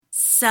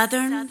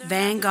Southern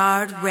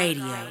Vanguard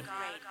Radio.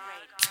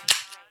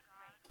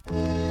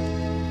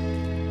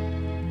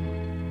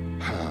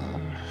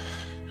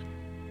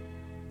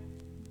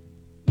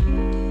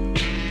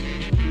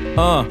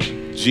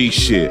 G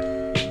shit.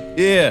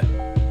 Yeah.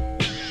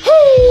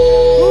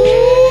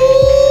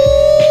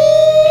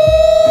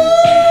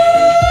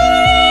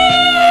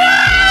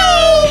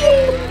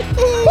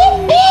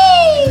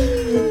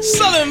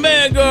 Southern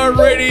Vanguard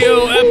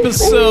Radio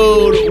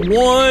episode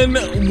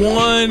 110.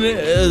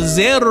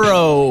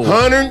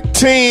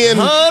 110.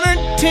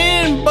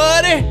 110,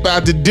 buddy.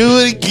 About to do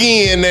it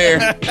again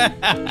there.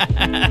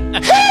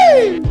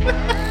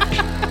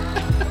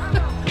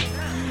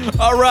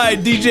 All right,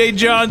 DJ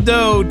John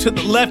Doe. To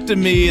the left of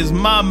me is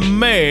my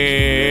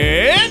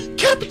man,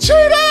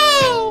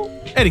 Cappuccino.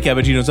 Eddie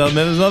Cappuccino, Southern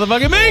Memphis,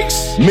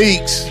 motherfucking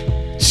Meeks.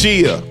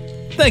 Chia.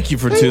 Thank you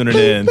for tuning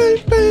in.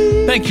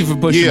 Thank you for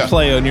pushing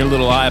play on your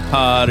little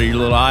iPod or your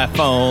little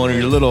iPhone or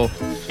your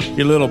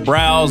little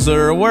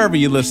browser or wherever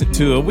you listen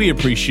to it. We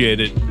appreciate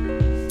it.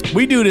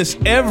 We do this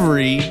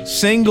every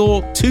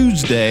single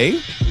Tuesday.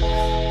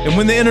 And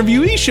when the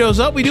interviewee shows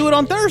up, we do it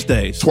on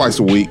Thursdays. Twice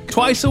a week.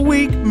 Twice a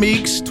week,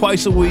 Meeks.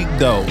 Twice a week,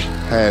 Doe.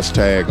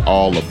 Hashtag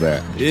all of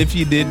that. If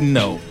you didn't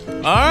know.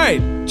 All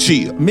right.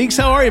 Chia. Meeks,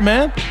 how are you,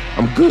 man?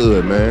 I'm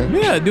good, man.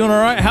 Yeah, doing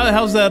all right.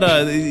 How's that?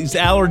 These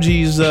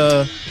allergies,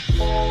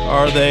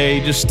 are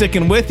they just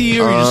sticking with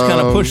you, or are you just kind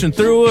of pushing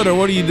through it, or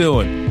what are you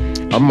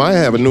doing? I might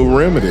have a new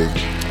remedy.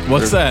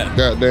 What's that?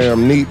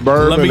 Goddamn neat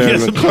bourbon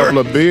and a couple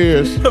of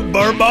beers.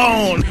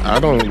 Bourbon. I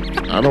don't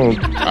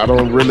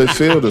really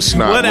feel the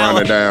snot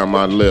running down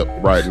my lip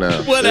right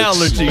now. What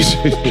allergies?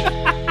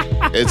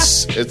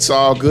 It's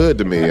all good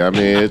to me. I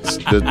mean, it's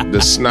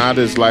the snot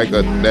is like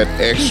that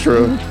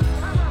extra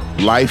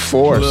life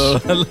force.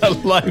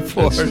 Life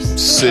force.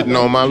 It's sitting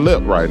on my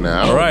lip right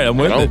now. All right, I'm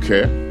with it. I don't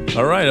care.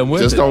 All right, I'm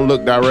with it. Just don't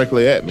look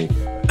directly at me.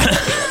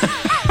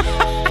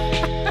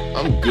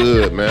 I'm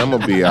good, man. I'm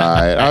gonna be all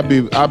right. I'll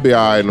be all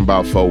right in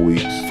about 4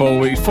 weeks. 4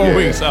 weeks. 4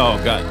 weeks. Oh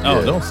God.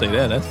 Oh, don't say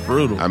that. That's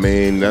brutal. I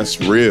mean,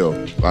 that's real.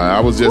 I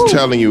was just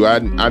telling you, I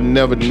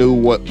never knew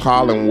what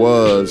pollen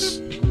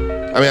was.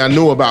 I mean, I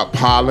knew about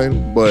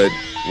pollen, but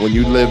when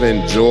you live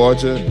in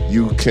Georgia,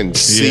 you can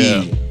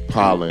see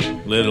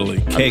pollen.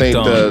 Literally, caked I think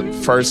on. the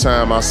first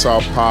time I saw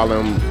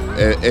pollen,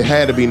 it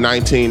had to be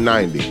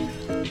 1990.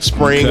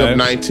 Spring of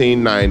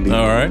 1990.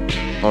 All right.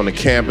 On the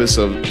campus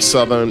of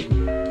Southern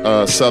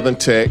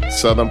Tech,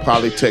 Southern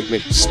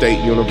Polytechnic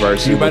State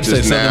University, which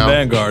is now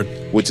Vanguard,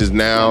 which is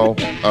now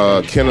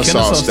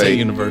Kennesaw State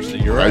University.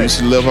 You're right. I used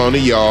to live on the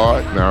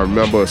yard, and I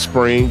remember a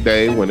spring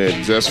day when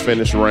it just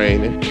finished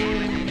raining,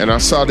 and I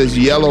saw this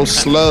yellow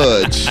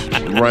sludge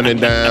running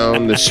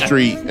down the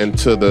street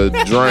into the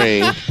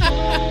drain,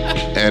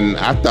 and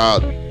I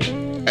thought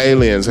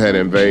aliens had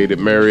invaded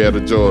Marietta,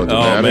 Georgia.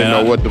 I didn't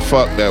know what the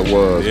fuck that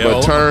was,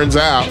 but turns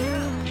out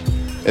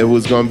it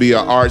was going to be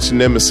an arch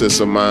nemesis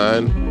of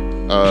mine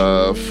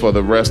for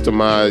the rest of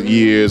my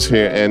years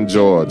here in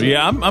Georgia.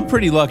 Yeah, I'm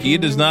pretty lucky. It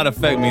does not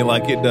affect me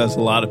like it does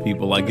a lot of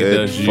people, like it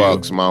does you. It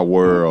fucks my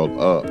world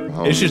up,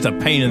 homie. It's just a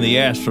pain in the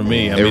ass for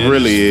me. I mean, it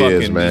really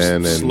is,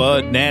 man. Just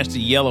slud, nasty,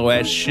 yellow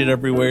ass shit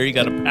everywhere. You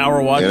got to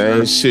power watch. It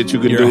ain't shit you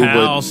can do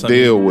but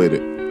deal with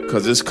it.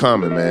 Because it's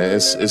coming, man.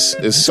 It's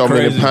so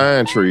crazy. Many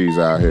pine trees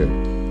out here.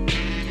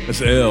 It's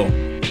ill.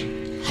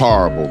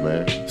 Horrible,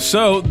 man.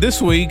 So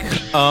this week, we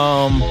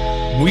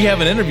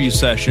have an interview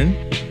session.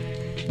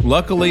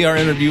 Luckily, our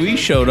interviewee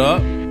showed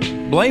up.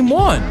 Blame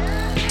won.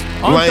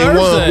 Blame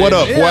won. What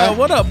up, boy?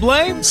 What up,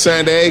 Blame?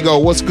 San Diego,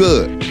 what's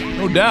good?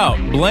 No doubt.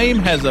 Blame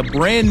has a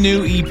brand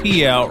new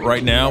EP out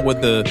right now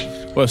with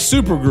a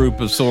super group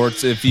of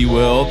sorts, if you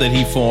will, that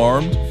he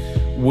formed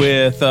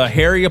with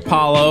Harry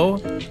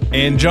Apollo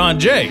and John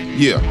Jay.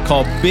 Yeah.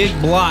 Called Big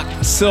Block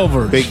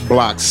Silvers. Big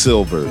Block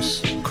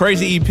Silvers.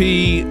 Crazy EP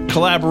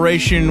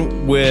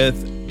collaboration with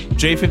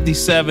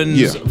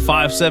J57's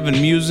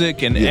 5-7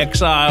 Music and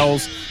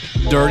Exile's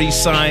Dirty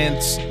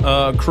Science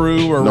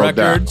crew or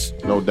records.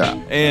 No doubt.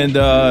 And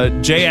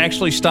Jay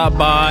actually stopped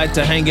by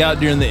to hang out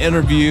during the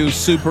interview.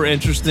 Super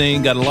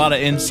interesting. Got a lot of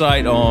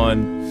insight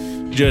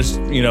on just,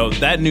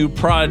 that new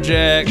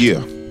project.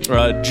 Yeah.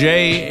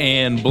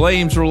 Jay and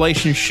Blame's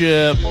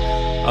relationship.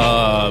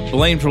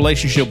 Blame's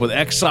relationship with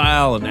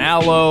Exile and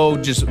Aloe.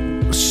 Just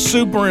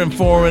super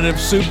informative,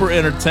 super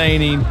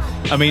entertaining.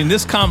 I mean,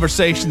 this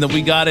conversation that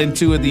we got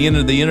into at the end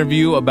of the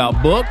interview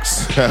about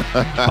books.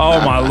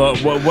 Oh my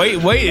Lord!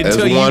 Wait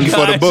until you guys. It's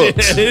one for the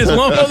books. It is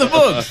one for the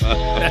books.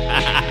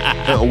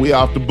 We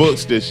off the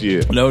books this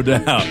year, no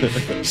doubt.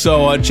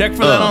 So check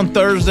for that on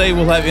Thursday.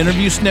 We'll have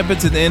interview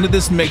snippets at the end of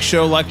this mix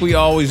show, like we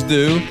always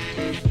do.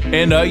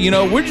 And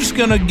we're just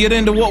gonna get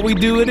into what we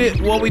do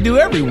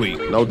every week.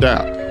 No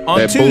doubt. On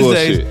that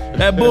Tuesdays, bullshit.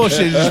 that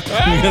bullshit.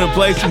 We're gonna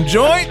play some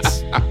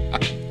joints,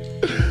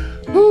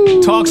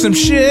 talk some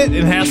shit,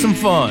 and have some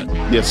fun.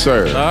 Yes,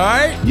 sir. All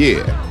right?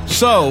 Yeah.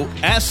 So,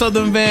 at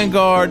Southern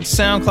Vanguard,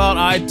 SoundCloud,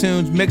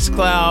 iTunes,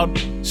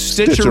 Mixcloud,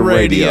 Stitcher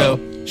Radio.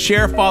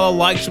 share, follow,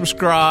 like,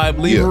 subscribe,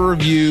 leave a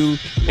review.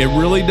 It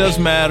really does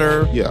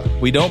matter. Yeah.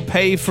 We don't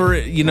pay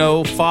for,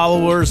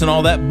 followers and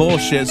all that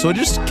bullshit. So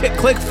just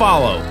click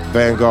follow.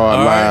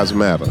 Vanguard Lives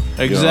Matter.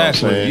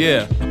 Exactly.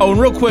 Yeah. Oh, and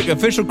real quick,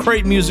 Official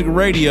Crate Music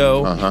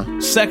Radio,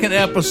 second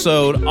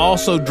episode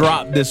also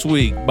dropped this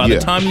week. By the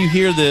time you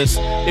hear this,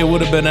 it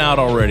would have been out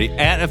already.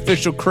 At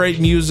Official Crate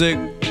Music,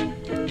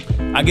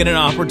 I get an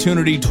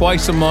opportunity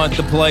twice a month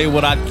to play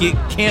what I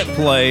can't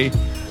play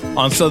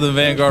on Southern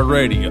Vanguard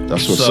Radio.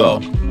 That's what's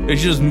up.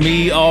 It's just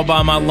me all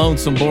by my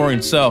lonesome,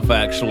 boring self,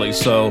 actually.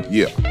 So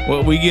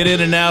we get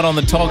in and out on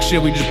the talk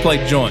shit. We just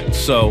play joints.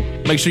 So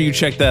make sure you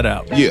check that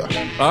out. Yeah.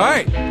 All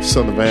right.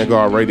 Southern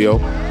Vanguard Radio,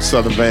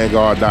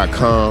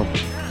 southernvanguard.com,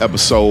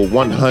 episode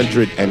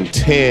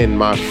 110,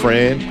 my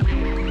friend.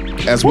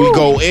 As we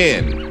go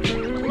in,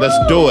 let's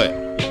do it.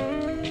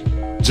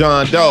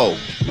 John Doe,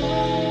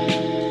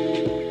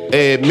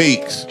 Ed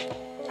Meeks.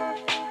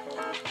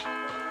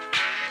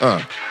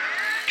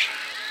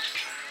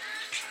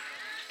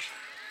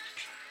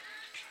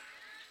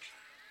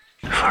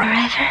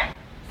 Forever.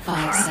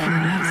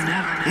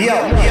 579. Yo,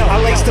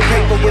 I lace the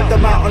paper with the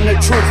mountain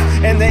of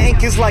truth, and the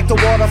ink is like the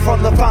water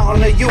from the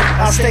fountain of youth.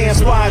 I stay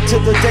inspired to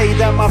the day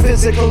that my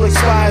physical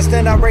expires,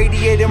 then I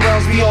radiate in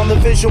realms beyond the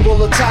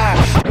visual attire.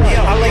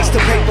 I lace the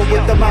paper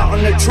with the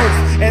mountain of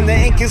truth, and the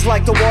ink is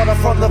like the water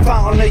from the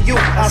fountain of youth.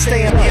 I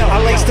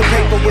lace the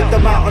paper with the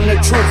mountain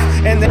of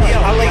truth, and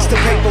I lace the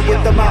paper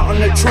with the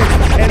mountain of truth,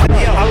 and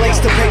I lace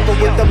the paper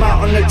with the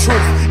mountain of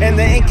truth, and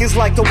the ink is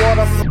like the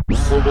water.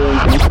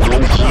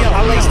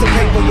 I lace the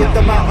paper with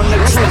the mountain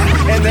of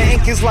truth, and the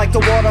ink is like the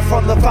water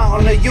from the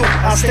fountain of youth.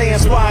 I stay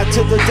inspired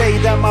to the day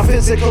that my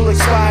physical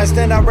expires,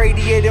 then I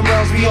radiate in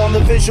realms beyond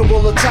the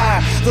visual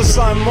attire. The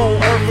sun,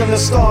 moon, earth, and the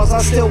stars,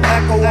 I still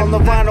echo on the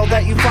vinyl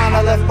that you find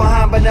I left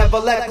behind but never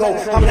let go.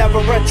 I'm never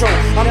retro,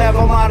 I'm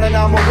never modern,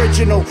 I'm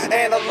original.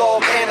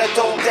 Analog,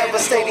 antidote,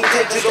 devastating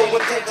digital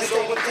with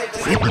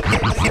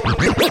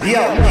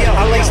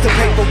I lace the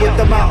paper with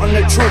the mountain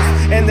of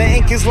truth, and the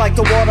ink is like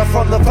the water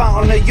from the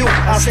fountain of youth.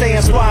 I stay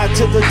inspired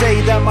to the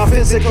day that my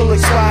physical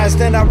expires,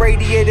 then I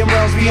radiate in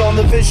realms beyond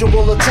the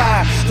visual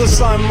attire. The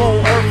sun,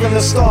 moon, earth, and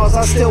the stars,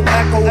 I still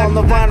echo on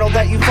the vinyl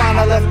that you find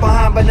I left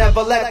behind but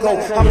never let go.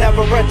 I'm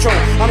never retro,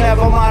 I'm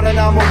never modern,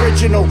 I'm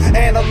original.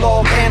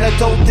 Analog,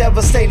 antidote,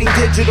 devastating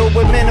digital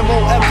with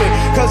minimal effort,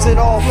 cause it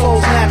all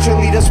flows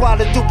naturally. That's why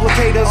the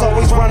duplicators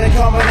always running,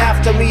 coming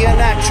after me.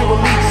 And actually,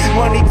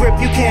 money grip,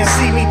 you can't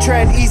see me.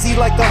 Tread easy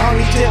like the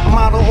honey dip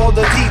model or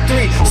the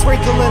D3.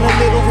 Sprinkling a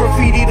little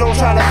graffiti, don't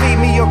try to feed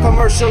me your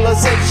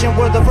commercialization.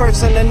 We're the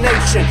first in the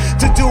nation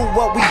to do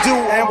what we do,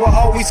 and we're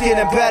always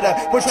getting better.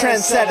 We're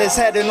trendsetters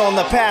heading on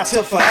the path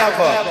to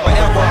forever.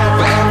 Forever,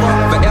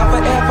 forever,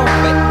 forever, ever.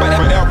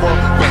 Forever,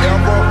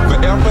 forever,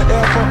 forever,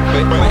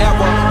 forever,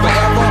 ever.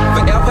 Forever,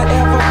 forever,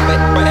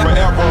 forever,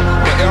 ever.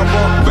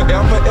 Forever,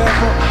 forever, forever, ever.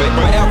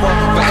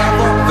 Forever,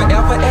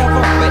 forever,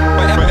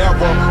 forever,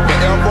 ever. Forever,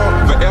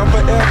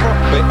 forever, forever,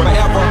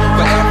 ever.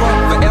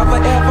 Forever,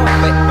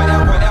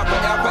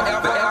 forever,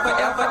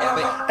 forever,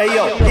 ever. Hey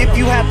yo, if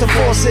you have to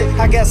force it,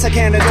 I guess I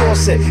can't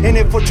endorse it. And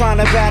if we're trying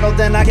to battle,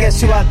 then I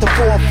guess you'll have to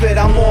forfeit.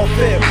 I'm all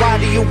fit. Why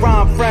do you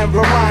rhyme, friend?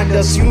 Remind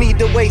us. You need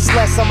to waste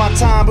less of my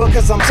time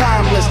because I'm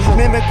timeless.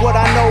 Mimic what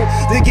I know,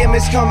 the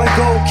gimmicks come and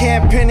go.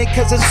 Can't pin it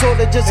cause it's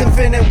sorta just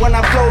infinite when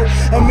I flow.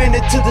 A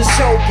minute to the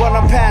show, but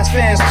I'm past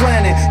fans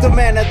planning. The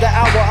man of the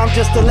hour, I'm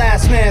just the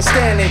last man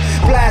standing.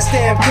 Blast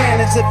damn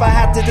cannons if I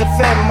have to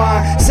defend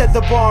mine. Set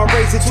the bar and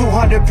raise it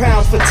 200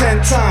 pounds for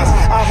 10 times.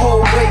 I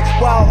hold weight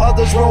while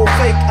others roll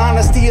fake.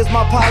 Honesty is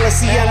my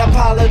policy, and I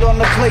pilot on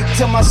the plate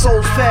till my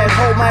soul's fed.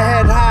 Hold my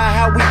head high,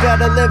 how we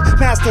better live.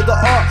 Master the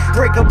art,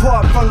 break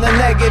apart from the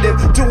negative.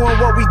 Doing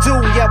what we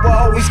do, yeah, we're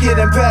always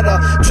getting better.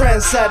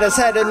 Trendsetters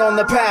heading on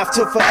the path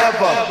to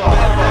forever.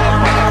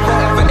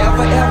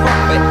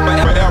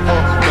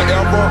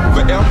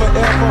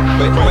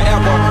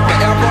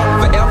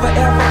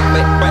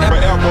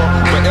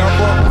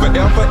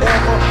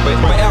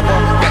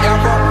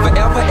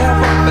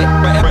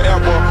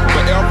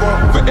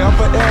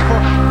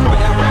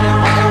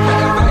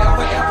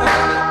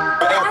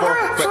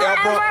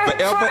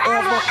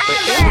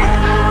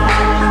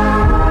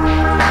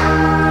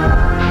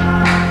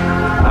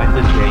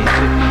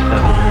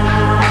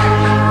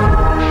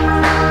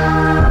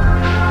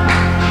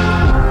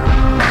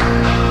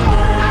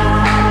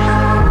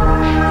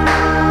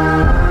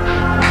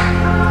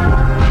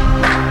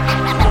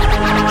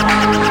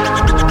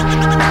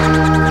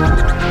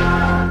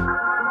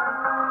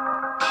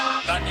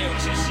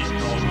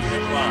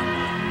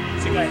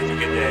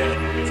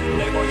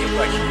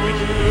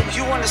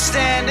 You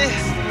understand it?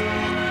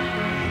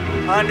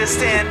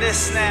 Understand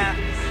this now.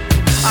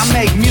 I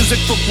make music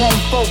for grown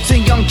folks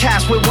and young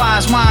cats with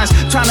wise minds.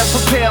 Trying to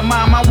prepare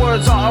mine, my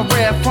words are a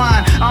rare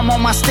find. I'm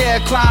on my stair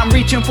climb,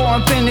 reaching for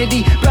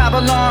infinity.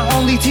 Babylon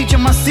only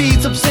teaching my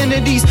seeds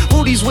obscenities.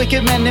 Who these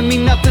wicked men that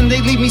mean nothing,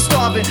 they leave me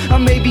starving. Or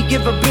maybe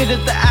give a bit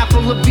of the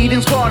apple of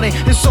Eden's garden.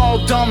 It's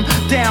all dumbed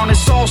down,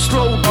 it's all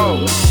slow.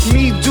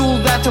 Me do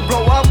that to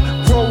blow up,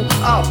 grow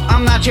up.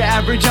 I'm not your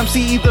average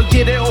MC, either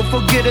get it or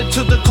forget it.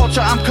 To the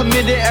culture I'm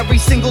committed. Every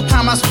single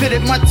time I spit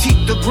it, my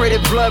teeth are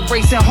gritted, blood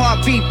racing,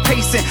 heartbeat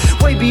pacing.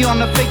 Way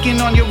beyond the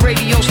faking on your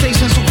radio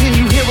station. So can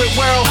you hear it,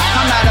 world?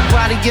 I'm not a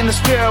body in the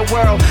spirit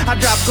world. I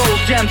drop gold,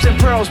 gems, and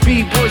pearls,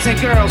 boys and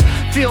girls.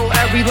 Feel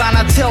every line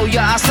I tell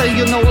ya, I say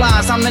you no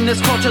lies. I'm in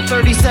this culture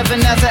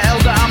 37 as an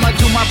elder. I'ma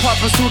do my part,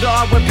 pursue the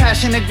art with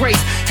passion and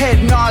grace.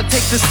 Head nod,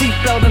 take the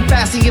seatbelt and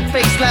fasten your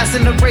face. Last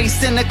in the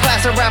race, in the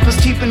class of rappers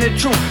keeping it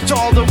true to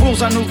all the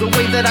rules. I knew the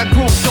way that I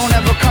grew, don't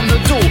ever come to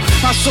do.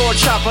 My sword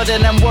sharper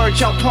than them words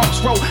y'all punks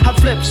wrote. I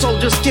flip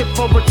soldiers, skip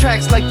over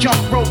tracks like jump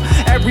rope.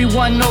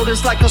 Everyone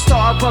noticed like a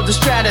star above the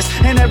stratus,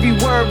 and every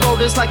word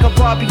wrote is like a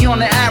bar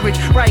beyond the average.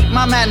 Right,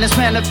 my madness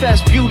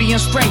manifests beauty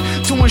and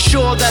strength to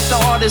ensure that the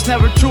art is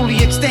never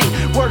truly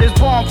extinct. Word is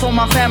born for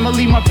my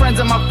family, my friends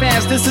and my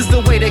fans. This is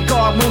the way that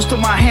God moves to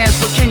my hands,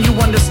 but can you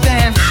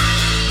understand?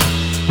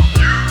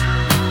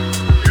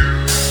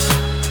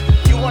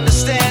 You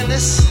understand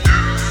this?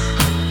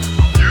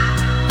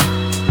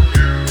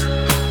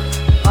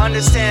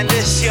 Understand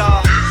this,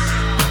 y'all.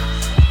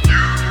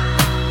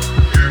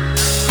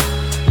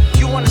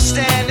 You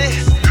understand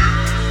it?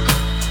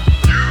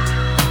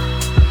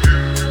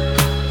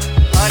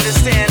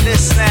 Understand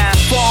this now.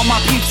 For all my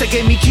peeps that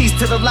gave me keys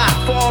to the lock.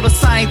 For all the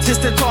scientists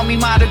that taught me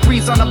my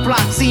degrees on the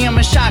block. See them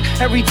in shock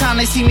every time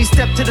they see me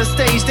step to the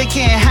stage. They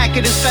can't hack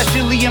it,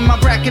 especially in my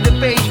bracket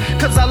of age.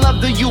 Cause I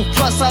love the youth,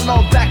 plus I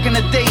love back in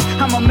the days.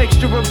 I'm a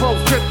mixture of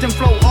both, drift and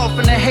flow off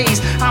in the haze.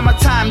 I'm a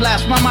time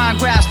lapse, my mind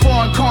grasps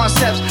foreign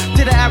concepts.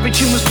 To the average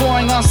human's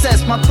boring on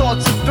sets. My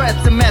thoughts and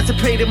threats,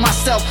 emancipated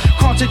myself,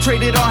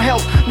 concentrated on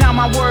health. Now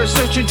my words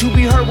searching to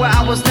be heard where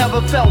I was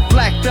never felt.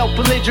 Black belt,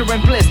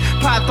 belligerent bliss,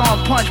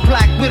 python punch,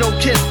 black widow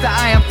kiss, the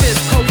iron fist,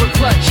 cobra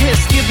clutch, hiss,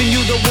 giving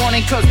you the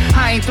warning cause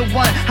I ain't the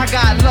one. I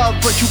got love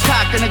but you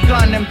cocking a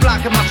gun and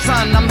blocking my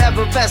son. I'm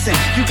effervescent,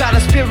 you got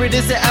a spirit,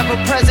 is it ever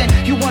present?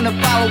 You wanna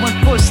follow in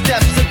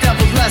footsteps, the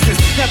devil's lessons,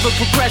 never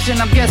progression.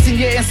 I'm guessing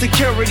your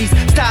insecurities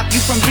stop you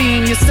from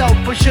being yourself,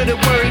 but should it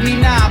worry me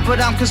now?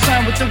 But I'm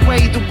concerned with the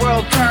way the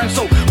world turns.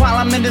 So while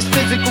I'm in this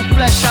physical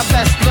flesh, I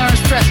best learn.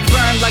 Stress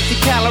burn like the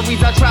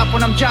calories I drop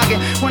when I'm jogging.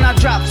 When I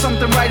drop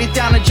something, write it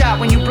down and jot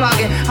when you blog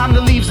it. I'm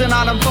the leaves in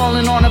autumn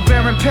falling on a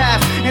barren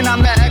path, and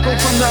I'm the echo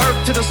from the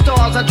earth to the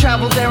stars. I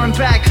travel there and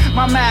back.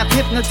 My math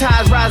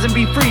hypnotized, rise and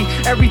be free.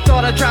 Every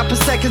thought I drop in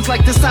seconds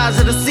like the size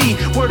of the sea.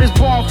 Word is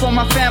born for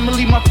my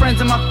family, my friends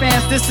and my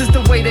fans. This is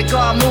the way that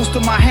God moves to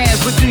my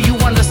hands. But do you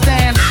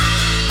understand?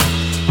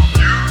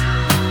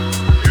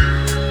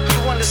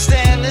 You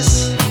understand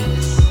this?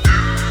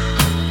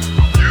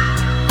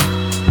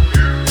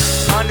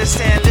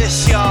 Understand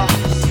this, y'all.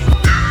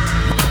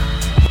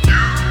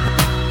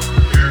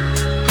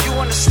 You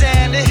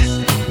understand it?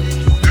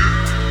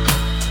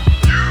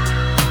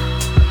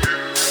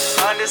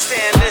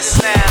 Understand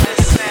this now.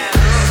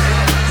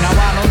 Now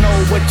I don't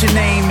know what your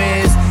name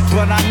is,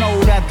 but I know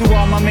that through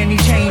all my many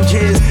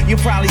changes, you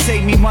probably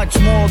saved me much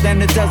more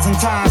than a dozen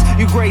times.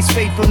 You grace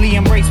faithfully,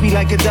 embrace me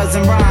like a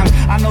dozen rhymes.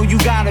 I know you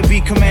gotta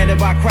be commanded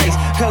by Christ,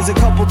 cause a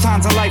couple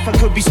times in life I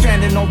could be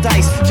stranded on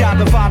dice. God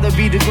the Father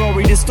be the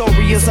glory, the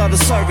story is of the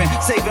servant,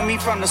 saving me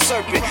from the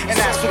serpent, and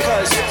that's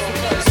because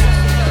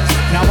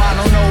now I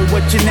don't know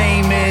what your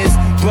name is,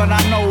 but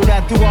I know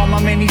that through all my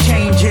many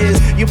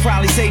changes, you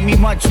probably saved me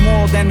much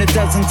more than a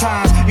dozen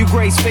times. You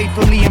grace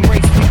faithfully,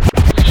 embrace me.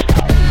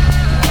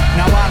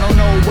 Now I don't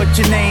know what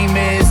your name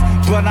is,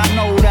 but I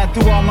know that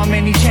through all my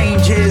many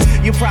changes,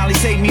 you probably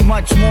saved me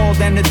much more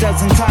than a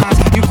dozen times.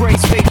 You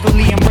grace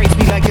faithfully, embrace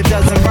me like a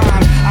dozen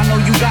rhymes. I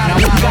know you got it.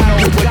 Now I don't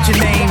know what your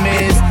name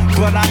is,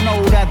 but I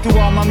know that through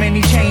all my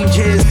many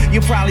changes,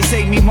 you probably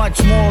saved me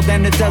much more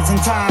than a dozen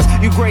times.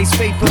 You grace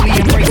faithfully,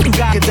 embrace me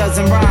like a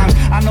dozen rhymes.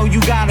 I know you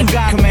got it.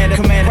 Command,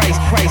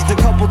 Christ. A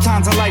couple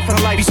times in life,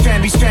 be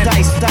stranded,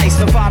 dice.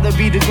 The Father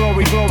be the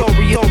glory,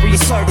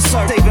 serve,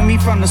 saving me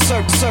from the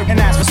circle, and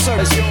that's for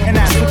service, and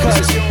that's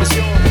because.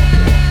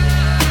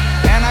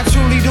 And I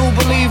truly do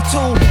believe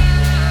too.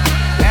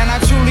 And I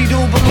truly do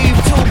believe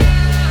too.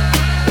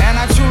 And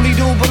I truly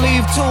do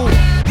believe too.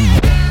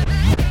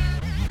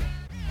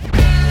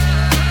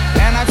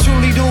 And I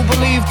truly do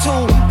believe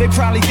too. They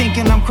probably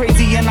thinking I'm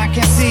crazy and I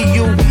can't see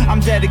you. I'm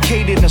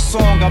dedicated in a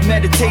song, I've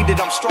meditated,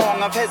 I'm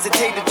strong. I've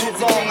hesitated too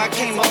long, I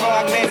came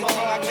along, man.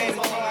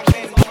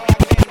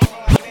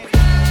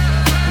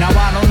 Now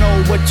I don't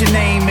know what your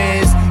name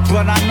is,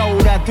 but I know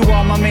that through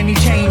all my many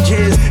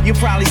changes, you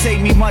probably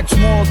saved me much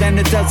more than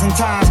a dozen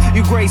times.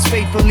 You grace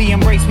faithfully,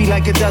 embrace me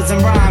like a dozen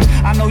rhymes.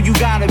 I know you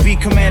gotta be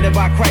commanded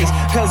by Christ,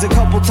 cause a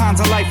couple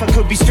times in life I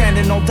could be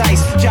stranded on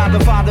dice. God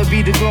the Father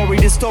be the glory,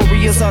 the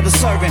story is of the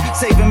servant,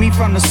 saving me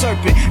from the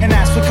serpent, and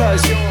that's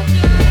because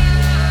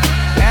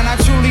and I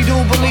truly do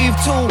believe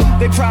too.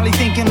 They probably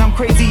thinking I'm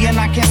crazy and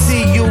I can't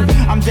see you.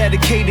 I'm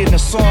dedicated in a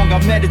song,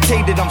 I've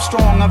meditated, I'm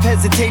strong. I've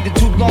hesitated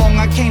too long,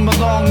 I came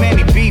along.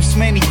 Many beefs,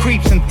 many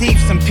creeps and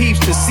thieves and peeps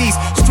to cease.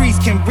 Streets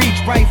can reach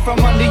right from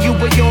under you,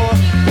 but you're.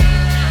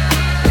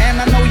 And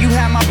I know you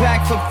have my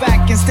back for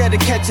fact. Instead of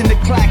catching the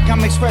clack,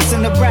 I'm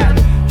expressing the rap.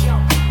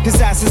 cause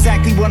that's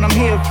exactly what I'm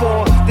here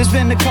for. There's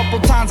been a couple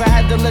times I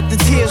had to let the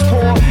tears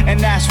pour, and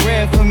that's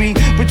rare for me.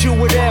 But you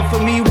were there for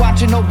me,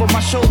 watching over my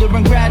shoulder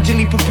and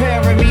gradually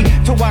preparing me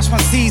to watch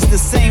my seeds the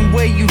same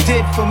way you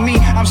did for me.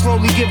 I'm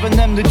slowly giving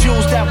them the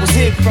jewels that was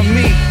hid from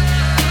me.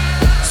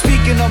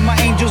 Speaking of my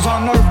angels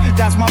on earth,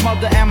 that's my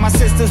mother and my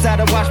sisters that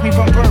have watched me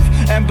from birth.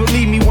 And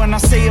believe me when I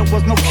say it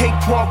was no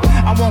cakewalk.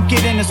 I won't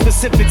get into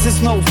specifics,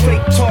 it's no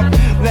fake talk.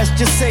 Let's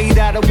just say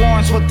that it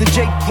warrants what the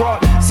Jake brought.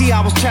 See,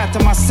 I was trapped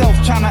in myself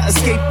trying to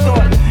escape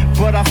thought,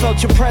 but I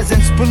felt your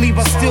presence, believe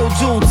I still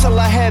do, till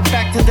I head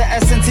back to the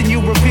essence and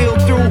you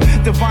revealed through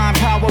divine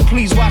power.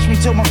 Please watch me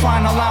till my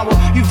final hour.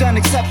 You've done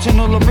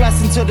exceptional, a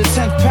blessing to the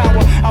 10th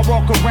power. I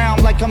walk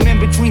around like I'm in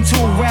between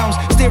two realms,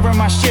 steering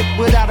my ship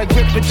without a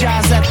grip of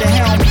Jaws at the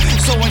helm.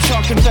 So in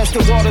shark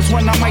infested waters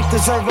when I might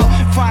deserve a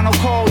final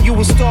call, you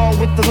a star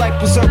with the life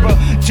preserver.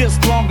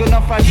 Just long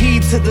enough I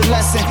heed to the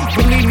lesson.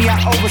 Believe me, I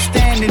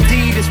overstand,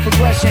 indeed it's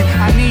progression.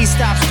 I need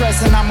stop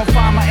stressing, I'ma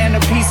find my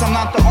inner peace. I'm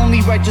not the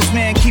only righteous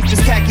man, keep his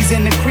khakis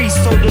in the crease.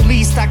 So the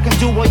least I can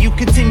do while you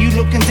continue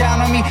looking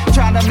down on me,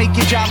 trying to make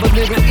your job a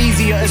little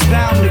easier, it's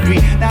bound to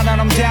be. Now that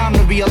I'm down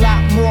to be a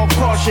lot more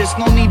cautious,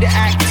 no need to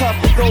act tough,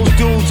 those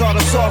dudes are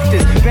the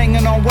softest,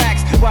 banging on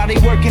wax while they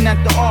working at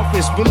the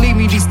office. Believe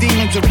me, these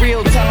demons are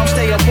real, tell them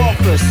stay up off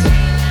us.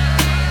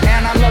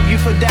 And I love you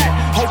for that,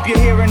 hope you're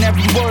hearing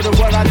every word of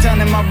what I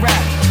done in my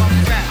rap.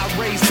 I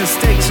raise the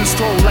stakes and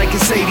stroll like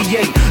it's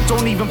 88.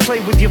 Don't even play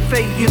with your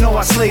fate, you know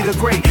I slay the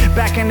great.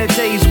 Back in the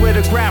days where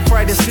the graph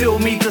writers still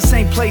meet, the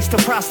same place the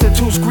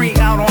prostitutes greet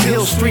out on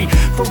Hill Street.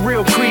 For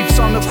real creeps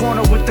on the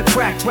corner with the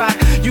crack rock.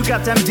 You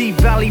got them deep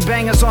valley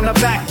bangers on the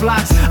back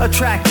blocks.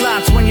 Attract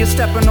lots when you're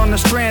stepping on the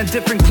strand.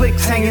 Different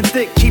cliques hanging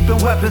thick, keeping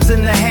weapons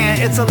in the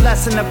hand. It's a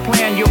lesson to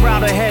plan, you're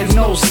out ahead,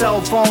 no cell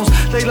phones.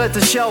 They let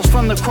the shells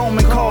from the chrome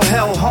and call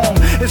hell home.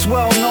 It's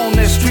well known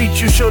that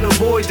streets you should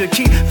avoid to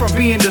keep from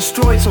being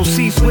destroyed. So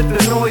cease with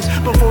the noise.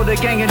 Before the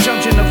gang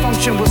injunction, the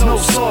function was no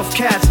soft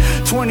cats.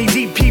 20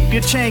 deep, peep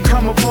your chain,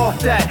 come up off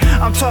that.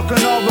 I'm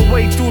talking all the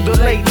way through the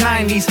late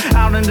 90s.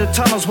 Out in the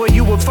tunnels where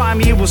you would find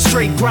me, it was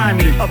straight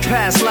grimy. A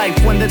past life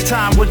when the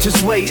time was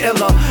just way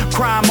iller.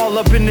 Crime all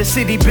up in the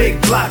city,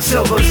 big block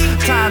silvers.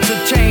 Times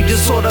have changed,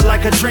 it's sorta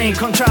like a dream.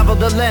 Come travel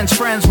the lens,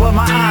 friends, what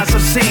my eyes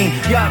have seen.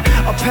 Yeah,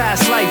 a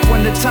past life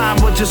when the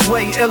time was just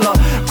way iller.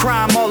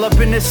 Crime all up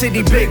in the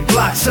city, big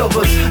block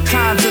silvers.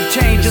 Times have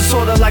changed, it's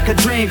sorta like a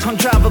dream. Come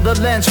travel the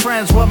lens,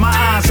 friends, what my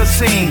eyes have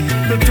seen.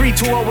 The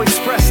 320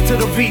 Express to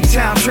the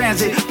V-Town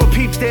Transit. But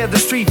peep there, the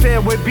street fair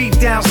where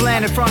beatdowns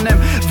landed from them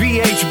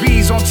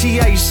VHBs on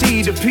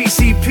THC to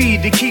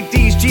PCP to keep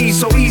these G's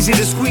so easy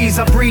to squeeze.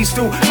 I breeze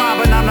through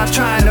mobbing, I'm not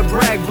trying to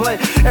brag,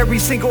 but every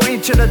single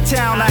inch of the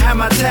town I had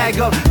my tag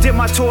up. Did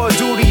my tour of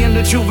duty in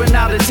the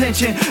juvenile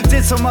detention.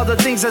 Did some other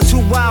things that's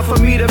too wild for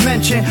me to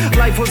mention.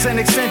 Life was an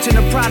extension,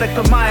 a product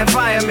of my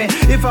environment.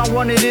 If I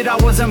wanted it, I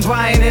wasn't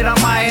buying it,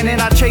 I'm eyeing it.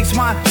 I chase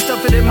mine,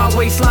 stuff it in my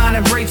waistline,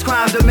 embrace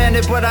crime, demand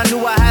it, but I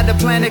knew I had to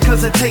plan it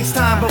cause it takes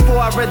time. Before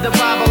I read the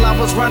Bible, I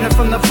was running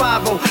from the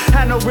 5-0.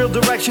 Had no real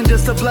direction,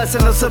 just a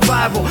blessing of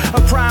survival.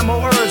 A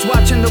primal urge,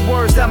 watching the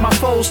words that my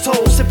foes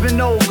told. Sipping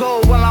old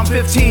gold while I'm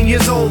 15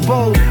 years old,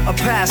 bold. A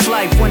past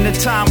life when the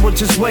time was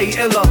just way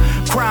iller.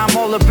 Crime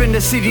all up in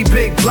the city,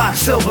 big block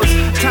silvers.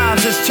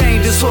 Times has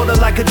changed, it's sorta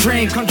like a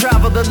dream. Come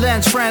travel the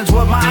lens, friends,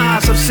 what my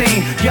eyes have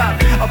seen. Yeah,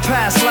 a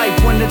past life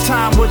when the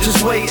time was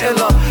just way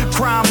iller.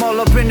 Crime all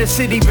up in the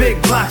city,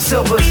 big block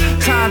silvers.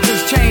 Times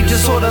has changed,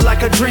 it's sorta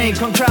like a dream.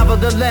 Come travel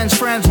the lens,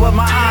 friends, what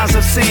my eyes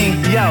have seen.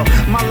 Yo,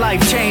 my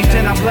life changed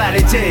and I'm glad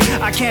it did.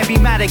 I can't be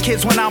mad at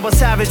kids when I was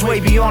savage, way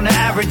beyond the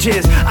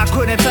averages. I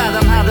couldn't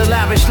fathom how the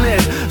lavish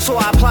live, so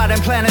I applied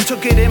and planned and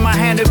took it in my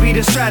hand to be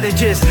the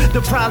strategist.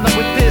 The problem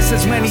with this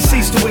is many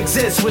cease to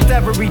exist. With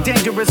every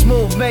dangerous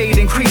move made,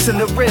 increasing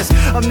the risk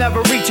of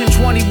never reaching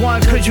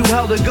 21 cause you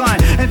held a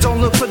gun. And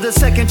don't look for the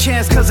second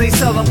chance cause they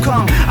seldom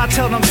come. I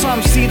tell them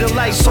some see the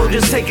light, so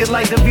just take it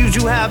like the views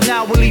you have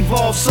now will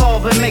evolve,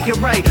 solve and make it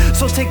right.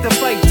 So take the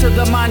fight to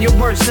the mind, your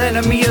worst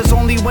enemy is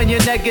only when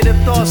your negative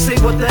thoughts say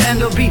what the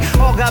end will be.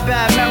 All got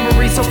bad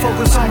memories, so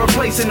focus on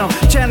replacing them.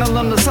 Channel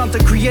them to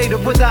something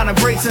creative without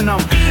embracing them.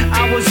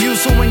 I was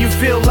used to when you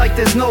feel like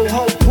there's no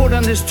hope. Put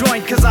on this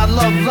joint cause I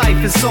love life,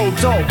 it's so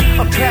dope.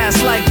 A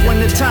past life when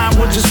the time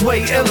was just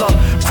way iller.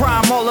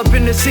 Crime all up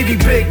in the city,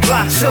 big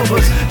block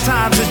silvers.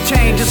 Times has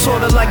changed, it's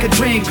sorta like a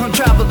dream. Come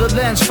travel the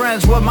lens,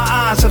 friends, what my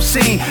eyes have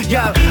seen.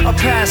 Yeah, a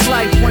past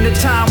life when the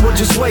time was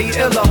just way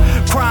iller.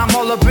 Crime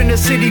all up in the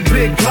city,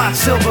 big block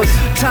silvers.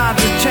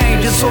 Times has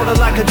changed, it's sorta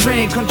like a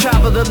dream. Come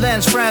travel the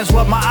lens, friends,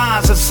 what my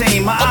eyes have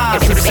seen. My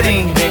eyes have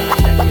seen.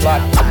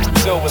 Block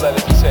silver, let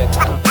it be said.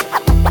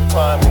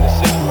 Crime in the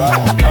city,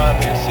 right? Crime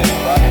in the city,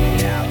 right?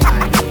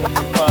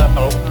 Crime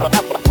in the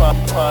city, right?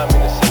 Crime in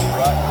the city,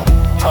 right?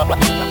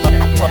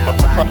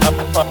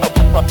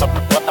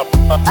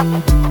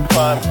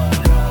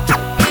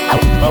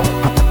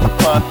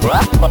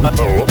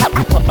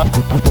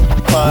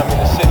 Crime in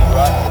the city,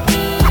 right?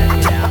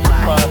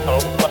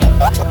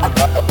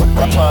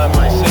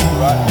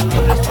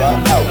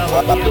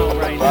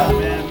 Right now,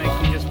 man,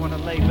 makes me just wanna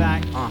lay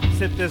back.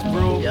 Sip this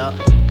brew. Yup.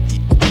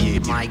 Yeah,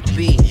 Mike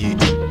B.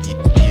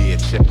 yeah,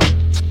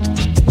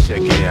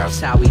 check it out. That's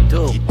how we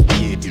do.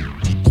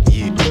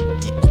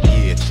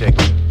 Yeah, check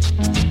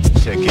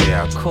it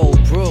out.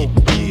 Cold brew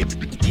Yeah,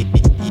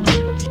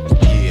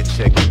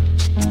 check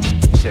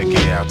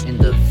it out. in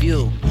the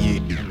view. Yeah,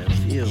 In the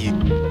view.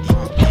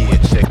 yeah,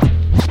 check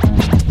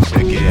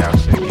it out.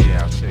 Check it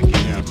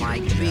out.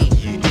 Mike B.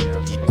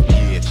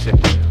 Yeah,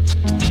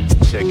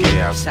 check it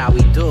out. That's how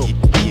we do.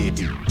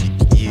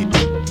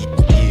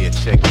 Yeah,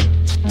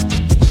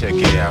 check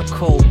it out.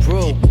 Cold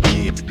brew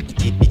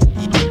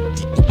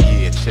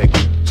Yeah, check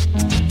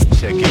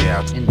it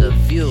out. in the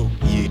view.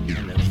 Yeah, In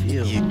the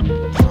view.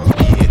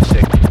 yeah,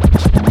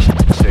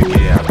 check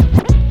it out.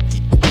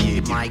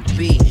 Yeah, Mike B.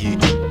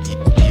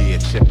 yeah,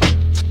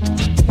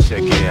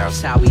 check it out.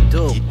 That's how we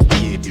do.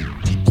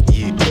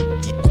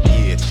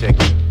 Yeah,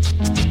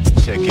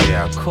 check it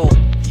out. Cold.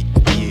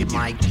 Yeah,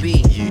 Mike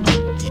B.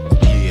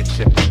 yeah,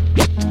 check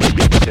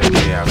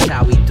it out. That's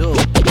how we do.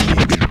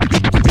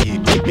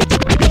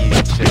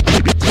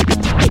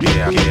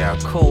 Yeah,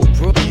 Cold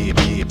brew yeah,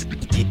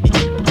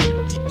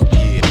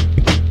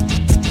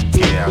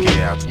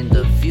 in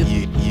the view.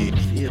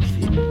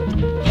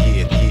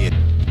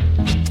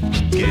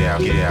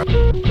 get out.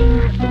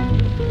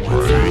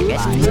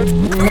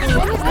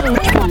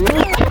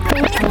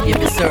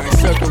 Given certain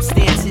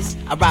circumstances,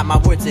 I write my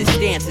words as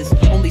stanzas.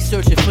 Only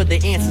searching for the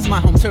answers. My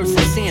home turns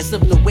to sands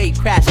of the wave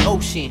crash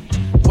ocean,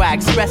 where I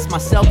express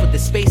myself with the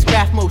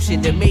spacecraft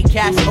motion to make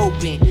cash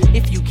open.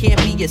 If you can't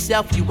be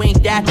yourself, you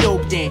ain't that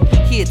dope then.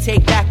 Here,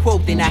 take that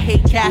quote, then I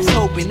hate cash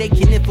hoping they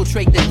can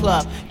infiltrate the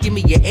club. Give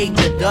me your 8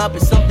 the dub,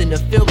 it's something to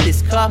fill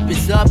this cup.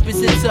 It's up,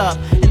 it's up,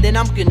 and then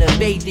I'm gonna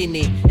bathe in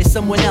it. It's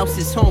someone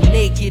else's home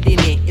naked in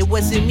it. It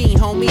wasn't me,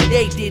 homie,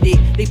 they did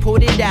it. They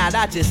poured it out,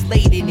 I just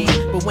laid in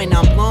it. But when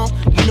I'm blown,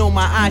 you know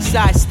my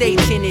eyesight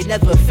stays in it,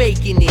 never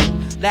faking it.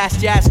 Last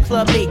jazz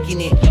club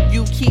making it,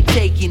 you keep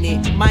taking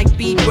it. Mike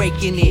B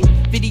breaking it,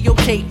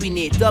 videotaping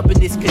it, dubbing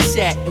this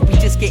cassette. And we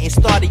just getting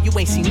started, you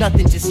ain't seen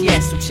nothing just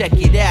yet, so check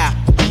it out.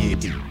 Yeah,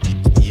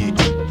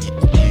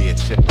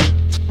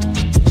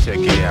 check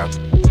it out.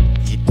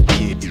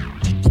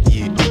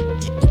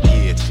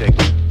 Yeah,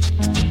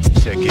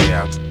 check it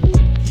out.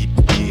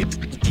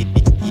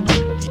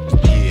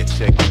 Yeah,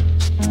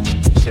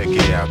 check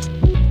it out.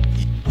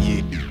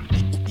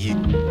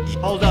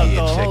 Hold up,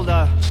 though, hold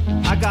up.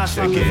 I got check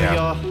something it for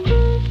out.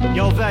 y'all.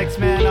 Yo, Vex,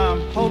 man,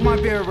 hold my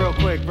beer real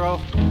quick, bro.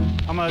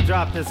 I'm gonna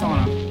drop this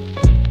on him.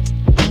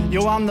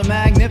 Yo, I'm the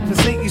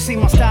magnificent. You see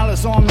my style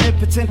is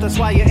omnipotent, that's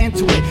why you're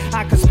into it.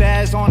 I could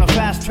spaz on a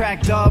fast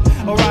track dub,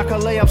 or I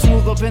could lay up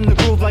smooth up in the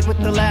groove like with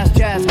the last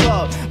jazz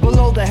club.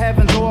 Below the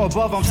heavens or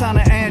above, I'm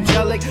sounding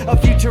angelic. A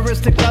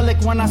futuristic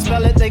relic, when I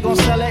spell it, they gon'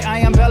 sell it.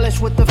 I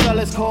embellish with the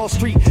fellas called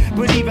street,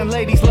 but even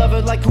ladies love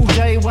it like Cool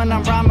J when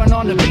I'm rhyming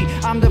on the beat.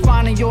 I'm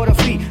defining your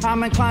defeat,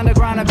 I'm inclined to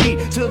grind a beat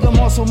to the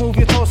muscle, move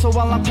your torso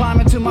while I'm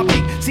climbing to my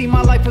peak. See,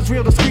 my life is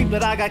real discreet,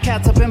 but I got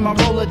cats up in my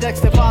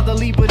Rolodex that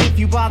fatherly. But if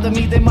you bother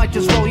me, they might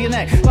just roll your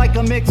neck. Like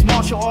a mixed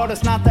martial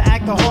artist, not to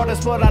act the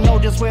hardest, but I know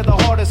just where the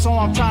hardest, so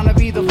I'm trying to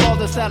be the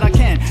farthest that I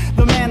can.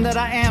 The man that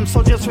I am,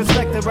 so just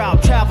respect the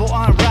route. Travel,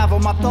 unravel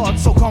my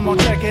thoughts, so come on,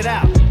 check it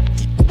out.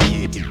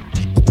 Yeah,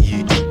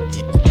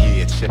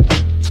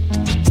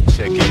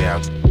 check it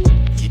out.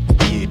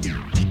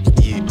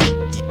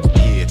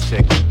 Yeah,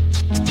 check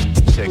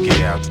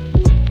it out.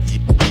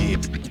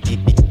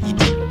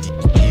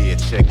 Yeah,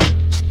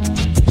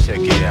 check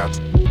it out.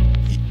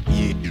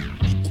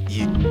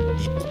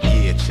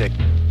 Yeah,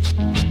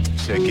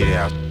 check it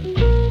out.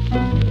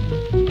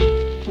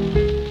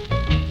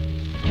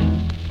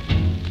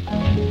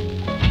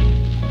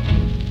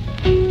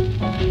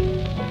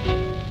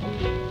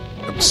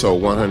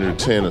 Episode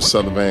 110 of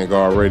Southern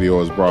Vanguard Radio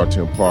is brought to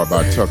you in part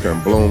by Tucker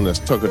and Bloom. That's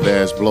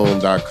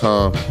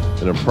tucker-bloom.com.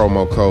 And the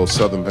promo code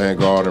Southern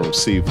Vanguard and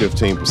receive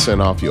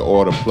 15% off your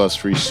order plus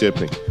free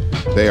shipping.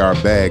 They are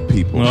bag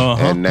people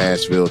in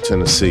Nashville,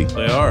 Tennessee.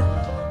 They are.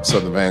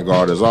 Southern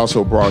Vanguard is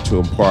also brought to you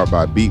in part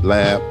by Beat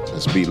Lab.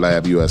 That's Beat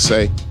Lab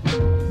USA.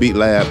 Beat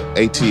Lab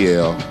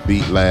ATL.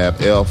 Beat Lab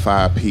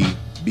L5P.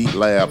 Beat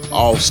Lab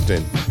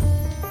Austin.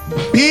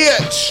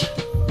 Bitch!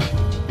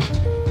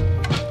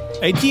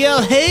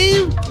 ATL,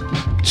 hey!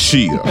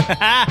 Chia.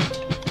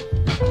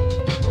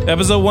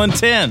 Episode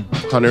 110.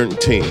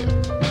 110.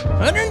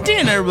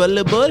 110, everybody,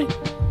 little buddy.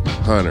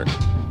 100.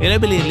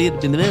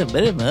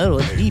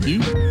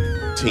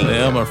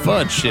 Yeah, I'm a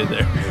fudge shit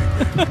there.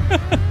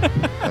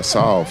 That's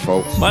all,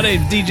 folks. My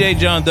name's DJ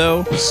John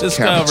Doe. This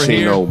guy over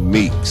here. Cappuccino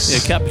Meeks. Yeah,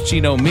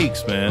 Cappuccino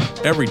Meeks, man.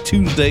 Every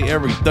Tuesday,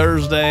 every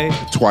Thursday.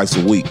 Twice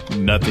a week.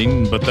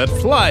 Nothing but that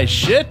fly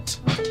shit.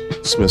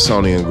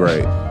 Smithsonian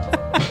grade.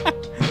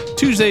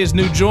 Tuesday is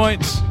new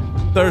joints.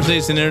 Thursday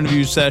is an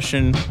interview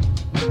session.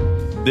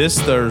 This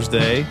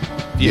Thursday,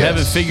 if you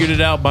haven't figured it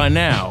out by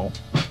now,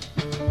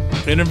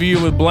 interview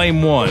with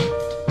Blame One.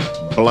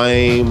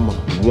 Blame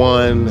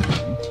One.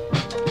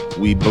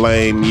 We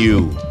blame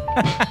you.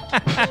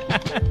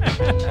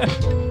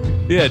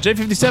 Yeah,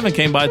 J57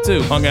 came by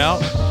too, hung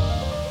out.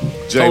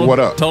 Jay, what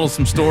up? Told us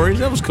some stories.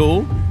 That was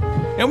cool.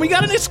 And we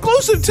got an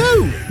exclusive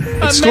too.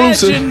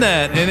 Exclusive. Imagine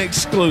that, an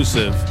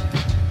exclusive.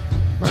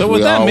 Like So what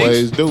we that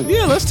always means? do.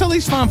 Yeah, let's tell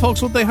these fine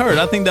folks what they heard.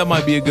 I think that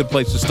might be a good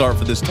place to start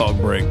for this talk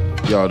break.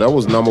 Yo, that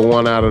was number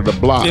one out of the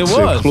blocks. It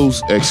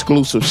was.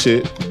 Exclusive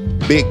shit.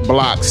 Big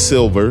Block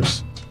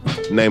Silvers.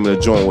 Name of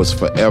the joint was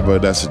Forever.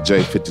 That's a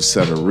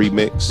J57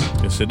 remix.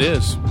 Yes, it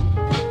is.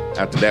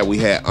 After that, we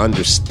had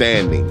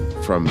Understanding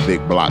from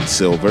Big Block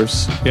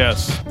Silvers.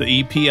 Yes, the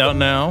EP out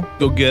now.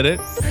 Go get it.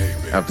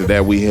 After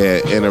that, we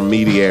had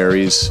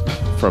Intermediaries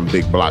from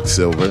Big Block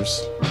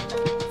Silvers.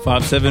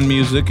 5-7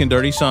 Music and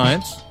Dirty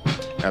Science.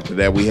 After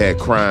that, we had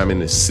Crime in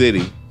the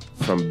City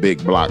from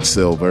Big Block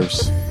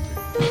Silvers.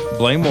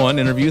 Blame One,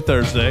 Interview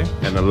Thursday.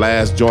 And the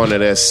last joint of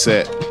that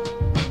set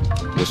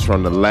was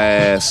from the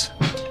Last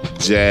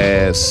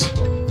Jazz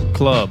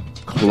Club.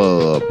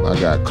 I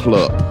got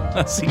Club.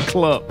 I see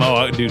Club.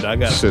 Oh, dude, I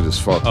got Shit is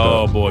fucked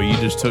Oh, up. boy, you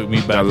just took me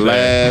back The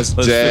there. Last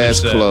Let's Jazz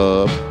finish that.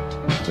 Club.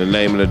 The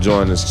name of the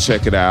joint is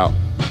Check It Out,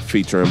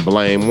 featuring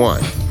Blame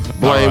One.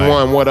 Blame All right.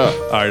 One, what up?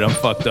 All right, I'm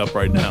fucked up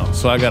right now.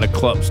 So I got a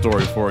club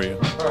story for you.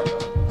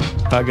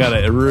 I got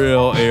a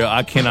real,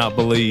 I cannot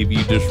believe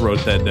you just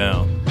wrote that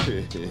down.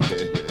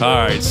 All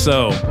right,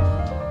 so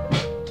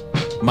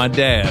my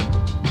dad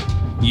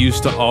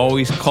used to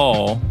always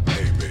call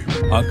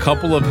a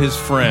couple of his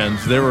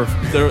friends. There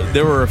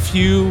were a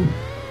few,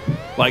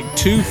 like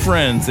 2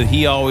 friends that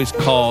he always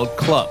called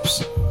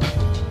Clups.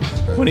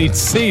 When he'd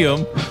see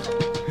them,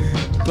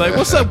 like,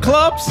 what's up,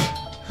 Clups?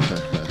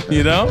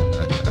 You know?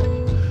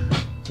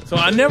 So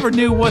I never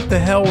knew what the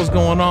hell was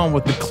going on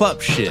with the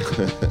Clup shit.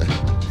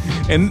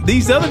 And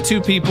these other 2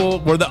 people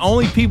were the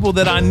only people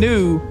that I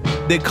knew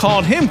that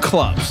called him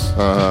Clups.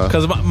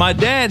 Because my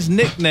dad's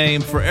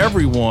nickname for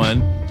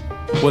everyone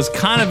was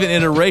kind of an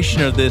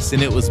iteration of this,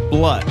 and it was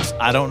Blut.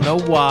 I don't know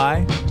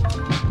why,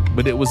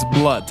 but it was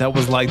Blut. That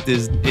was like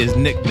his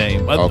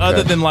nickname. Okay.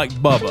 Other than like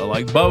Bubba.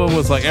 Like Bubba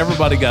was like,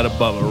 everybody got a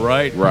Bubba,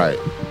 right? Right.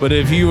 But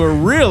if you were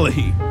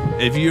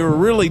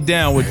really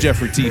down with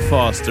Jeffrey T.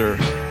 Foster,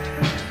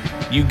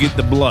 you get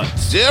the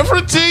Bloods.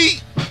 Jeffrey T.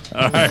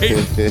 All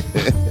right.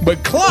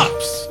 But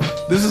Clups,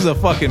 this is a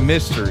fucking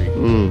mystery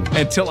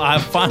until I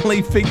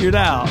finally figured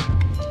out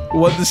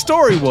what the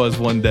story was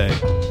one day.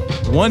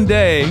 One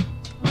day,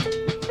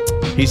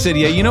 he said,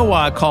 yeah, you know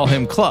why I call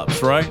him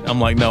Clups, right?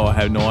 I'm like, no, I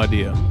have no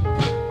idea.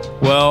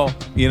 Well,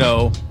 you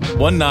know,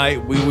 one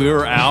night we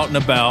were out and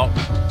about.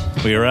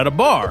 We were at a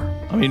bar.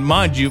 I mean,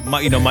 mind you,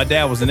 my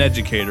dad was an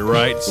educator,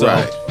 right? So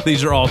Right.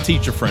 these are all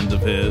teacher friends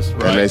of his,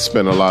 right? And they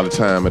spend a lot of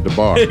time at the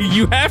bar.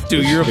 You have to.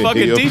 You're a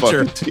fucking You're a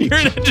teacher. fucking teacher. You're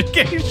in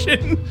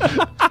education.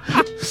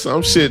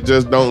 Some shit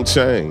just don't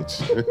change.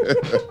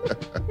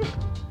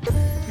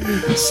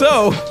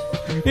 So,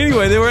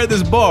 anyway, they were at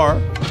this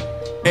bar,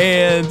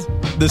 and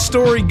the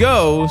story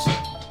goes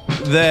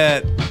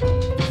that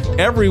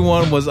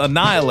everyone was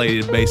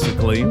annihilated,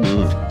 basically.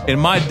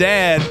 And my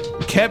dad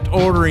kept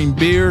ordering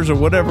beers or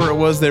whatever it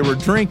was they were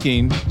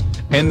drinking,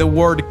 and the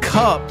word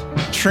cup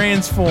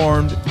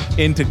transformed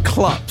into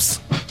clups.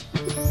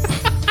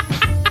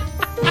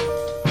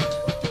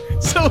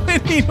 So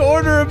when he'd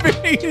order a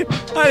beer,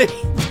 I'd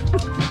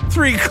eat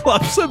 3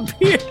 clups of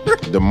beer.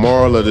 The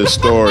moral of this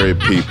story,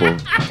 people,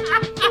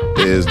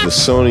 is the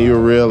sooner you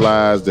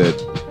realize that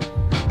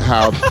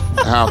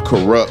how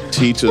corrupt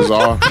teachers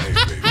are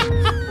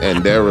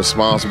and they're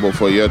responsible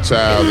for your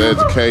child's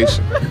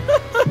education,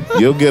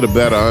 you'll get a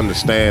better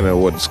understanding of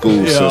what the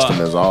school system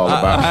is all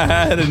about. I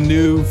had a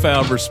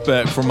newfound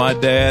respect for my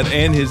dad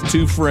and his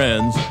 2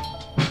 friends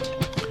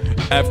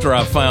after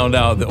I found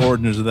out the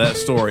origins of that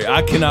story.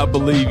 I cannot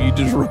believe you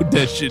just wrote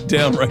that shit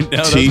down right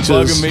now. That's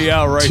bugging me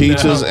out right now.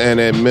 Teachers and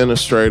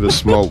administrators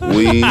smoke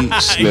weed,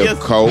 sniff Yes,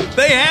 coke.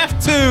 They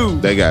have to.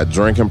 They got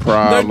drinking They're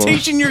problems.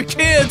 teaching your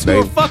kids who They-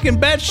 are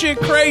fucking batshit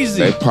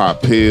crazy. They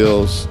pop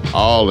pills,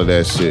 all of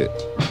that shit.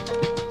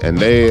 And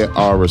they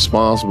are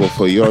responsible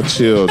for your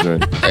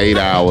children 8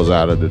 hours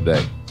out of the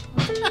day.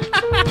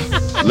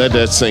 Let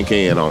that sink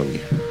in on you.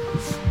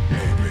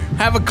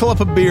 Have a cup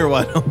of beer,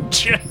 why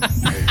don't you?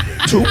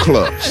 2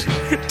 clubs.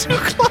 2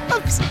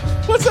 clubs.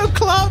 What's up,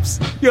 clubs?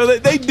 Yo,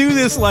 they do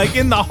this like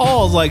in the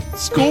halls, like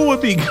school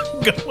would be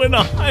going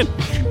on.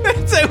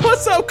 They say,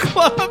 "What's up,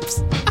 clubs?"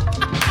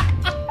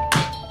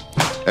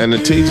 And the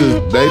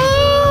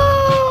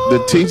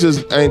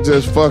teachers ain't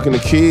just fucking the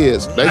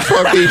kids. They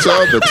fuck each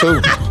other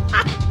too.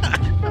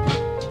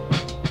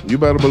 You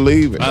better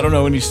believe it. I don't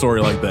know any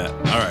story like that.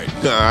 All right,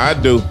 Nah, I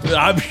do.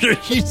 I'm sure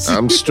you.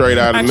 I'm straight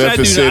out of Actually,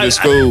 Memphis City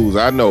schools.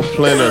 I know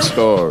plenty of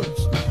stories.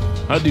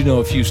 I do know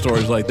a few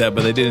stories like that,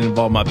 but they didn't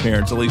involve my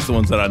parents. At least the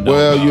ones that I know.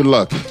 Well, about. you're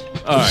lucky.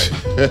 All right.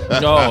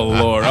 Oh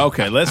Lord.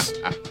 Okay, let's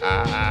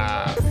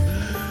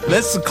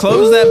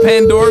close that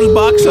Pandora's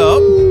box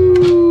up,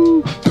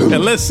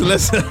 and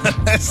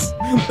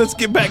let's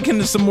get back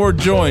into some more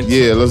joints.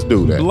 Yeah, let's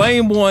do that.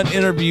 Blame One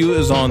interview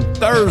is on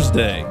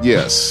Thursday.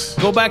 Yes.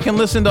 Go back and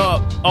listen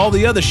to all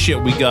the other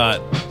shit we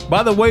got.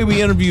 By the way, we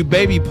interviewed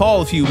Baby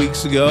Paul a few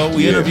weeks ago.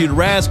 We Yeah. interviewed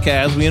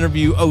Razkaz. We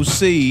interviewed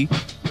OC.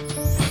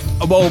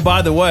 Oh,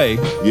 by the way.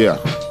 Yeah.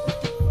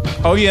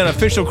 Oh, yeah, and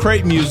Official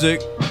Crate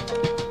Music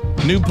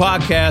New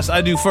podcast.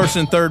 I do first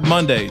and third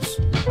Mondays.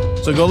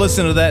 So go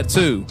listen to that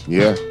too.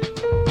 Yeah.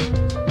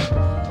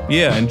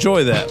 Yeah,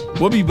 enjoy that.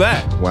 We'll be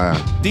back. Wow.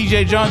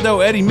 DJ John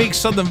Doe, Eddie Meeks,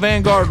 Southern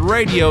Vanguard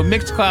Radio,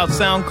 Mixcloud,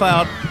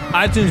 SoundCloud,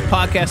 iTunes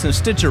Podcast, and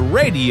Stitcher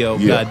Radio.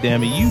 Yeah. God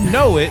damn it. You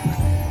know it.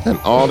 And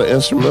all the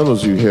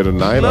instrumentals you hear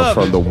tonight Love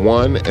are from it. the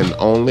one and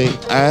only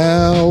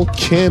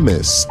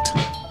Alchemist.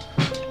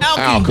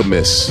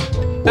 Alchemist.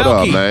 What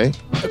up, Alky. man?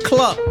 The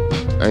club.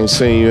 I ain't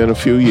seen you in a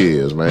few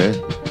years, man.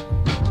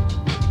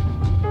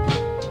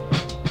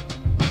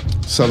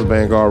 Southern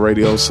Vanguard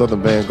Radio,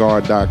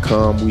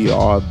 southernvanguard.com. We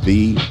are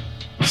the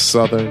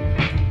Southern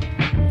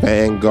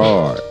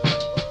Vanguard.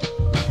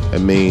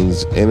 It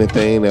means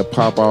anything that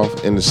pop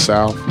off in the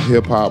South,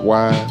 hip-hop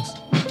wise,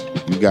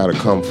 you gotta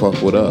come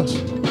fuck with us.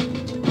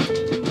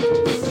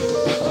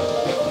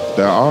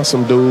 There are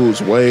some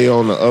dudes way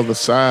on the other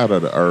side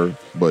of the earth,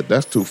 but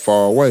that's too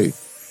far away.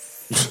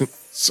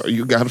 So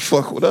you gotta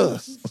fuck with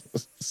us.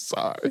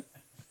 Sorry.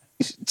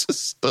 You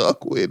just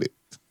stuck with it.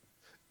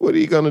 What are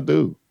you gonna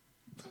do?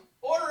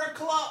 Order a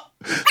club.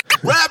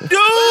 Rap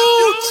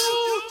dudes!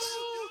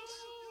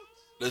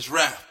 Let's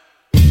rap.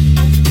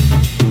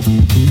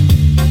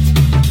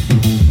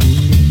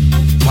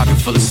 Pocket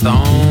full of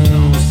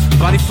stones,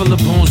 body full of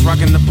bones,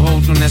 rocking the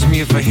boat. Don't ask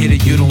me if I hit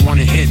it, you don't want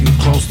to hit me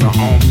close to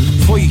home.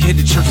 Before you hit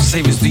the church of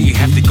savings, do you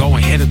have to go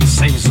ahead of the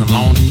savings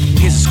alone?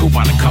 Here's a scoop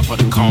on the cup of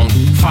the cone.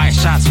 Fire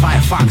shots,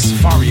 Firefox,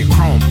 Safari, or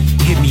Chrome.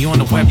 Hit me on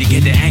the web to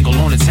get the angle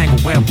on the tangle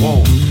web.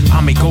 Whoa,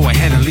 I may go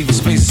ahead and leave a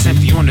space that's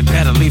empty on the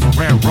bed or leave a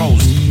rare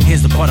rose.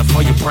 Here's the butter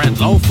for your bread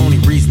loaf. Only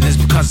reason is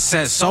because it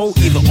says so.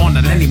 Either on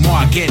it anymore,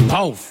 I get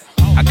both.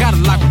 I got a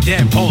lock with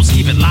dead bolts,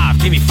 keep it live,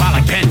 give me fire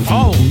like Ben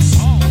Folds.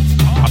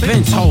 I've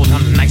been told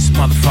I'm the nicest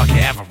motherfucker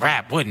ever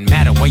rap. Wouldn't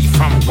matter where you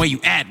from or where you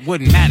at.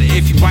 Wouldn't matter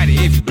if you white or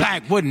if you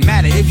black. Wouldn't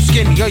matter if you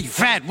skinny or you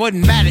fat.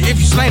 Wouldn't matter if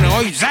you Slater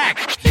or you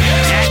Zach.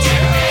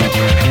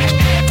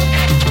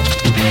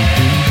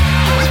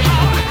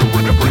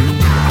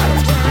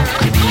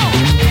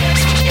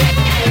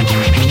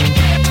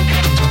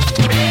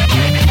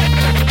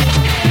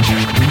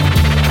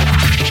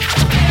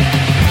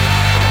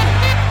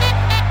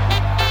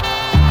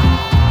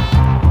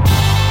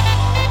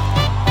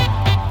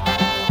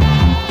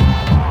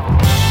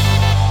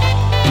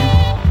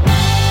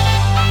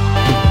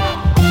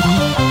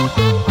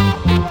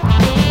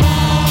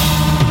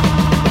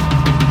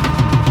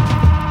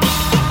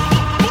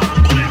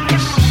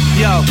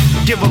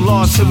 Give a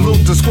large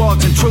salute to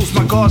squads and troops,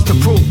 my guards to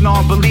proof.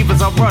 Non-believers,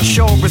 I rush,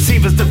 show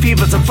receivers, the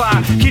fevers of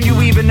fire. Can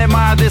you even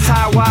admire this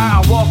high wire?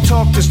 I walk,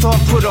 talk, this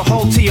talk, put a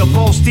hole to your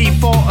boast.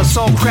 Default,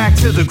 assault, crack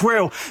to the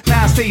grill.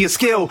 Master your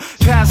skill,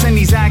 passing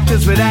these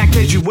actors, but act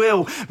as you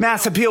will.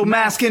 Mass appeal,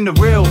 masking the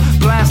real,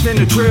 blasting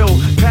the drill.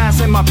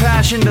 Passing my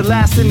passion, the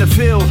last in the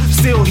field.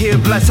 Still here,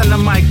 blessing the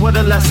mic, what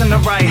a lesson to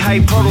right.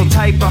 Hype,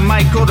 prototype, I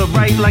might go to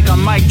right like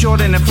I'm Mike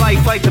Jordan in flight.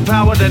 Fight the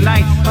power of the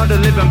night, of the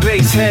living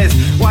base heads.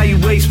 Why you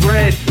waste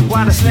bread?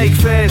 Why the snake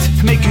feds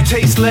make you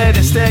taste lead?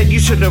 Instead, you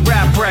should have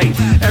rap right.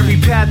 Every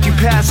path you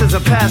pass is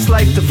a past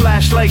life. The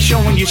flashlight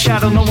showing your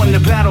shadow, knowing the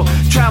battle.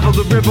 Travel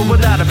the river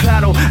without a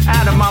paddle.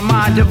 Out of my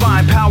mind,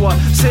 divine power.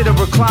 Sit or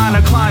recline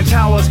or climb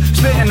towers.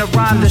 Spitting a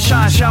rhyme that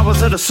shine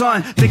showers of the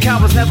sun. The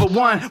cowards never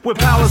won with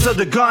powers of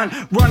the gun.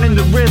 Running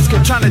the risk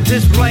of trying to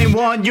display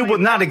one, you will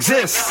not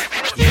exist.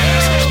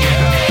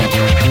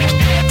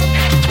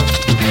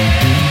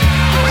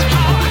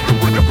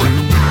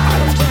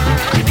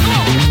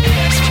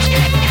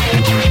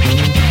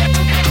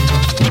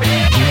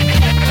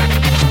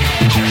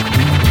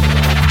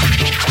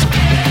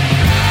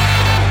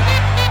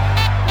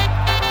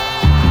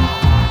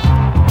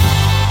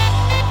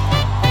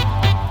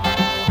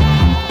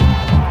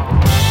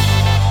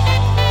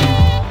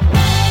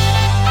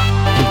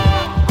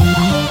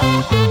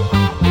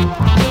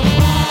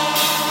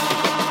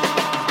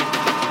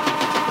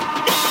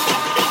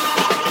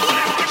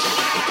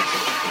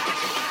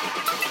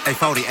 Hey,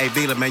 40, hey,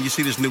 Vila, man, you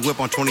see this new whip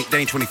on 20, they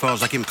ain't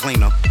 24s, I keep them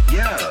clean, though.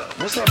 Yeah,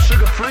 what's up,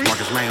 Sugar Free?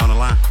 Marcus May on the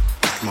line.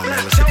 Come on,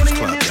 man, let's hit this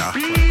club, y'all.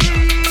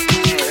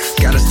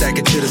 Gotta stack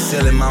it to the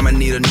ceiling, mama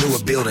need a newer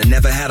building.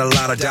 Never had a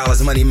lot of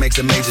dollars, money makes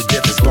a major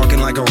difference. Barking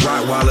like a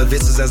Rottweiler,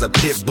 vicious as a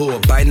pit bull.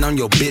 Biting on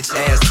your bitch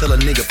ass till a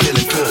nigga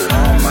feeling full.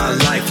 All my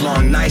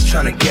lifelong nights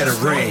trying to get a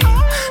ring.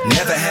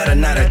 Never had a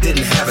night I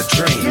didn't have a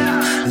dream.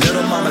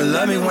 Little mama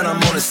love me when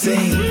I'm on the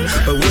scene,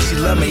 but would she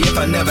love me if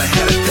I never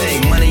had a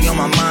thing? Money on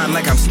my mind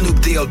like I'm Snoop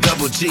D-O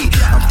double G.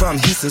 I'm from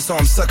Houston, so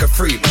I'm sucker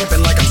free.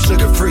 Pimpin' like I'm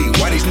sugar free.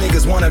 Why these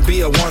niggas wanna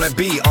be a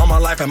wannabe? All my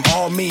life I'm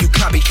all me, you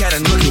copycat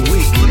and looking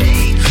weak.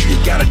 You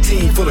got a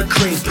team full of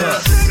cream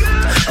puffs.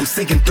 I'm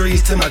sinking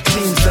threes till my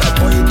team's up.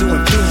 Boy, you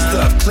doing fiend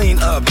stuff. Clean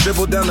up,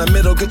 dribble down the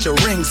middle, get your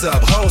rings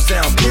up. Hoes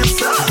down,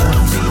 pimps up.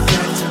 I'll be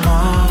back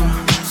tomorrow.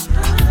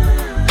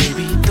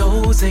 Baby,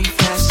 those ain't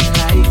flashing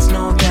lights,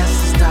 no,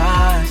 that's the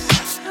stars.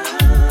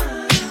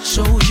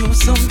 Show you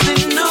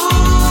something new,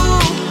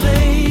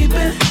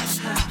 baby,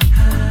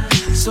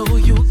 so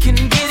you can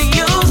get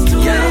used to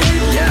it.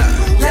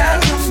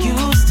 Like I'm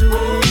used to it.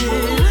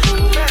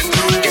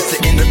 It's the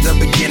end of the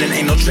beginning,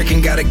 ain't no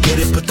tricking, gotta get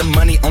it. Put the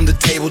money on the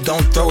table,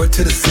 don't throw it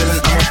to the ceiling.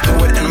 I'ma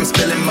throw it and I'm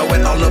spilling mow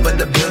it all over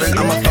the building.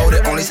 I'ma fold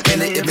it, only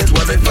spend it if it's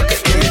worth it. Fuck an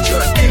image,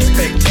 your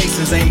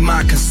expectations ain't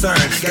my concern.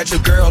 Got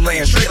your girl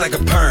laying straight like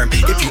a perm.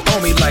 If you owe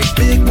me like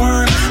Big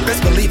Worm,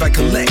 best believe I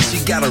collect. She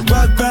got a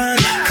rug burn,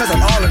 cause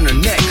I'm all in her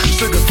neck.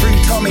 Sugar Free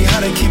taught me how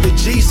to keep it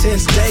G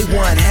since day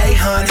one. Hey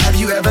hun, have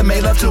you ever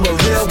made love to a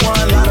real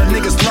one? A lot of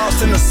niggas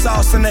lost in the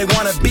sauce and they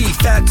wanna be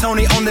Fat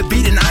Tony on the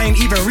beat and I ain't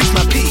even reached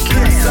my peak.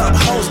 Hands up,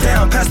 hoes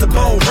down, pass the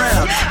bowl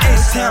round.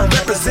 H-Town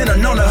representer,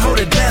 known to hold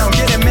it down.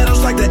 Getting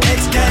medals like the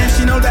X Games.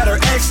 She know that her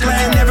ex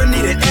lame never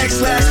needed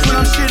X-Lash when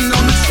I'm shitting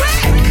on the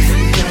track.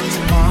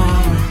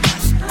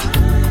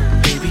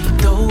 Baby,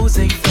 those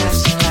ain't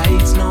flashing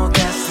lights, no,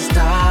 that's the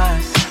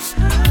stars.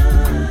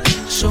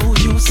 Show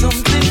you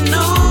something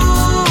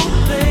new,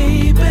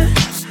 baby,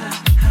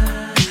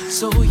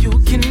 so you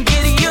can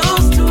get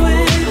used to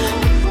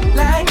it,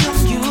 like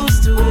I'm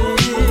used to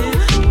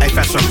it. Hey,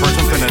 Fast and First,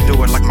 I'm finna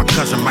do it like my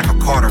cousin Michael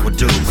Carter would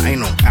do. Ain't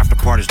no after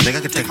parties, nigga,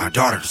 I could take my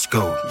daughter to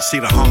school. You see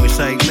the homie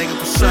say, nigga,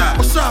 what's up?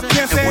 What's up,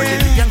 pimpin'? And where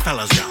did the young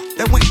fellas go?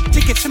 They went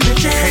to get some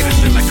bitches.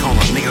 Haters in the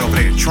corner, nigga over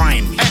there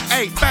trying me.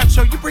 Hey,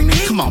 Fatso, you bring the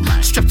heat? Come on,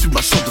 man, step to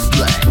my shoulder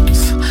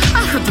blades.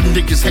 I heard them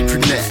niggas hate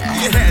Grenade.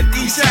 Yeah,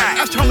 D-side.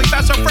 That's homie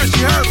Fatso First,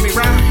 you heard me,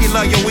 right? He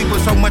love your weeper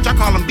so much, I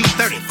call him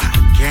B35.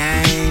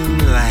 Game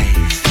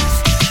lace.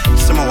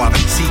 Some more of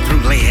it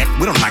see-through lead.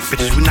 We don't like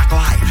bitches, we knock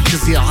life.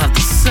 Cause they all have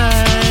the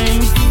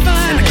same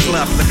thing. In the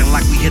club looking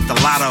like we hit the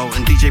lotto.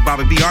 And DJ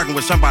Bobby B arguing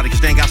with somebody cause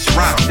they ain't got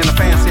Serato. Then the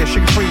fans said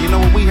Sugar Free, you know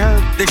what we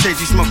heard? They said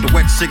you smoked a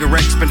wet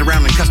cigarette, spin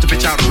around and cussed a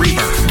bitch out of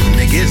reverb.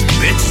 Niggas,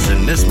 bitches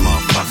in this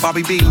motherfucker.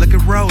 Bobby B, look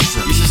at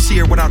Rosa. You should see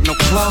her without no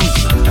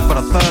clothes. And for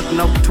the thug,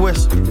 no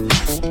twist.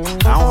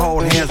 I don't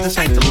hold hands, this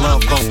ain't the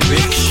love boat,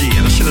 bitch. Shit,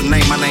 I should've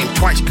named my name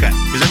Twice Cut.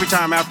 Cause every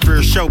time after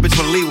a show, bitch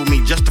wanna leave with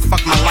me just to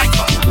fuck my life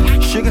up.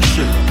 Sugar,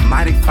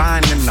 mighty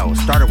fine to know.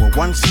 Started with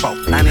one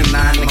spoke,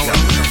 99 to go.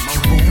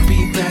 Won't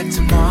be back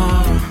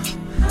tomorrow.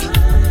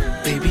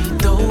 Baby,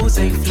 those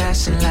ain't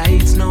flashing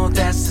lights, no,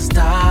 that's the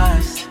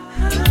stars.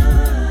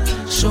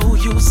 Show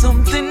you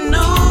something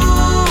new,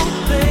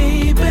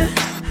 baby,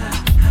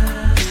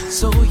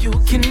 so you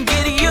can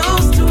get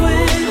used to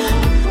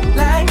it,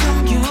 like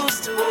I'm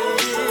used to it.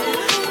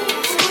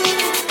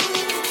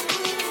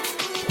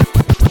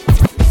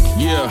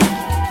 Yeah,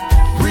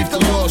 brief the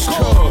lost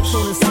cause.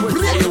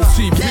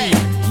 AOTP,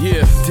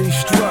 yeah.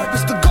 D-Strut,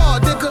 it's the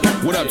God, nigga.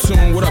 What up,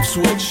 Tune? What up,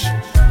 Switch?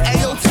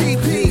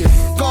 AOTP,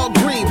 God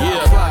Green.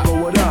 Yeah,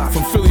 what up?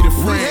 From Philly to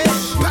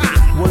France.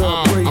 What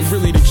up, I'm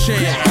really the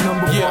champ.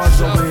 Number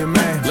one's over here,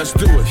 man. Let's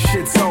do it.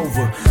 Shit's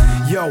over.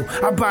 Yo,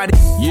 I buy it.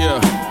 Yeah,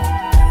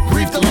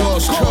 brief the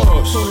lost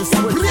cause.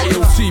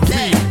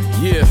 AOTP,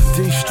 yeah.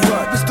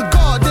 D-Strut, it's the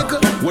God, nigga.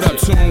 What up,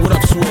 Tune? What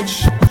up,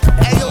 Switch?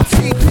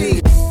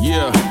 AOTP.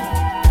 Yeah,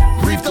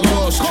 brief the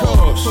lost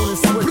cause.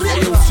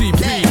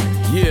 AOTP,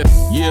 yeah.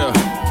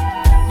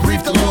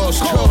 Brief the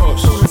lost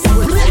cause.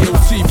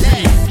 AOTP,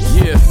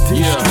 yeah.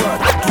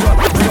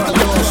 Brief the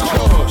lost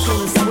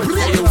cause.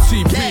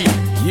 AOTP,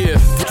 yeah.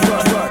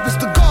 It's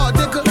the God,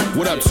 nigga.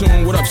 What up,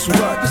 Tune? What up, Switch?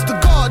 It's the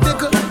God,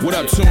 nigga. What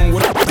up, Tune?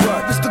 What up?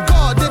 It's the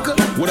God, nigga.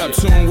 What up,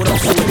 Tune? What up,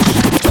 Switch?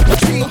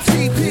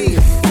 AOTP,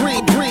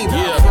 green.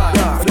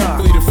 Yeah.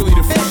 Philly to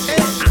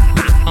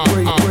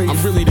I'm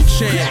really the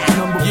champ.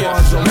 Yeah.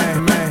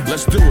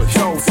 Let's do it.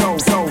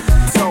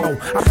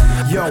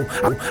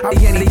 I'll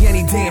be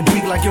any damn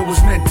beat like it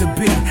was meant to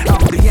be. I'll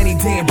be any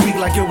damn beat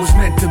like it was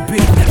meant to be.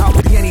 I'll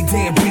be any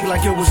damn beat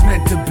like it was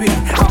meant to be.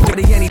 I'll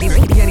be any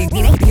damn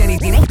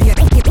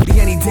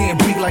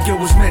beat like it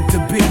was meant to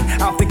be.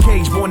 Out the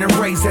cage, born and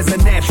raised as a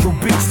natural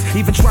beast.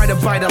 Even try to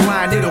bite a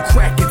line, it'll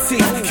crack your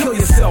teeth. Kill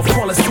yourself,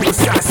 call it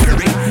suicide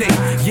spirit.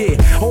 Yeah,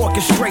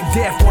 orchestrate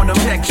death on a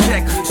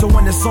check. So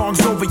when the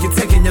song's over, you're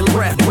taking your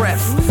breath.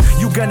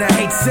 You gonna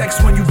hate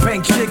sex when you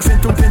bang chicks.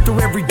 Been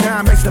through every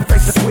dime, makes them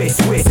face a switch.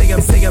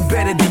 Say I'm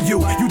better than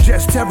you. You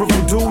just terrible,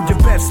 dude. Your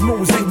best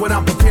moves ain't what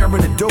I'm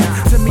preparing to do.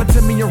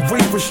 To me, your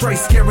reef was straight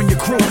scaring your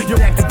crew. You're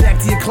back to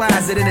your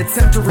closet and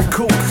attempt to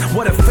recoup.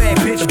 What a fat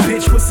bitch,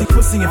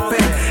 pussy and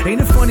fat.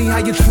 Ain't it funny how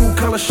your true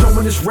color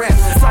showing this rap?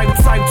 Type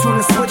tune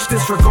and switch,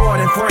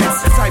 disregard and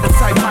friends. Type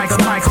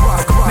mics,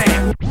 rock,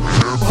 man.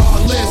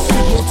 Heartless,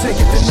 we'll take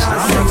it to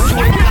 9-6.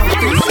 Swing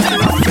out this,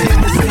 my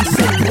family's in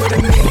sync. What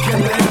it mean, can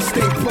let it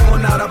stay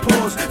pouring out our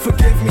pores.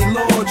 Forgive me,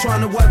 Lord,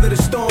 trying to weather the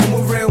storm.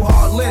 We're real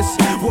heartless,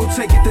 we'll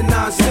take it to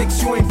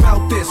 9-6. You ain't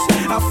bout this,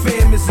 our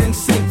fam is in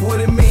sync. What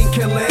it mean,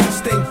 can let it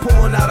stay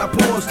pouring out our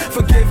pores.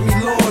 Forgive me,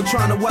 Lord,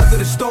 trying to weather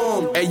the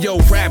storm. Hey yo,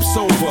 rap's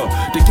over.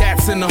 The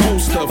cat's in the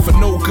holster. For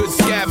no good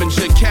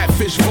scavenger,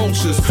 catfish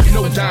vultures.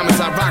 No diamonds,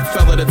 I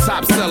Rockefeller, the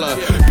top seller.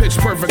 Pitch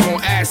perfect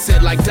on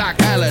acid like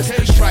Doc Ellis.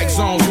 Strike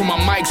zones with my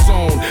mic's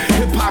on.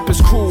 Hip hop is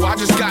cool, I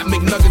just got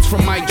McNuggets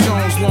from Mike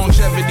Jones.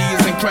 Longevity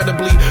is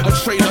incredibly a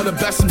trait of the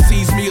best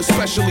MCs, me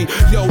especially.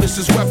 Yo, this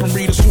is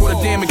weaponry. The sword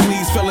of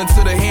Damocles fell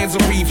into the hands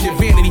of Reeve. Your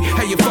vanity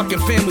had your fucking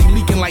family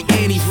leaking like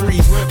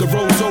antifreeze. The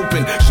road's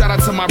open. Shout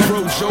out to my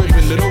bro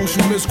Jobin. To those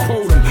who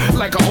misquote him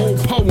like an old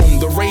poem.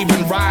 The rain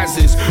raven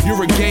rises.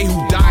 You're a gay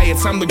who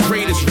diets. I'm the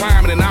greatest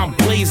rhyming and I'll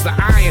blaze the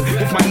iron.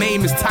 If my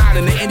name is tied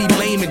into any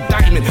lame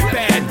indictment,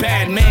 bad,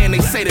 bad man, they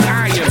say that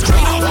I am.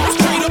 Straight off,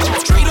 straight up,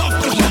 straight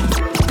off the hook.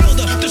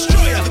 Builder,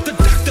 destroyer, the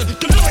doctor,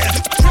 the lawyer.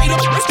 Straight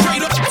up,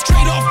 straight up,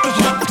 straight off the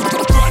hook.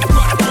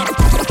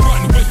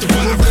 Run with the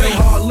We're real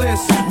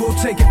heartless, we'll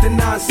take it to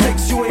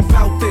 9-6, you ain't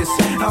bout this.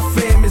 Our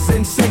fam is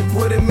in sync,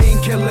 what it mean,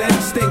 kill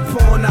instinct,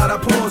 pouring out our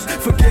pores.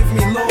 Forgive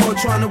me, Lord,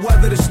 trying to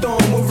weather the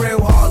storm. We're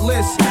real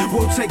heartless,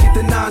 we'll take it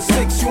to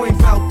 9-6, you ain't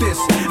bout this.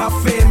 Our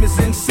fam is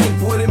in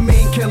sync, what it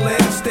mean, kill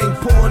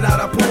instinct, pouring out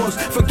our pores.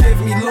 Forgive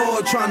me,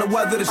 Lord, trying to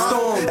weather the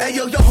storm. Hey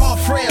yo, your heart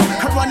frail,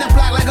 I run that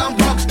block like I'm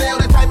Bucksdale.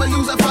 The type of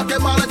user fucking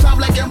Molotov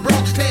like in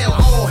Bronx Tale.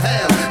 Oh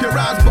hell, your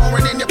eyes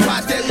boring in your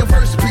plots, they're your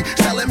verse be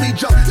selling me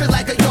junk just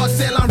like a yard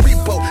sale on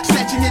repo.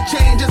 Snatching your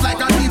chain just like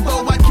on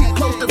Evo. I keep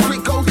close to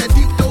free coast, that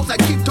deep dose, I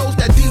keep toast,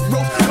 that deep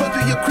roast. Go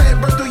through your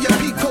crib, burn through your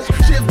peacoat.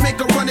 Shift, make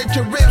a run at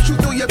your ribs, shoot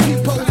through your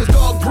peephole. It's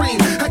all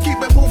green, I keep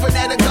it moving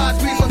at a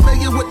Godspeed.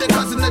 Familiar with the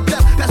cussing to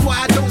death, that's why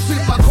I don't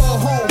sleep, I call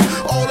home.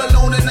 All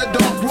alone in the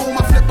dark room,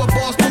 I flip a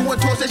ball through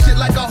and toss that shit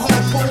like a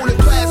harpoon. And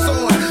class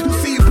on, you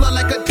see blood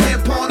like a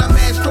tampon. I'm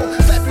astro,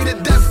 slap you to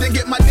death, then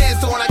get my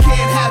dance on. I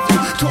can't have you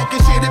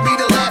talking shit, it be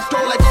the last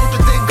straw. Like Ultra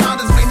Thing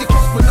Condoms, man, you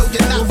close, but no,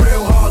 you're not. We're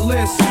real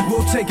heartless,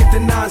 we'll take it to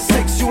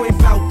 9-6, you ain't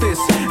bout this.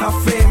 Our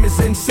fam is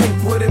in sync,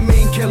 what it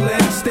mean, kill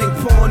instinct,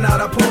 pouring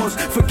out our pores.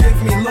 Forgive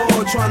me,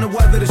 Lord, trying to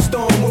weather the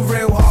storm. We're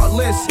real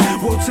heartless,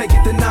 we'll take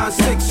it to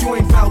 9-6, you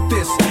ain't bout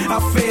this.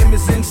 Our fam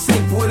is in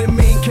sync, what it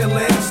mean, kill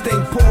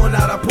instinct, pouring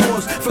out our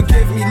pores.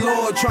 Forgive me,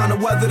 Lord, trying to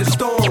weather the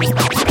storm.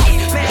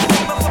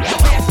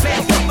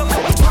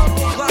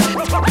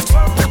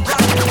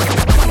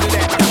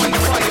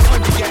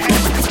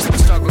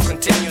 Struggle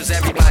continues,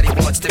 everybody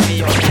wants to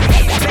be on.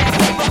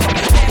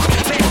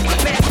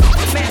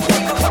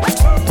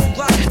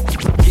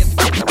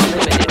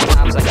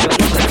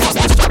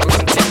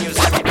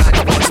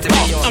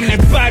 I'm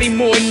that body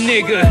more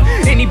nigga.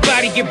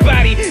 Anybody get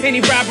body,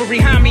 any robbery,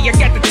 homie. I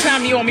got the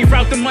Tommy on me,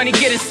 route the money,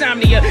 get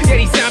insomnia. Yeah,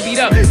 he zombied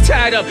up,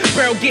 tied up,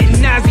 barrel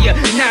getting nausea.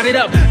 Knotted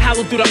up,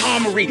 hollow through the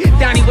armory.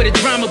 Donnie with a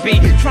drama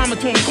beat, trauma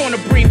to him, corner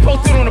breed.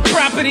 Posted on the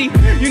property,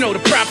 you know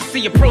the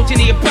prophecy, approaching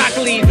the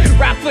apocalypse.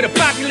 Rock for the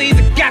populace,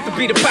 it got to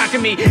be the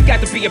pocket me. Got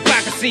to be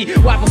hypocrisy,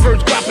 waffle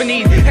birds,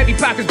 guapanese. Heavy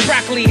pockets,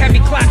 broccoli, heavy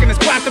clock in the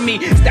spot to me.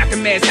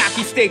 Stocking mass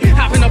hockey stick,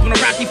 hopping up on a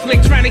rocky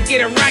flick. Trying to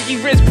get a rocky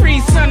wrist,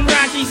 pre-sun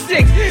rocky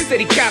 6. Said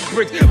he cop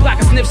bricks, block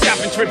a sniff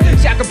shopping trip.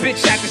 Shock a bitch,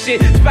 shock a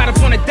shit. Spot up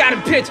on a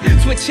dotted pitch,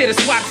 switch hit a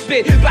swat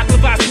spit. Block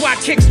levi swat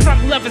kicks,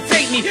 Trump lovers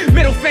hate me.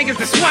 Middle fingers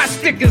to swat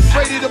stickers.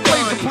 Ready to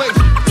blaze the place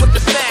with the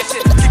snatch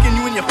it, kicking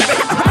you in your face.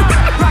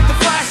 Rock the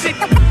fly shit,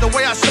 the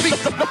way I speak,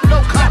 no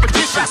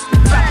competition.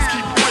 Rappers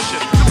keep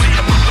pushing.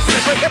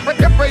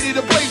 Ready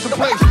to blaze the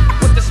place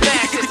with the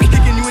snatch it,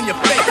 kicking you in your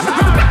face.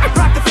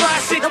 Rock the fly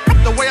shit,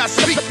 the way I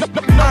speak,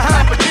 no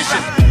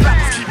competition.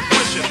 Rappers keep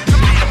pushing.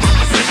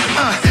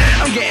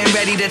 I'm getting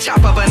ready to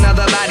chop up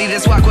another body.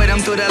 Just walk with him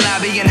through the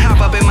lobby and hop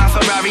up in my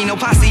Ferrari. No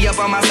posse up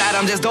on my side,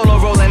 I'm just dolo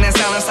rolling and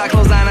selling stock.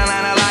 Close line a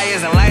line of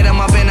liars and light them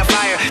up in the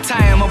fire.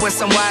 Tie him up with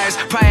some wires,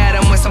 pry at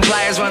him with some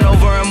pliers. Run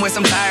over him with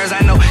some tires.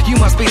 I know you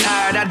must be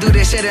tired, I do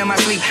this shit in my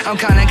sleep. I'm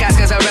counting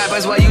caskets of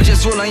rappers while you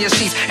just roll on your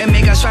sheets and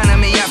make us trying to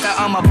me after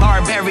I'm a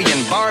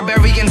barbarian.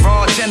 Barbarian,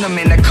 raw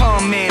gentleman, the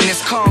calm man,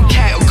 this calm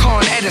cat or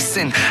Con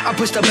Edison. I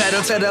push the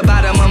pedal to the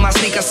bottom of my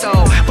speaker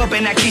soul,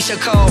 bumping that Keisha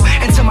Cole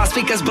until my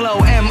speakers blow.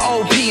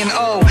 M-O-P and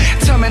O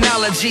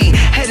terminology.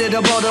 Headed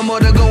to Baltimore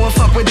to go and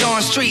fuck with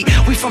Dawn Street.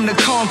 We from the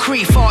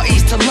concrete, far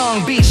east to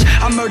Long Beach.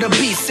 I murder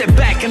beats, sit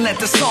back and let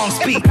the song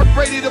speak.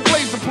 Ready to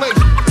blaze the place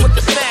with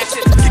the snatch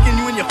it, kicking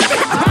you in your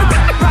face.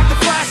 Rock the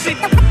fly shit,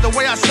 the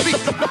way I speak,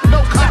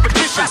 no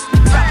competition.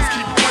 Rappers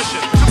keep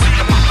pushing.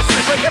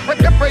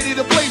 Ready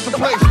to blaze the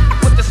place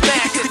with the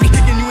snatch it,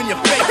 kicking you in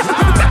your face.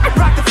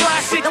 Rock the fly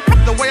shit,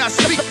 the way I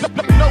speak,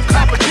 no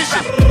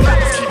competition.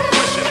 Rappers keep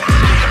pushing.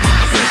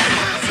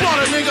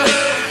 Slaughter nigga,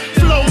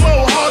 slow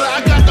mo harder. I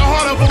got the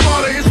heart of a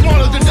martyr. It's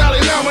smaller than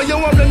Dalai Lama. Yo,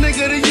 I'm the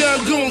nigga the young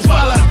goons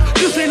follow.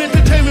 This ain't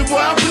entertainment, boy.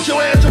 I'll put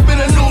your ass up in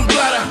a news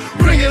bladder.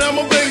 Bring it,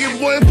 I'ma bang it,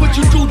 boy, and put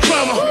you through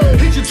trauma.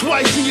 Hit you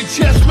twice in your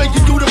chest, make you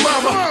do the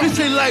mama. This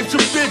ain't life's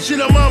a bitch, and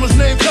her mama's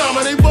name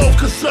Karma. They both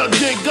could suck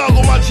dick,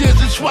 goggle my chins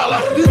and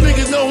swallow. These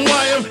niggas know who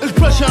I am. It's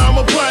pressure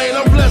I'm applying.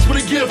 I'm blessed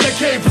with a gift that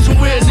came from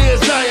somewhere near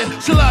Zion.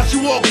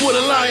 Selassie walk with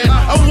a lion.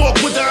 I walk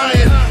with the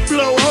iron.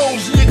 Blow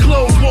holes in your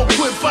clothes, won't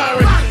quit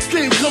firing.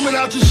 Steam coming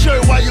out your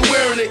shirt while you're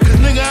wearing it. Cause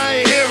nigga,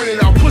 I ain't hearing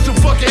it. I'll put some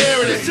fucking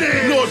hair in it.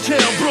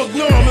 Northtown, Brook,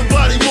 Norm, and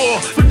Bodymore.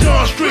 For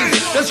Dawn Street,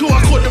 that's who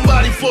I caught the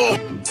body for.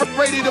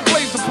 Ready to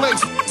blaze the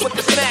place with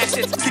the snatch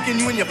it, kicking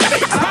you in your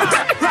face.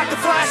 Rock the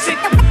fly shit,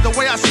 the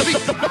way I speak,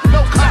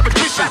 no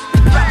competition.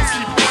 Rappers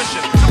keep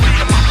pushing.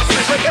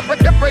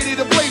 Ready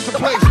to blaze the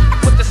place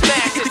with the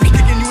snatch it,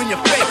 kicking you in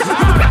your face.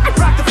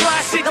 Rock the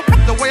fly shit,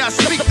 the way I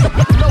speak,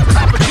 no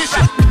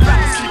competition.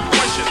 Rappers keep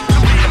pushing.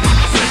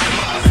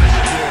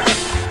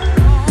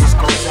 This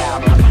goes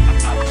out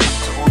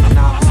to all the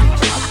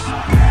non-believers.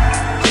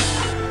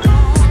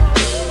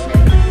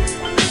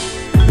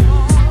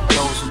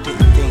 Those who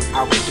didn't think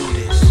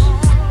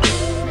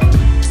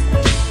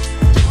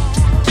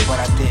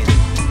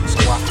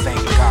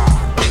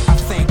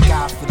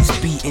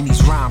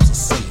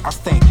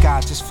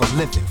just for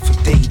living, for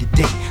day to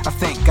day. I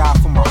thank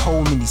God for my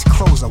home and these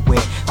clothes I wear.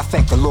 I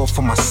thank the Lord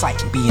for my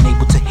sight and being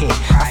able to hear.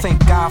 I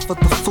thank God for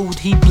the food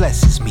He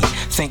blesses me.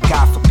 Thank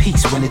God for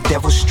peace when the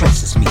devil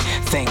stresses me.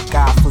 Thank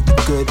God for the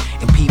good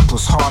in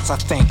people's hearts. I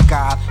thank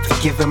God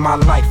for giving my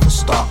life a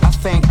start. I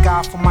thank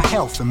God for my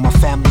health and my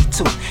family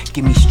too.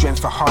 Give me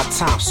strength for hard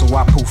times so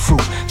I pull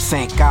through.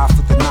 Thank God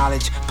for the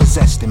knowledge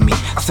possessed in me.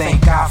 I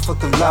thank God for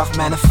the love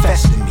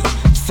manifested in me.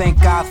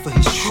 Thank God for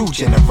His true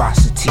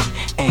generosity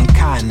and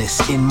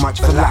kindness in much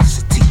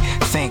velocity.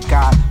 Thank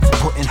God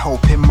for putting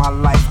hope in my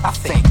life. I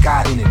thank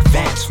God in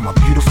advance for my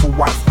beautiful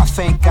wife. I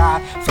thank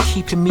God for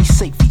keeping me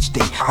safe each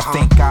day. I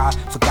thank God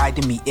for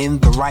guiding me in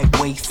the right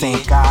way.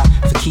 Thank God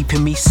for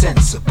keeping me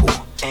sensible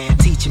and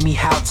teaching me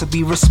how to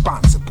be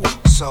responsible.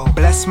 So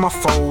bless my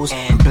foes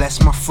and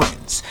bless my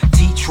friends.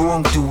 Teach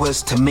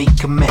wrongdoers to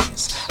make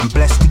amends. And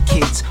bless the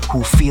kids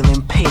who feel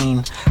in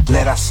pain.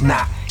 Let us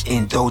not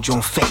indulge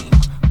on fame.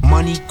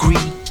 Money,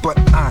 greed, but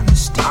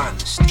honesty.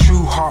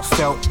 True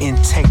heartfelt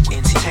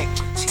integrity.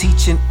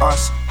 Teaching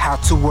us how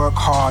to work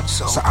hard.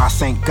 So I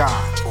thank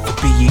God for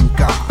being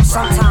God.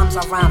 Sometimes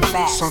I rhyme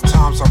fast.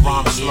 Sometimes I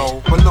rhyme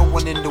slow. But no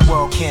one in the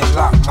world can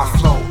lock my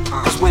flow.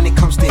 Cause when it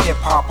comes to hip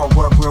hop, I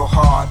work real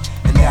hard.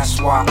 And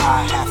that's why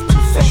I have to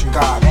thank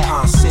God.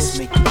 Conscious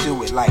make you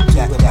do it like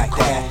that, like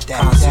that.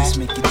 Conscious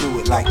make you do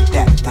it like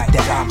that, like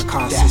that.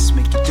 Conscious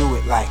make you do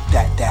it like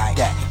that, that,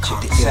 that.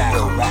 Conscious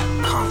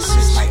rap,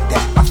 conscious like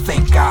that. I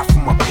thank God for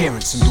my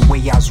parents and the way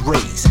I was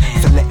raised,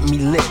 for letting me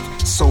live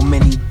so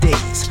many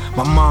days.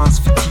 My moms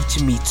for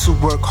teaching me to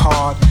work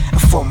hard,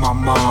 and for my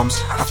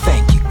moms, I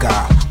thank you,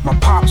 God. My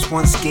pops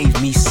once gave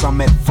me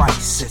some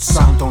advice. Said,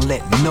 son, don't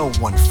let no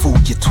one fool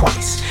you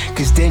twice,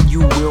 cause then you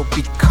will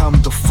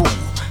become the fool.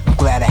 I'm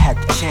glad I had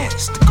the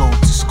chance to go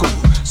to school.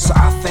 So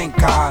I thank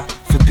God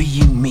for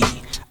being me,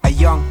 a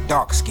young,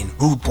 dark-skinned,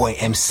 rude boy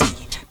MC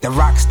that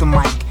rocks the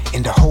mic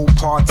in the whole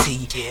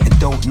party, and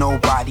don't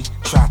nobody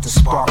try to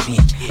spark me.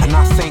 And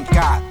I thank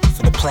God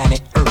for the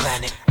planet Earth,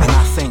 and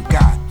I thank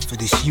God for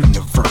this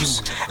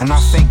universe, and I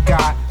thank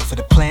God for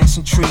the plants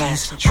and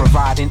trees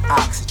providing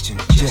oxygen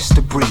just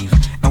to breathe.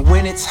 And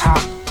when it's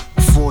hot,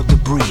 for the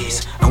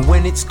breeze, and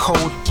when it's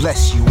cold,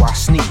 bless you, I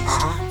sneeze.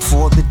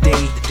 For the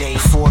day,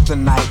 for the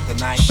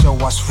night, show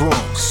us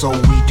wrong, so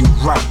we do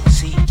right.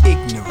 See,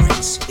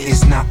 ignorance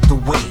is not the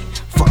way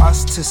for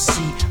us to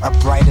see a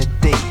brighter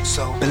day.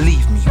 So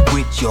believe me,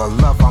 with your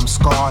love I'm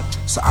scarred.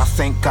 So I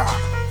thank God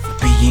for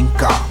being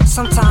God.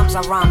 Sometimes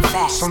I rhyme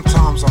fast.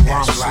 Sometimes I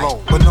rhyme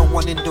slow, but no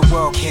one in the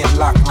world can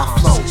lock my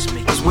flow.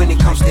 Cause when it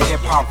comes to hip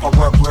hop, I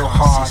work real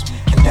hard,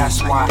 and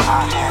that's why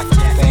I have to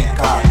thank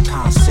God.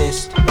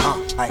 Consist,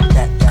 like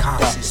that,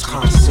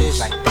 consist,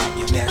 like that.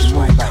 You that's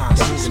right, like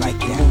that, like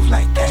that, move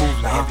like that,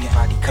 move like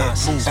everybody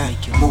consist,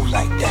 make you move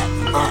like that,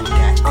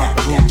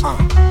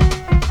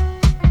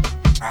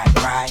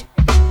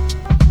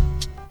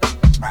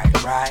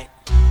 right.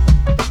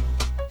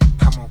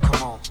 Come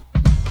on.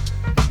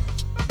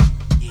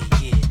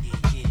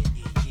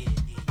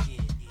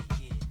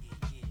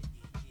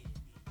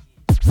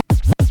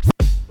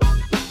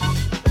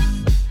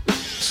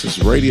 This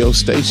is radio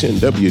station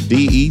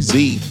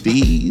WDEZ,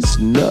 D's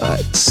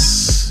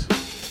Nuts.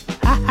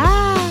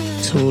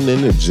 Tune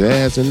in to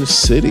Jazz in the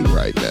City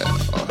right now.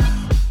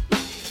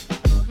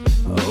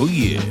 Oh,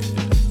 yeah.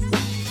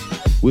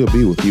 We'll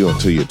be with you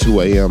until your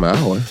 2 a.m.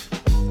 hour.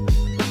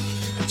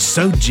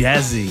 So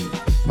jazzy.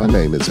 My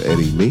name is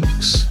Eddie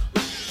Meeks.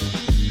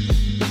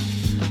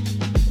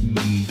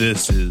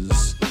 This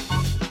is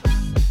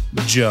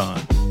John.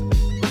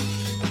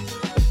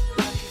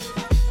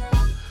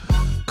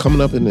 Coming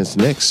up in this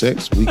next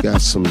sex, we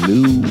got some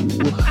new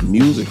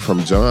music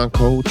from John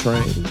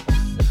Coltrane,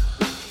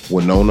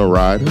 Winona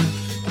Ryder,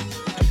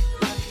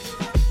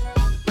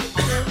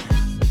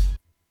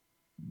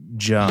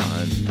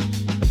 John.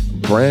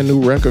 Brand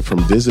new record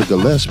from Dizzy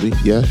Gillespie.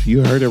 Yes,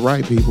 you heard it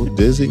right, people.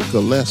 Dizzy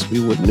Gillespie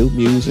with new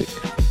music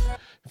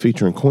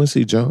featuring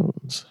Quincy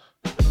Jones,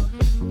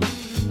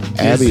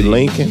 Abby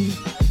Lincoln,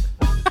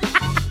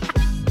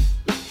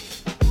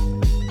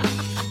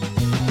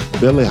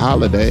 Billie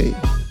Holiday,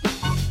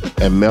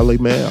 and Melly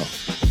Mel.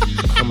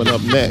 Coming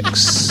up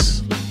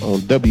next on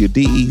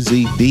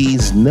WDEZ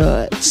D's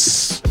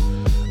Nuts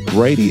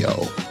Radio,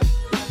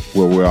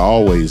 where we're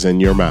always in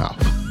your mouth.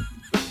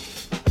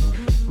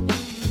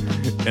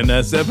 And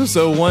that's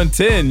episode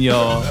 110,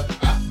 y'all.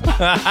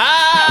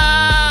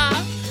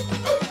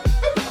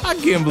 I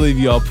can't believe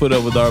y'all put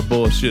up with our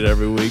bullshit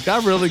every week. I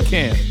really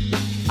can't.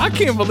 I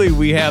can't believe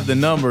we have the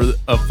number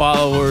of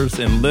followers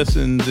and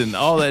listens and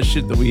all that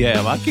shit that we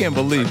have. I can't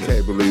believe it. I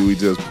can't believe we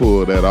just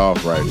pulled that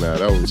off right now.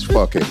 That was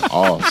fucking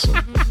awesome.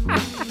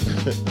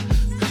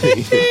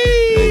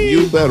 And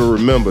you better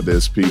remember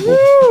this, people.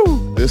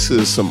 Woo! This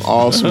is some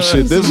awesome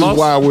shit. This is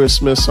why we're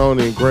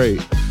Smithsonian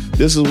great.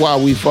 This is why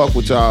we fuck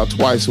with y'all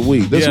twice a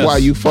week. This is why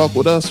you fuck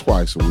with us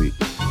twice a week.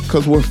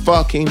 Because we're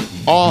fucking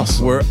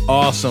awesome. We're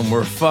awesome.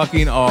 We're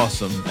fucking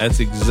awesome. That's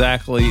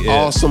exactly it.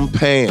 Awesome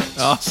pants.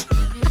 Awesome.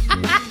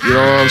 You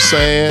know what I'm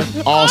saying?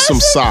 Awesome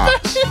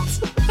socks.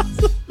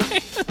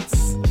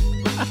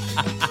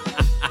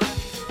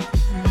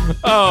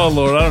 Oh,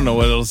 Lord, I don't know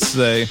what else to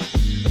say.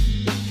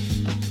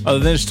 Other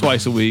than it's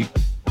twice a week.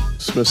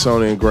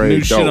 Smithsonian grade.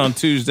 New shit on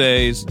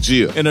Tuesdays.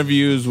 Gia.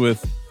 Interviews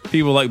with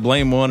people like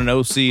Blame One and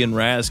OC and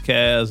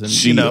Razkaz and,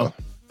 Chia.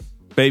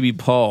 Baby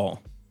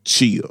Paul.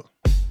 Chia.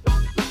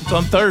 It's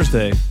on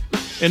Thursday.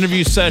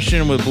 Interview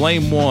session with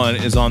Blame One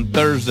is on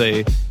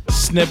Thursday.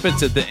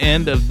 Snippets at the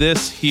end of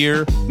this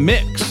here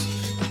mix.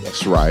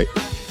 That's right.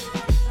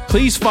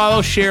 Please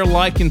follow, share,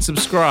 like, and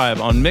subscribe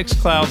on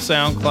Mixcloud,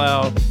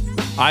 SoundCloud,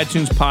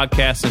 iTunes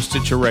Podcast, and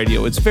Stitcher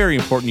Radio. It's very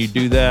important you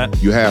do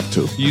that. You have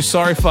to. You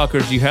sorry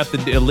fuckers, you have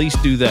to at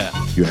least do that.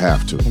 You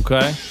have to.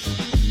 Okay?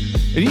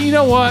 And you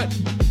know what?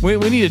 We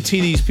need to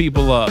tee these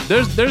people up.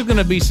 There's going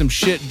to be some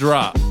shit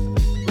drop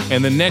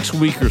in the next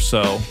week or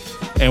so.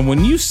 And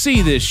when you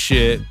see this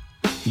shit,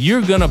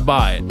 you're going to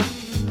buy it.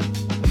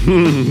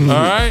 All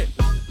right?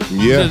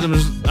 Yeah.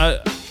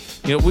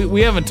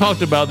 We haven't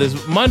talked about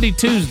this. Monday,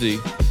 Tuesday.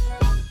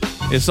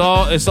 It's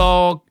all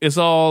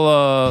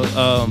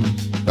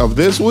of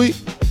this week.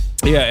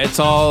 Yeah, it's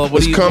all.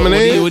 What do you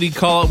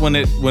call it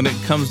when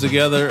it comes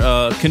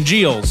together?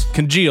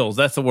 Congeals.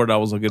 That's the word I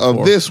was looking for.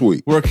 Of this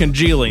week. We're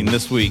congealing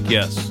this week.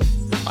 Yes.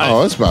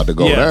 It's about to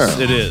go down. Yes,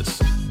 it is.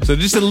 So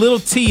just a little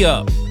tee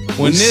up.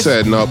 When this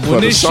setting up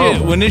for the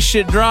summer. When this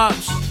shit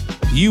drops,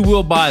 you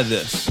will buy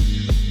this.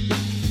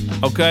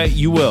 Okay,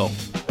 you will.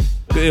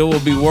 It will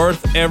be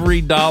worth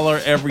every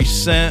dollar, every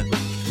cent.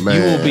 Man.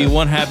 You will be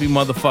one happy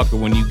motherfucker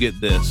when you get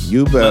this.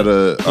 You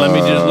better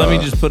let me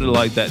just put it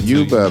like that.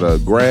 You better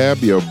grab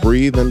your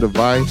breathing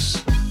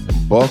device,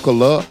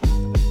 buckle up,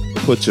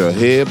 put your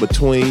head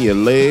between your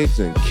legs,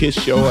 and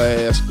kiss your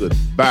ass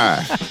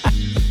goodbye.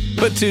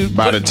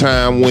 By the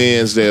time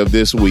Wednesday of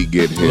this week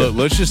get here, look,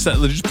 let's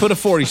just put a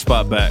 40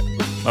 spot back.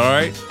 All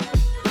right,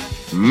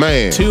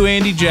 man. 2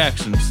 Andy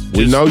Jacksons.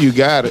 We know you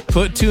got it.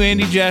 Put 2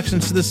 Andy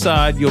Jacksons to the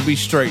side. You'll be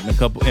straight in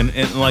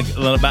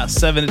about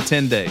 7 to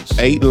 10 days.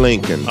 8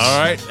 Lincolns. All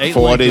right, 8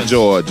 40 Lincolns.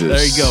 Georges.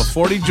 There you go.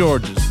 40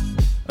 Georges.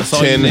 That's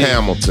all 10 you need.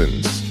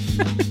 Hamiltons.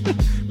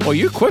 Well,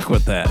 you're quick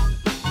with that.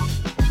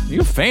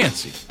 You're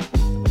fancy.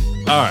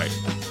 All right.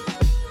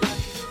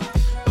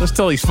 Let's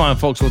tell these fine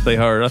folks what they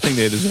heard. I think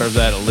they deserve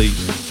that at least.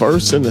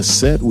 First in the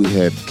set, we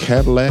had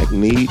Cadillac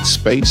Need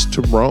Space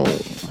to Roam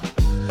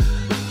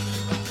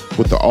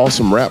with the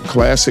awesome rap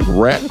classic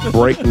Rat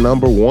Break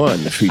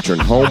 #1 featuring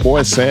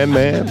Homeboy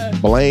Sandman,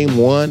 Blame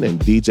One,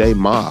 and DJ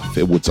Moth.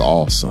 It was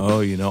awesome.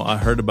 Oh, I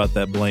heard about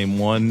that Blame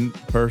One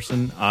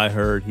person. I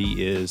heard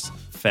he is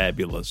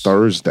fabulous.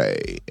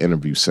 Thursday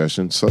interview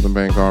session, Southern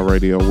Vanguard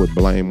Radio with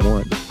Blame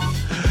One.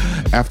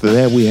 After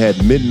that, we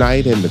had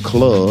Midnight in the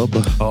Club.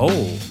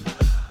 Oh.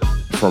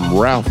 From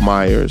Ralph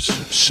Myers,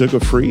 Sugar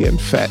Free,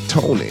 and Fat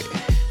Tony.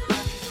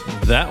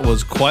 That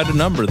was quite a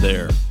number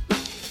there,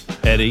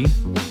 Eddie.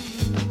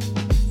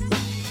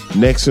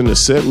 Next in the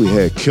set, we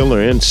had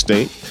Killer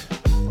Instinct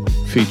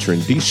featuring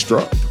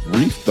Destruct,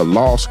 Reef the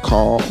Lost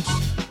Cause,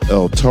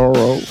 El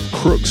Toro,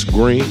 Crooks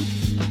Green,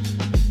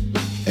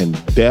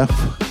 and Deaf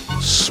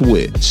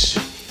Switch.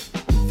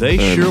 They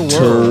and sure were.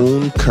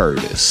 Tune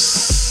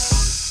Curtis.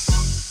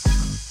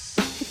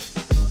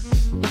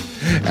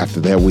 After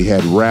that, we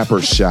had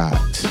Rapper Shot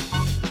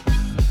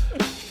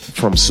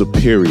from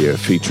Superior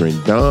featuring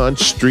Don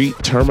Street,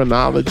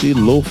 Terminology,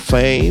 Lil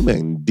Fame,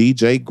 and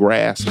DJ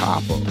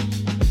Grasshopper.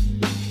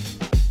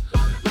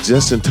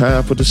 Just in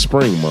time for the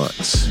spring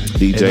months,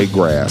 DJ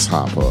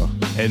Grasshopper.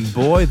 And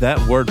boy, that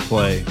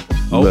wordplay.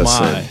 Oh,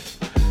 listen, my.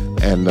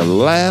 And the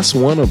last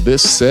one of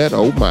this set,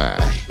 oh my.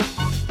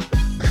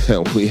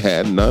 We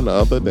had none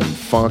other than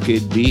Funky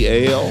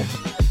DL.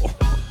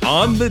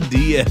 On the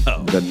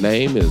DL. The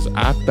name is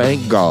I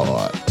Thank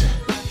God.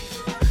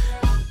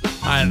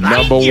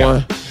 Number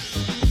one.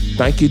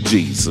 Thank you,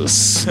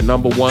 Jesus.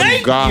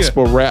 #1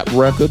 gospel rap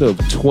record of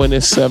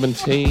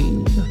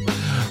 2017.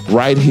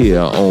 Right here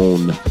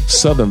on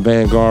Southern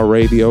Vanguard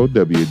Radio,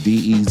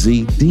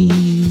 WDEZ.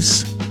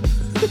 D's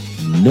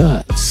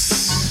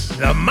Nuts.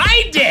 The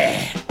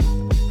mighty.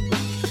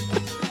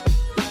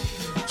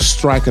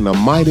 Striking a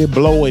mighty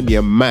blow in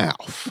your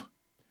mouth.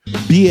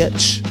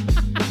 Bitch.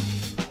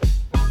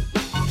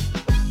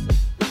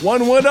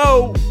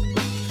 110.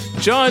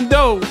 John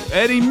Doe.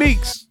 Eddie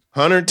Meeks.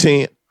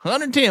 110.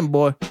 110,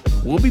 boy.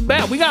 We'll be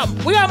back. We got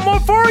more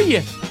for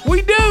you.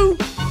 We do.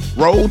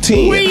 Roll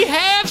 10. We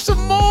have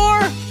some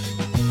more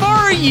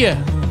for you.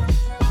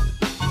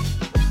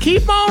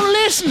 Keep on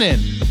listening.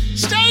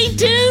 Stay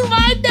tuned,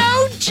 why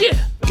don't you?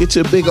 Get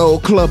your big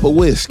old club of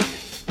whiskey.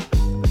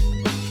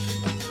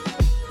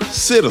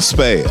 Sit a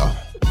spell.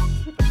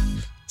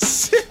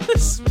 Sit a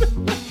spell.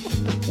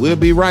 We'll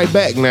be right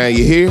back now,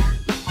 you hear?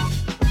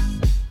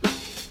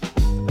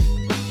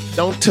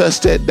 Don't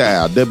touch that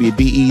dial.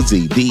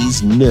 WDEZ.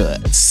 These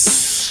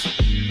nuts.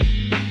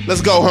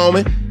 Let's go,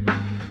 homie.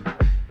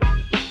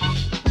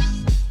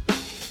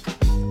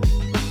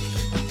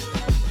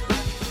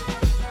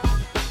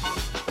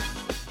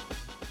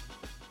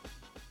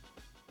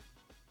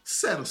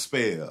 Set a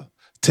spell.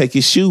 Take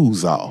your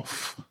shoes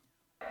off.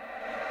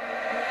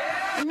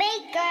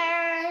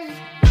 Makers.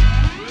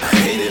 I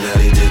hated how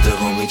they did the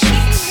homie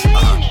cheats.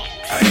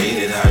 I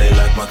hate it how they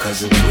like my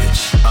cousin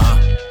Twitch.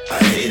 I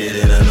hate it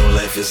and I know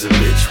life is a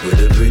bitch with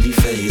a pretty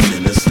face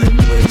and a slim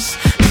waist.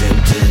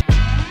 Tempted.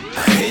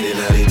 I hate it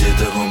how they did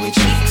the homie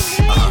cheeks.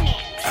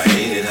 I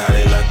hate it how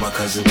they like my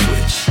cousin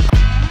Twitch.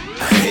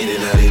 I hate it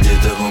how they did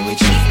the homie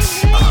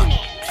cheeks.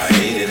 I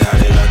hate it how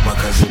they like my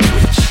cousin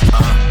Twitch.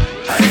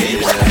 I hate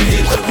it how they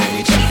did the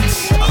homie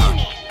cheeks.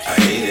 I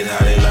hate it how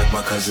they like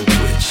my cousin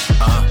Twitch.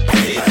 I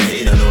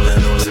hate I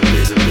know it's a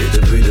bit, the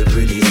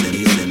pretty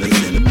cities and the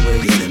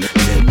ways and the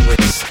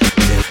ways.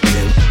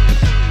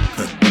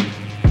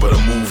 But I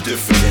move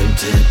different,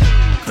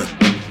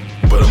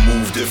 but I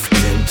move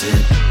different,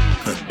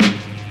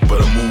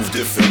 but I move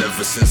different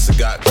ever since I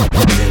got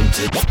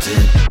tempted.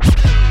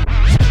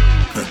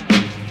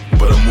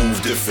 But I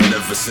move different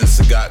ever since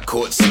I got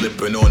caught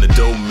slipping on the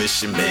dough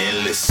mission,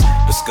 man. Listen,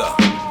 let's go.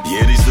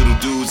 Yeah, these little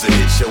dudes that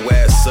hit your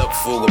ass up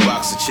for a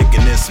box of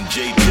chicken and some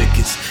J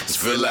tickets.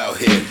 It's real out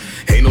here,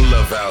 ain't no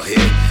love out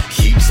here.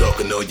 Keep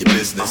talking all your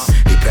business.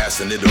 They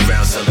passing it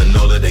around, telling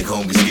all of they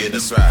homies scared.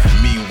 That's right.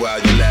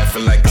 Meanwhile, you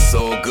laughing like it's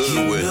all good.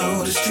 You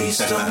know the streets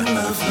don't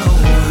love no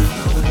one.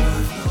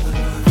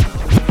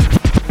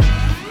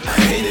 I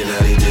hate it how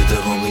they did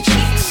the homie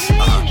cheeks.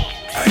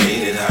 I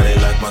hate it how they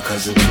like my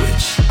cousin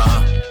Twitch.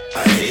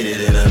 I hate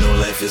it and I know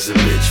life is a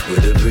bitch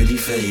with a pretty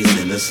face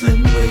and a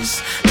slim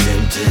waist.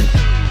 Tempted.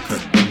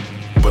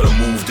 But I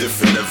move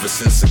different ever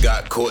since I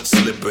got caught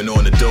slipping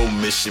on the dough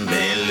mission,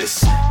 man.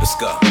 Listen, let's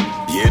go.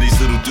 Yeah, these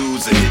little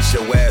dudes that hit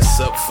your ass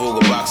up for a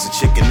box of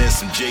chicken and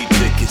some J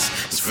tickets.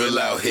 It's real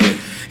out here,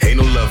 ain't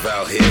no love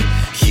out here.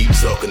 Keep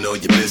talking all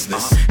your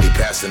business. They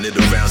passing it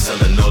around,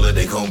 telling all of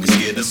they homies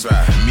scared. That's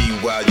right.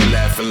 Meanwhile, you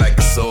laughing like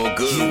it's all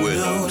good. You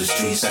know the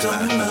streets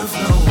don't love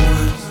no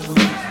one.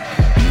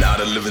 Not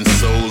a living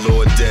soul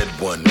or a dead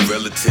one.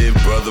 Relative,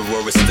 brother,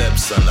 or a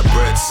stepson. I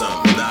bred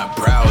something, not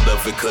proud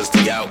of it, cause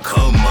the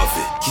outcome of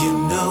it. You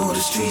know the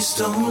streets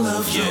don't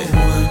love no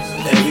one.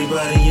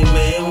 Everybody your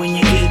man when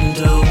you're getting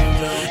dope.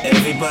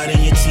 Everybody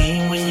your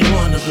team when you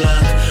on the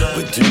block.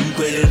 But do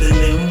greater than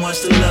them,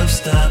 watch the love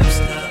stop.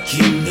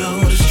 You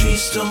know the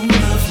streets don't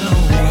love no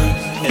one.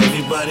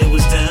 Everybody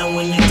was down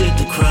when you did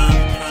the crime.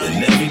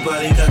 And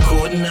everybody got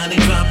caught and now they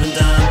dropping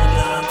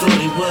down.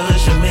 Thought he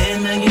was your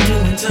man, now you're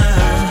doing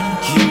time.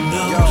 You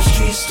know the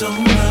streets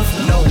don't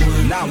love no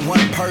one. Not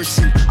one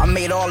person. I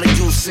made all of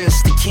you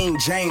since the King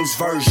James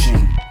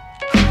Version.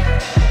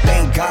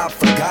 Thank God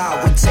for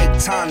God. We take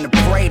time to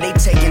pray, they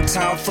taking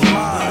time for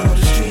mine.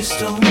 The streets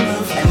don't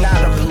love and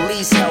now the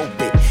police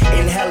help it.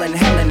 In hell and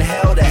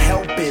hell, the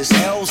help is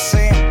hell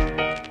sent.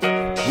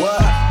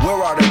 What?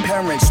 Where are the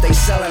parents? They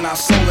selling our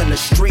soul in the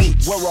street.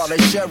 Where are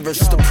the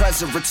sheriffs? The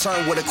president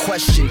returned with a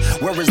question.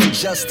 Where is the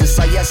justice?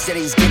 Our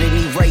yesterday's getting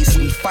erased.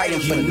 We fighting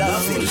for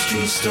nothing. The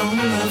streets don't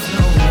love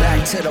no one.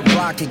 Back to the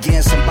block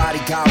again. Somebody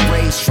got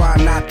raised. Try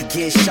not to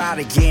get shot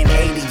again.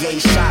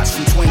 88 shots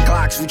from twin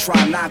Glocks. We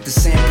try not to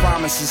send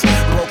promises.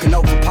 Broken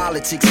over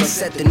politics. I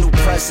set the new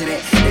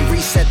precedent. They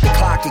reset the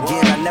clock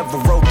again. I never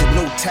wrote the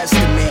New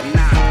Testament.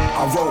 Nah,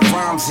 I wrote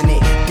rhymes in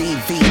it.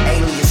 DV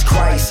alias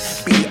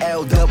Christ.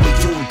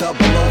 BLW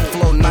double O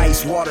flow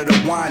nice. Water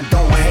to wine.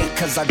 Don't hate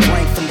cause I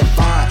drank from the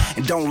vine.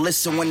 And don't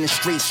listen when the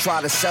streets try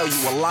to sell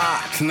you a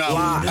lie.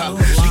 No,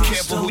 be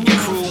careful who you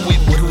crew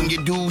with whom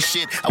you do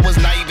shit. I was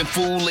naive and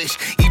foolish.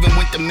 Even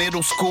went to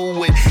middle school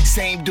with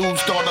same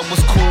dudes thought I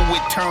was cool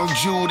with. Turned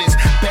Judas.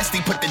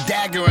 Bestie put the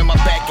dagger in my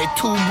back at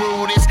two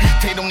rudest.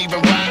 They don't even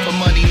ride for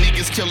money.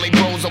 Niggas kill they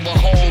bros over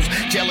hoes.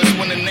 Jealous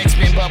when the next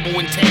man bubble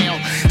in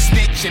town.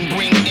 Snitch and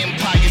bring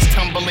empires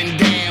tumbling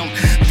down.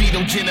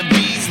 Vito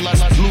Genovese,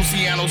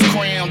 Luciano's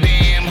crown.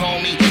 Damn,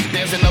 homie,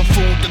 there's enough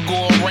food to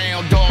go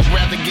around. Dog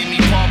rather give me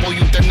Pablo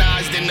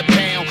euthanized than the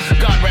pound.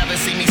 God rather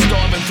see me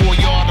starving for a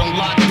yard on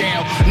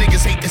lockdown.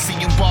 Niggas hate to see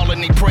you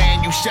ballin', they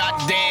prayin' you shot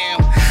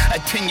down.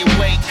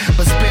 Attenuate,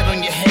 but spit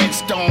on your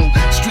headstone.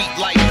 Street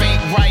life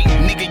ain't right,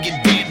 nigga, you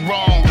dead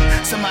wrong.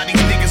 Some of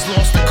these niggas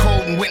lost the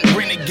code and went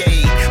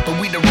renegade. But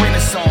we the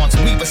Renaissance,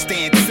 we were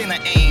stand center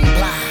aim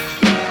blind.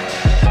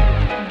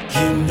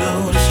 You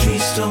know the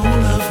streets don't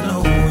love no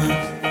one.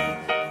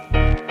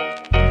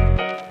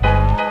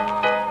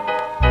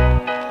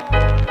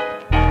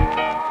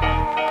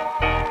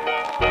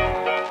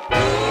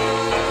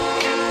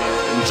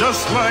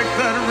 Just like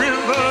that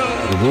river,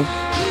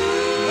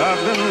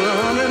 I've been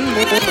running.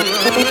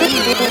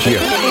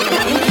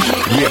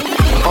 Yeah,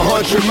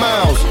 100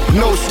 miles,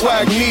 no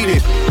swag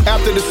needed.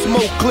 After the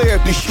smoke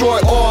cleared, destroy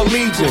all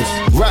legions.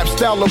 Rap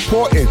style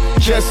important,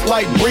 just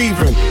like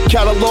breathing.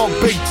 Catalog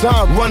big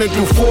time, running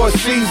through 4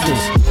 seasons.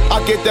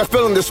 I get that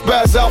feeling to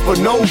spaz out for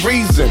no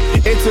reason.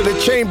 Into the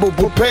chamber,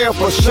 prepare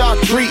for shock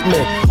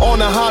treatment. On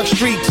a hot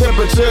street,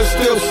 temperature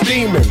still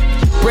steaming.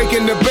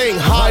 Breaking the bank,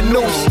 high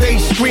notes, stay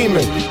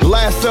screaming.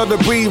 Last of the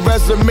breed,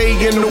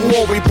 resume in the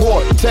war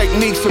report.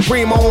 Technique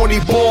supreme, I only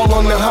ball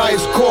on the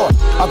highest court.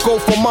 I go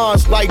for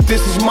mines like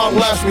this is my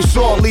last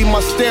resort. Leave my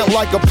stamp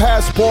like a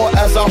passport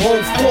as I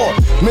hold forth.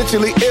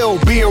 Mentally ill,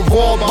 being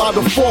robbed by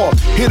the fall.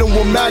 Hit him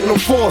with magnum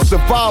force,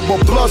 survival,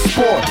 blood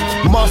sport.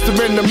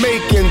 Monster in the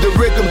making, the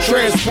rhythm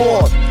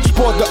transport.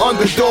 Sport the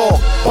underdog,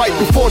 fight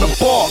before the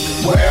bark.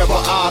 Wherever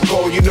I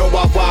go, you know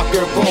I rock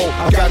and roll.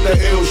 I got the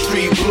ill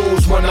street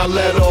blues when I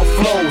let off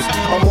flows.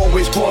 I'm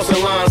always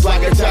crossing lines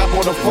like a tap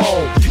on the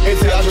phone.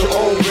 It's at your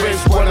own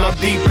risk when I'm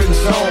deep in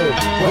zone.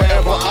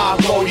 Wherever I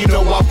go, you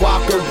know I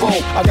rock and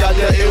roll. I got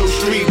the ill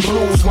street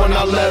blues when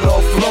I let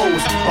off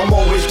flows. I'm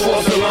always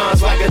crossing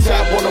lines like a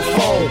tap on the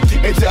phone.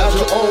 It's at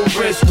your own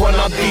risk when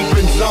I'm deep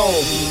in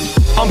zone.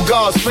 I'm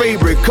God's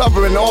favorite,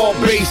 covering all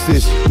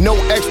bases. No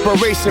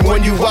expiration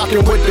when you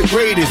rockin' with the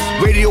greatest.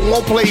 Radio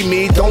won't play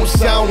me, don't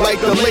sound like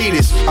the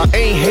latest. I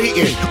ain't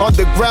hating,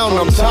 underground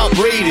I'm top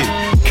rated.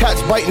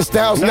 Cats biting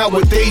styles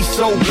nowadays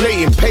so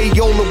blatant.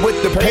 Payola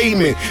with the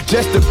payment,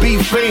 just to be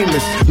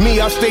famous. Me,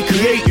 I stay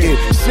creating,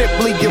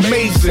 simply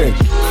amazing.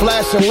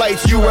 Flashing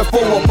lights,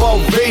 UFO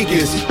above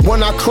Vegas.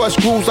 When I crush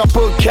grooves, I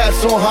put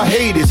cats on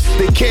hiatus.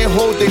 They can't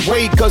hold their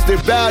weight cause their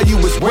value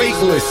is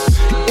weightless.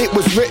 It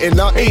was written,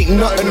 I ain't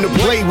nothing to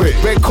play with.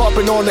 Red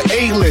carpet on the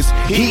A-list,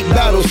 heat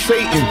battle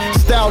Satan.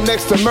 Style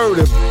next to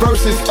murder,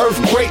 versus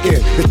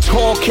earthquaking. The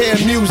tall can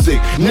music,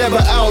 never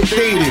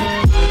outdated.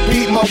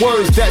 Beat my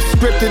words, that's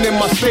scripted in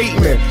my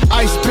statement.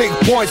 Ice pick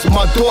points,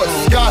 my thoughts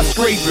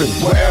skyscraping.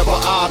 Wherever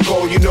I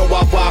go, you know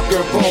I rock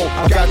and roll.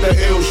 I got the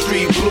ill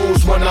street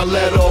blues when I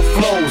let off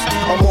flows.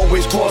 I'm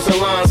always crossing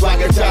lines like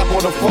a tap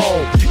on the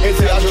phone. It's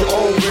at your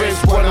own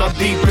risk when I'm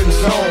deep in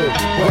zone.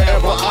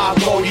 Wherever I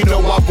go, you know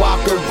I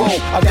rock and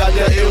roll. I got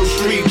the ill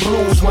street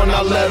blues when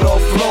I let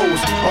off flows.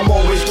 I'm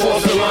always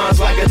crossing lines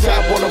like a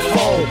tap on the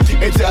phone.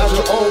 It's at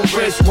your own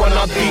risk when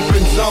I'm deep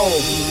in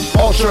zone.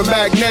 Ultra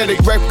magnetic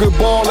record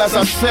ball as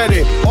I set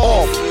it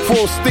off.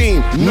 Full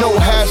steam, no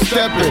half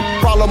stepping.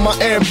 Follow my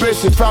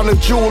ambition, found a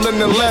jewel in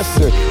the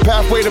lesson.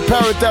 Pathway to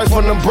paradise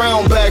from the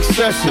brown bag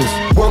sessions.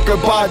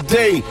 Working by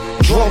day,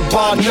 drunk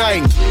by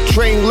night.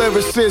 Train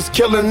lyricists,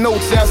 killing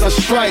notes as I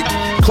strike.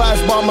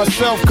 Class by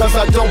myself cause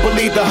I don't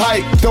believe the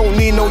hype. Don't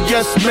need no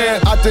yes man,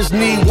 I just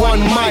need one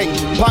mic.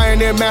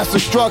 Pioneer mass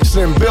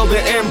destruction,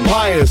 building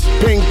empires.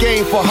 Pin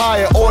game for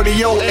hire,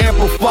 audio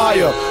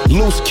amplifier.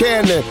 Loose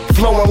cannon,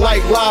 flowing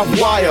like live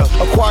wire.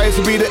 Acquired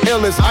to be the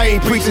illest, I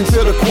ain't preaching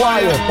to the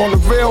choir. On the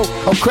real,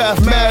 I'm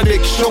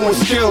craftmatic, showing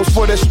skills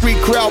for the street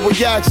crowd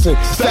reaction.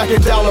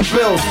 Stacking dollar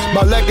bills,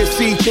 my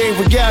legacy chain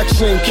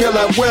reaction. Kill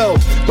at will,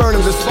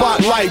 burning the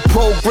spotlight,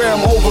 program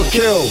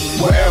overkill.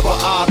 Wherever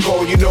I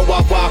go, you know I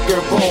rock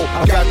and roll.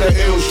 I got the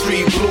ill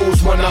street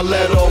blues when I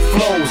let off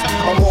flows.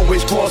 I'm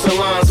always crossing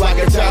lines like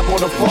a tap on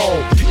the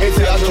phone. It's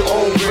at your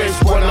own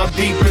risk when I'm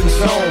deep in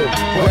zone.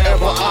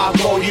 Wherever I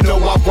go, you know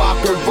I rock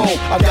and roll.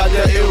 I got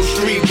the ill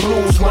street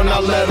blues when I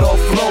let off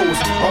flows.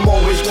 I'm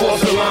always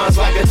crossing lines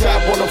like a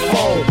tap on the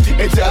phone.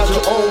 It's at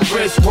your own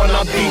risk when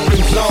I'm deep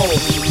in zone.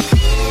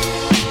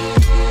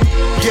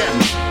 Yeah.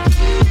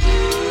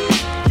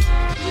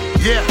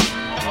 Yeah.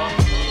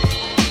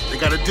 They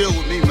gotta deal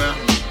with me, man.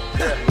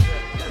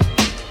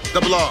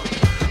 Double R.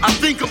 I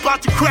think I'm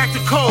about to crack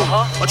the code.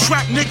 A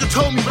trap nigga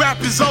told me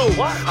rap is old.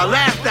 I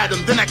laughed at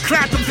him, then I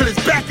clapped him till his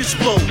back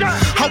exploded.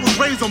 I was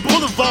raised on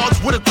boulevards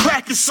where the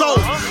crack is sold.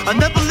 I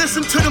never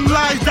listened to them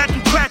lies that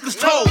them crackers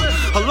told.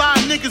 A lot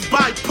of niggas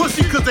buy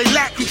pussy cause they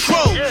lack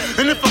control.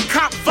 And if a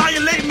cop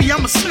violate me,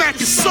 I'ma smack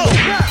his soul.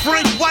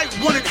 Frank White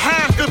wanted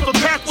half if a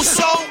pack was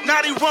sold.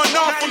 Now they run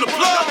off on the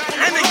plug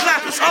and they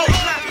clap his hoe.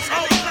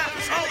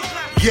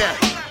 Yeah.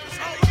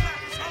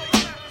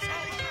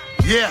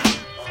 Yeah.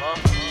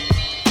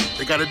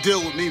 They gotta deal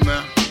with me,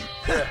 man.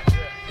 Yeah.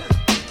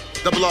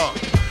 Double R.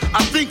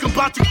 I think I'm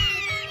about to.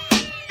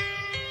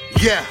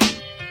 Yeah.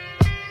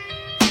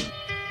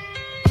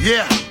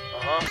 Yeah.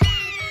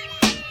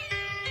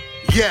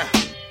 Yeah.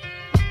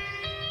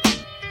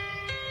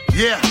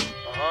 Yeah.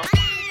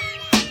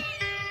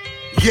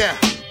 Yeah.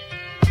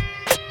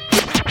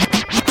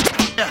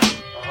 Yeah.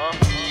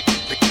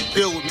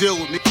 Deal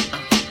with me.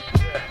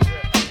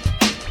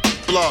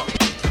 Double R.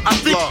 I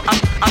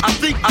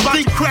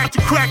think crack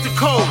the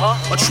code.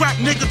 A trap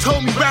nigga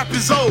told me rap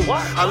is old.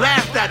 I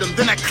laughed at him,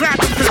 then I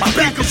clapped him till his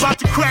back about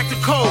to crack the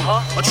code.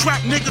 A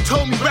trap nigga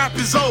told me rap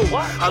is old.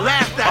 I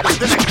laughed at him,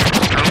 then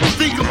I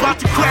think about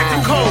to crack the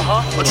code.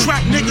 A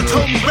trap nigga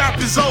told me rap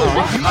is old.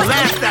 I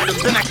laughed at him,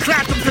 then I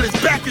clapped him till his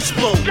back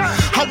exploded.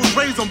 I was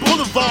raised on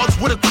boulevards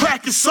where the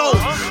crack is sold.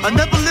 I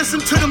never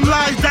listened to them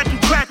lies that them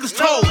crackers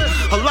told.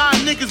 A lot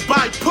of niggas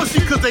buy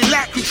pussy cause they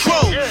lack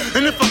control.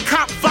 And if a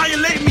cop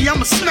violate me,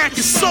 I'ma smack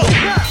his soul.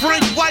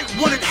 Frank White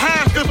wanted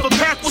half if a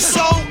pack was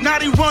sold. Now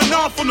they run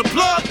off on the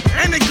plug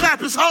and they clap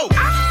his hoe.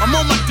 I'm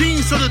on my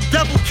Dean so the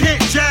devil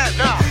can't jab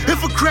me.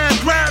 If a crab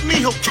grab me,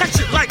 he'll catch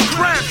it like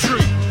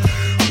Crabtree.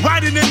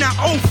 Riding in that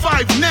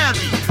 05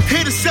 Navy.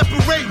 Here to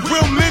separate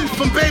real men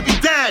from baby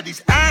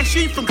daddies.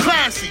 Ashy from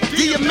classy,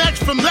 DMX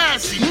from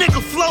Lassie.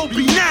 Nigga flow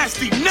be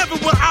nasty, never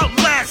will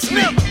outlast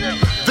me.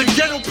 The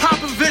ghetto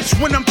Popovich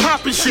when I'm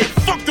popping shit.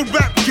 Fuck the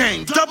rap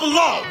game, double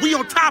R, we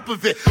on top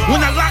of it. When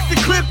I lock the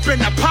clip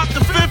and I pop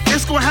the fifth,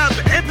 it's gonna have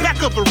the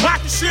impact of a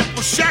rocket ship.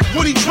 Or Shaq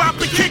when he drop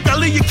a kick, I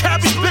leave your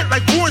cabbage spit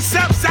like Warren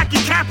Sapp, Zach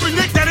and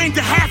Kaepernick. That ain't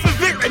the half of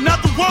it, in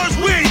other words,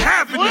 we ain't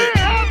having it.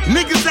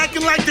 Niggas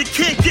acting like they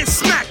can't get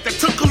smacked. That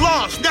took a long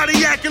lost, now they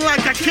acting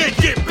like I can't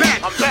get back.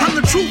 I'm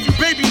the truth, you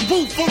baby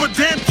boo for a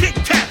damn Kit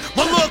Kat.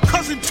 My little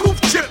cousin tooth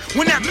chip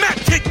when that Mac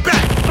kick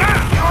back.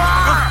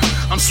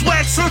 I'm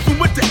swag surfing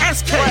with the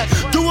SK.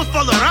 Do it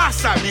for La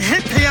Raza, mi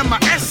gente and my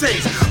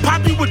essays.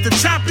 Poppy with the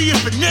choppy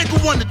if a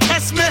nigga wanna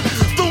test me.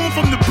 Throw him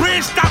from the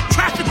bridge, stop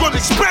traffic on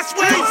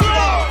expressways.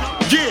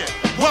 Yeah,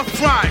 rough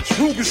rides,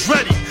 Ruger's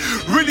ready.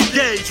 Really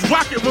gauge,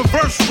 rocket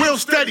reverse real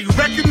steady.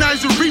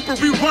 Recognize the Reaper,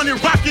 we running,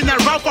 rocking that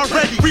route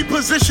already.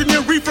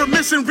 Repositioning, reefer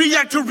missing,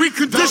 react to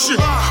recondition.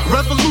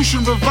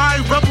 Revolution,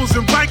 revive rebels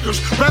and bikers.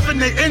 Revving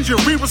their engine,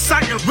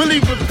 re-reciting, really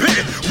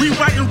repenting.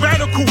 Rewriting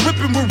radical,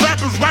 whipping with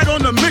rappers right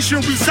on the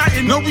mission.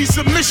 Reciting, no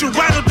resubmission,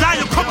 ride or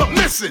die or come up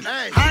missing.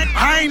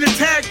 I ain't a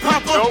tag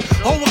popper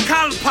or a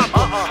collar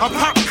popper. I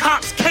pop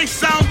cops, case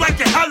sound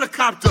like a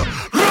helicopter.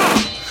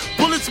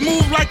 Bullets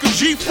move like a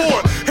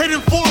G4,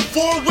 heading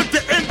 4-4 with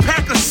the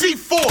impact of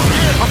C4.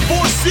 A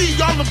 4C,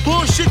 y'all the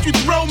bullshit you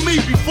throw me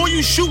before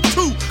you shoot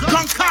 2.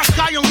 Gun cock,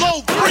 I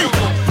unload 3.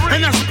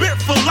 And I spit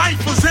for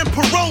lifers and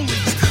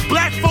parolees.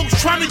 Black folks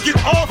trying to get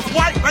off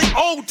white like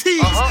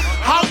OTs.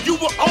 How you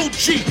a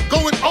OG,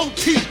 going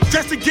OT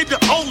just to get the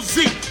OZ.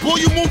 Boy,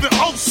 you moving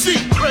OC.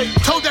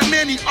 Told that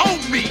man he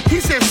owed me. He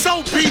said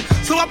so be.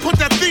 So I put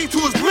that thing to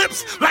his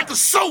lips like a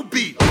so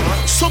be.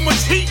 So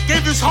much heat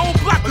gave his whole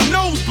block a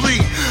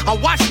nosebleed. I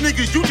watch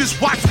niggas, you just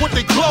watch what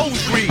they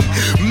clothes read.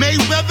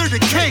 Mayweather, the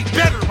K,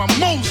 better, I'm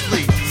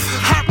Mosley.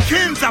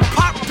 Hopkins, I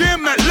pop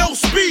them at low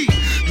speed.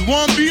 You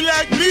wanna be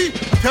like me?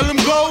 Tell them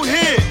go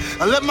ahead.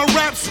 I let my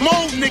rap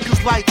smoke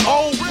niggas like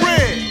old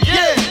bread.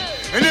 Yeah.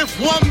 And if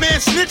one man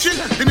snitching,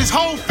 then his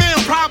whole fam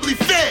probably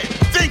fed.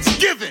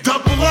 Thanksgiving.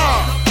 Double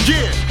R.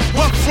 Yeah.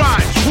 Rough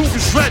rides,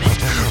 Ruger's ready.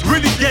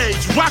 Really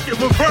gauge, rocket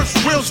reverse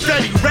real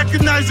steady.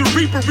 Recognize the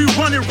Reaper, we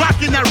running,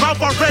 rocking that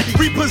route already.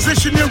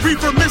 Repositioning,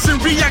 reefer missing,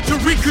 react to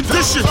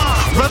recondition.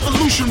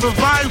 Revolution,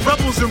 revive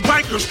rebels and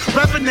bikers.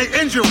 Revving their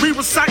engine,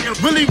 re-reciting,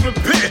 really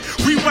repenting.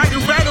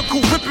 Rewriting radical,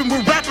 whipping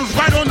with rappers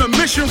right on the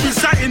mission.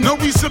 Reciting, no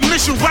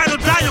resubmission, ride or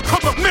die or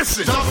come up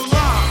missing. This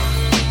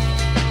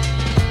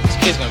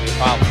kid's gonna be a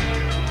problem.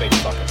 Big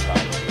fucking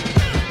problem.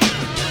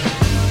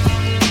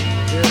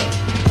 Yeah.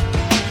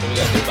 What we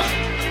gotta do about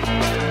it?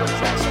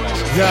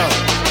 Yo,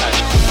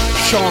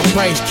 Sean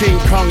Price, King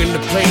Kong in the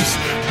place.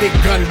 Big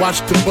gun,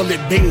 watch the bullet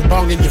bing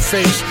bong in your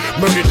face.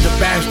 Murdered the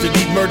bastard,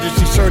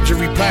 emergency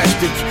surgery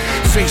plastic.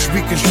 Face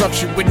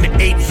reconstruction with the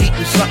 8 heat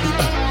and something.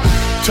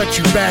 Touch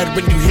you bad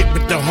when you hit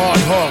with the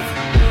hard hog.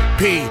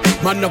 P,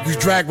 my knuckles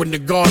drag when the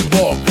guard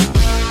walk.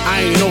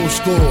 I ain't old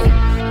school,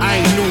 I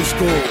ain't new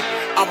school.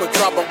 I'ma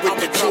drop up with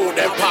the tune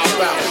that pop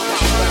out.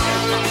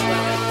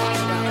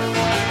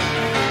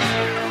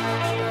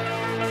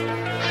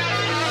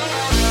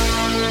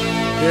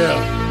 Yeah.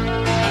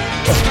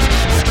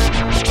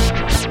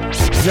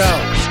 Yo.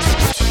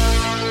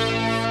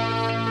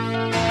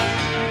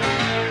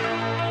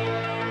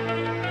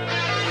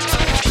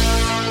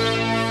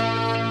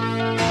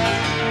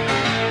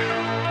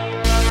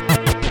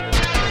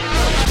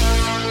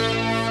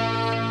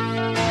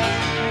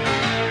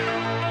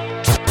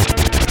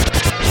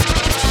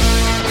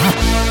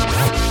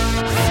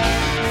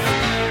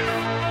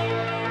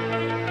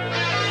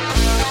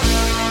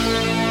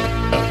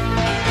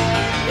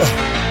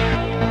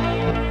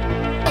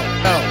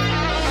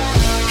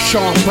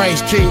 Sean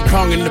Price, King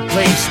Kong in the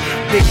place.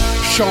 Big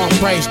Sean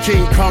Price,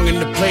 King Kong in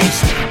the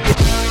place.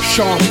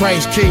 Sean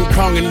Price, King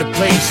Kong in the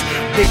place.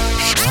 Big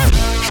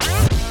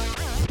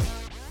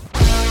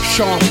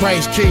Sean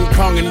Price, King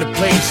Kong in the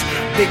place.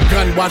 Big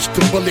gun, watch the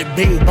bullet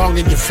bing bong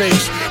in your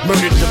face.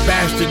 Murdered the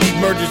bastard,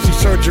 emergency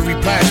surgery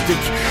plastic.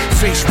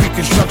 Face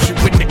reconstruction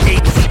with the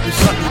 8 heat and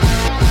something.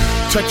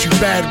 Touch you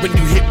bad when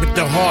you hit with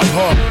the hard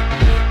hog.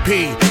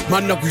 P, my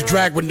knuckles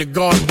drag when the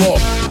guard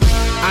walk.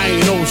 I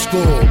ain't old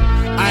school,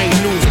 I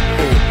ain't new school.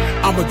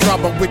 I'ma drop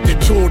up with the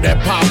tool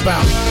that pop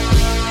out.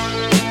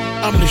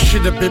 I'm the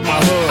shit up in my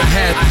hood. I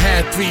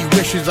had 3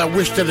 wishes, I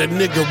wish that a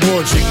nigga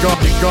would. Say guard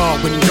to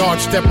guard, when guard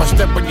step, I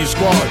step on your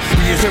squad.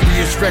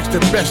 Serious Rex, the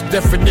best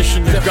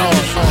definition of God.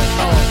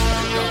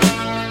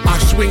 I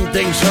swing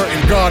things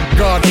hurting, God,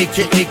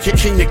 aka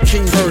King the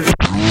King version.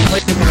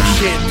 Playing my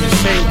shit, at the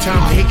same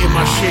time hating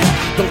my shit.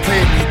 Don't play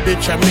with me,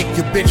 bitch, I make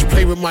your bitch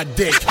play with my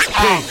dick.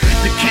 Hey,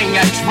 the King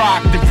X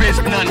Rock, the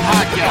wrist none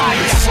higher.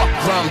 Fuck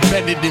rhyme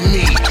better than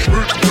me.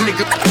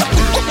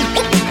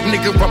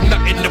 Nigga, I'm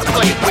nothing to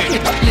play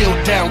with. Kneel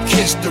down,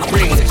 kiss the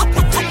ring.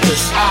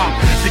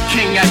 The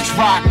King X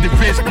Rock, the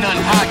wrist none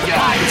higher.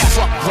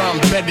 Fuck rhyme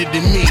better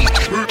than me.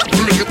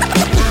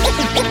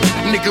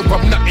 Nigga,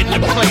 I'm nothing to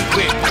play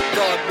with.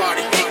 God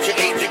body,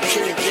 aka the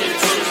King.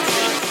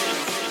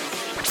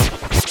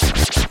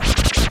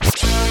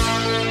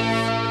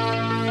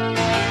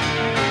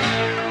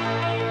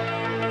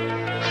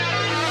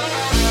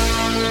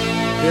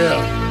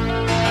 Yeah.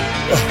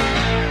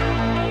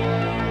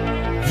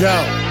 Yo.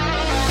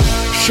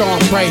 Sean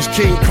Price,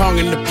 King Kong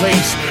in the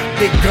place.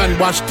 Big gun,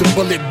 watch the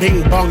bullet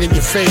bing bong in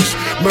your face.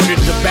 Murdered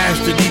the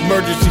bastard,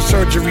 emergency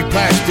surgery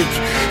plastic.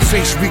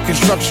 Face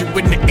reconstruction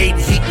with the 8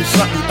 heat and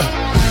something.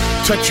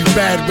 Touch you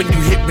bad when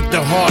you hit with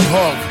the hard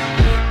hog.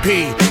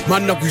 P, my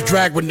knuckles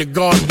drag when the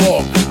guard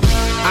walk.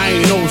 I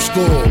ain't old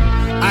school,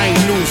 I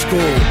ain't new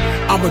school.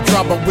 I'm a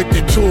dropper with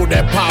the tool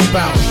that pop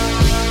out.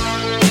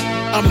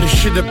 I'm the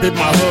shit up in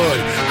my hood.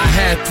 I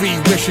had 3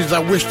 wishes, I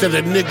wish that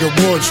a nigga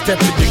would step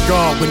to the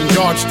guard. When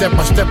God step,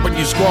 I step on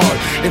your squad.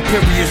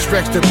 Imperious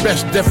Rex, the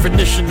best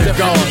definition of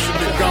God.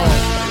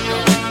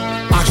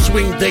 I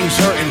swing things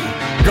hurting.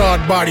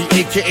 God body,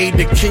 aka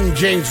the King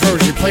James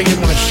Version.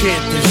 Playing my shit,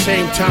 the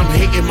same time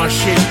hating my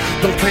shit.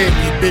 Don't play with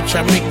me, bitch,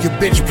 I make your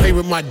bitch play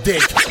with my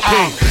dick.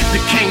 Hey,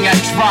 the King X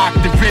Rock,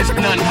 there is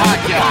none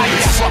higher.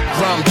 Fuck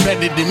rhyme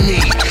better than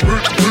me.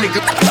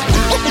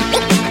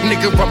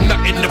 Nigga, I'm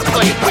nothing to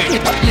play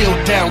with. Kneel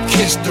down,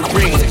 kiss the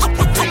ring.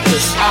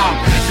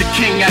 The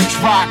King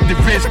X Rock, there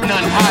is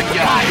none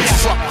higher.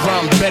 Fuck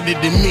rhyme better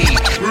than me.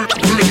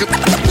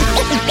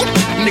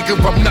 Nigga,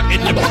 I'm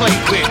nothing to play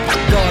with.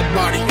 God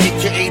body,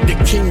 aka the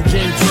King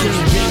James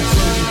Version.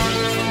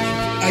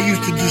 I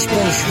used to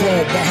disperse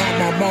raw behind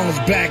my mom's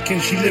back,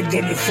 and she lived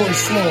on the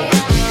first floor.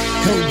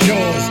 Hurt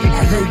jaws,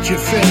 I hurt your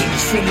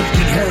feelings. Feelings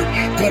get hurt,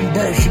 gun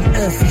burst and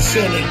earthy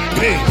ceiling.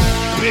 Big.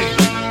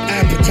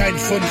 Appetite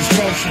for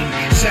destruction.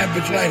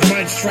 Savage life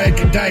might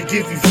strike and die if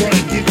you front.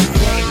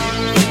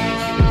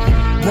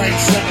 Write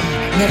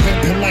something, never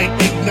polite,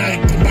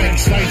 ignite the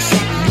mics like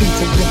something new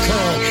from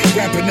recur.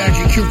 Rapping at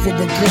you cute for a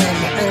girl,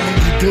 my earl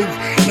you Duke.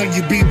 Now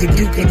you be the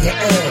Duke of the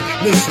Earl.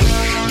 Listen,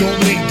 don't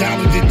make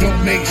dollars, it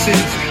don't make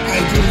sense. I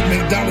do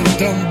make dollars,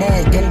 dumb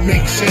balls don't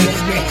make sense.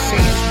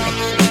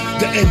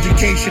 The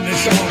education is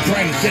Sean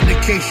Price,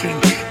 dedication,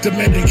 the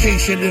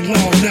medication and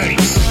long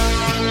nights.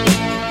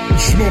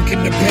 Smoking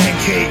the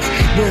pancakes,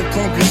 word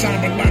focus, I'm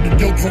a lot of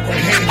dope for a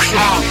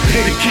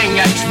handshake. The King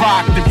X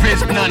Rock, there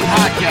is none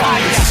higher.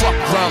 Fuck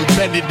rhyme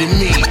better than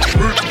me.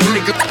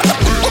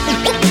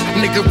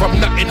 Nigga, I'm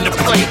nothing to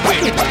play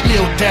with.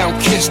 Kneel down,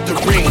 kiss the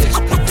ring.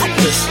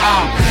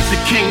 The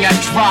King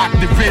X Rock,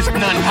 there is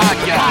none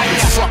higher.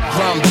 Fuck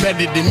rhyme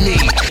better than me.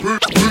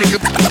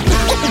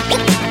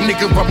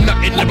 Nigga, I'm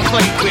nothing to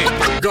play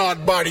with.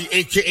 God body,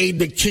 aka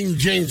the King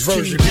James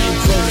Version. The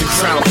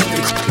crown,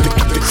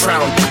 the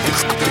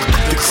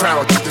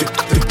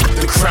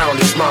crown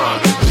is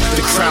mine.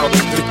 The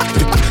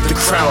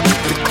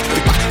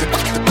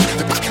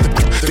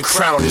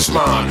crown is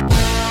mine.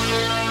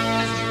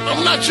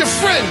 I'm not your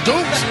friend,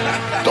 dude.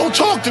 Don't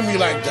talk to me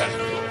like that.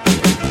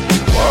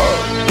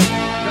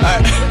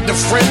 The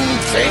friend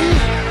thing,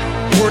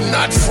 we're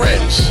not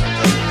friends.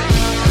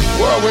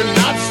 Well, we're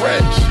not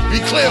friends. Be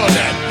clear on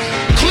that.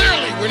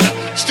 Clearly, we're not.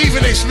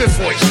 Stephen A. Smith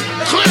voice.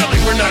 Clearly,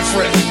 we're not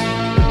friends.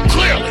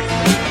 Clearly.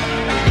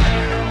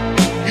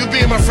 You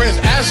being my friends,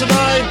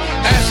 asinine,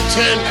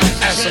 asinine,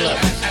 asinine.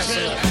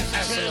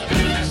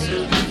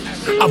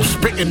 I'm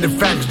spitting the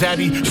facts,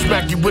 daddy.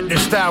 Smack you with the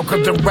style,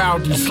 cause I'm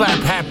round and slap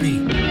happy.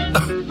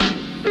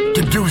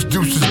 The deuce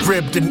is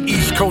gripped and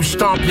East Coast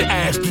stomp your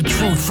ass. The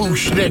true food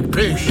schnick,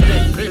 pish.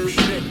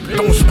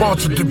 Don't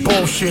sponsor the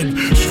bullshit.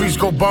 Streets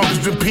go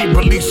bonkers when people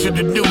releasing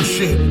the new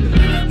shit.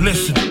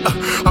 Listen,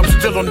 I'm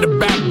still on the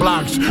back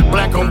blocks.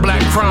 Black on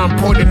black crime,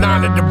 pointing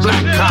 9 at the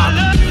black cop.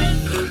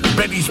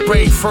 Betty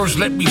Spray, first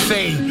let me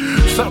say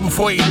something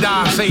before you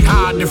die. Say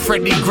hi to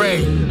Freddie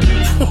Gray.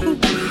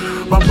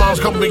 My mom's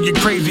gonna make you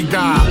crazy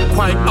guy.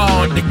 Quite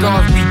odd, the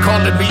guards be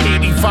calling me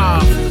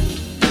 85.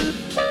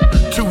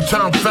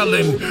 2-time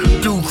felon,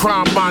 do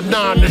crime by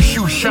 9 to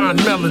shoot Sean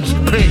Melons.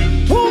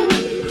 Pink.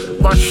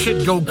 My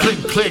shit go click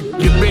click.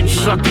 Your bitch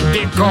sucking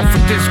dick off a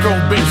disco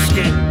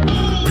biscuit.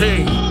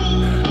 Pink.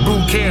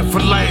 Boot camp for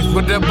life.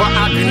 Whatever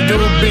I can do,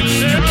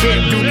 bitch, you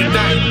can't do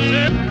tonight.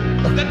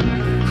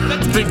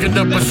 Thinking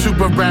up a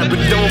super rap, but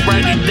don't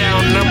write it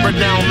down. Number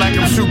down like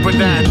I'm super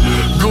dad.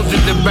 Goes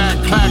in the back,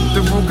 clack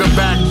the Ruger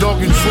back.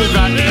 Dog and True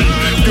got eight.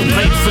 Do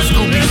plates for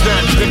Scooby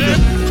Snacks, nigga.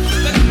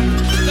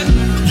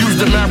 Use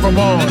the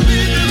marijuana.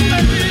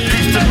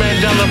 Piece to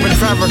Mandela and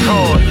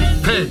Farrakhan.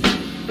 Pig.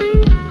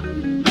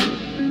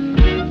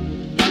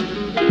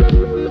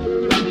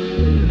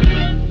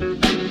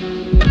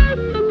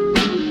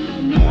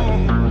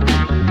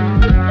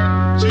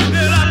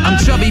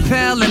 Chubby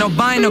pal and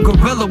albino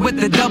gorilla with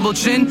the double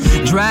chin,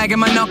 dragging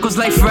my knuckles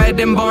like Fred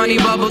and Barney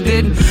Bubble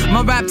did.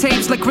 My rap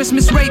tapes like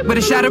Christmas rape with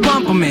a shot of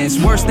Rumpelmans.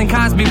 Worse than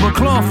Cosby with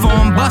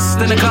chloroform,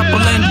 busting a couple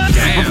in.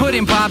 We're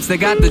putting pops that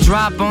got the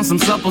drop on some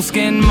supple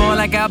skin, more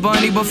like Al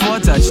Bundy before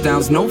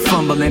touchdowns, no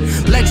fumbling.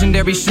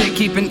 Legendary shit,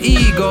 keeping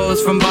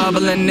egos from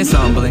bubbling. It's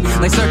humbling,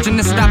 like searching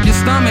to stop your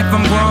stomach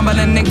from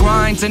grumbling and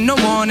grind to no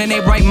one in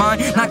a right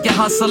mind. Knock your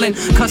hustling,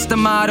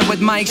 custom auto with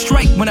Mike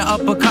Strike when an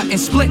uppercut and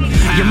split.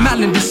 Your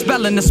melon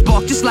dispelling the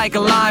spark just like a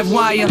live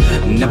wire.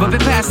 Never been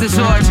past the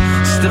torch,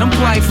 still I'm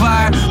quite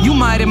fire. You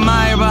might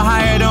admire a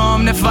hired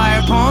arm that fire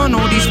upon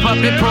all these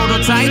puppet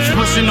prototypes,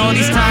 pushing all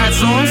these tired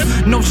songs.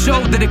 No show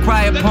that it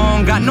cry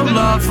upon, got no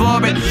love for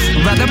it.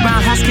 Rather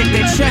roundhouse kick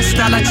their chest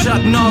out like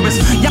Chuck Norris.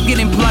 Y'all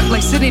getting plucked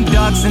like sitting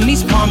ducks, and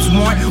these pumps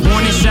warrant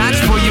warning shots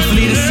before you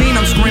flee the scene.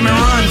 I'm screaming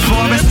run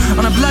for us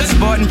on a blood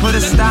sport and put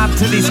a stop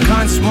to these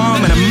cunts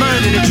swarm and a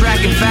murder the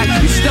track. In fact,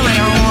 you still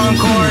ain't on one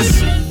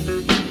course.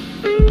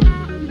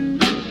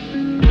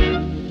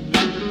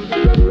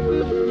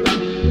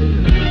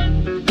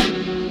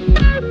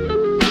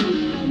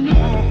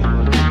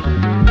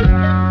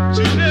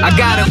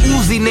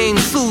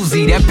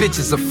 floozy. That bitch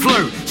is a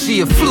flirt,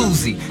 she a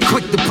floozy.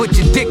 Quick to put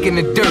your dick in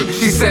the dirt.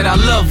 She said I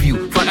love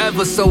you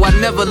forever, so I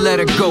never let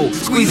her go.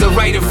 Squeeze her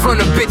right in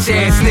front of bitch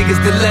ass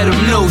niggas to let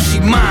them know she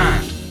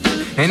mine.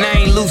 And I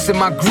ain't loosen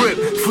my grip.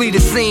 Flee the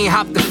scene,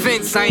 hop the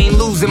fence, I ain't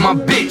losing my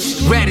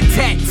bitch.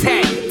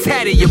 Rat-a-tat-tat,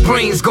 tatter, your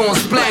brains gon'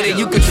 splatter.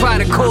 You can try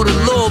to call the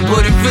law,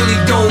 but it really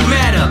don't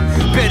matter.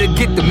 Better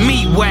get the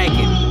meat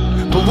wagon.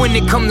 But when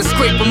it come to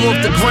scrape them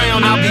off the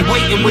ground, I'll be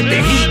waiting with the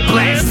heat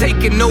blast,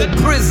 taking no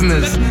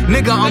prisoners.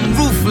 Nigga, I'm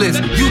ruthless,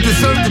 you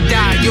deserve to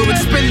die, you're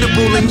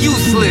expendable and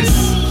useless.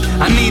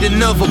 I need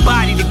another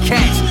body to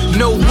catch,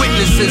 no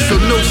witnesses, so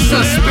no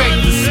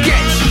suspect to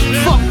sketch.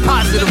 Fuck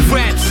positive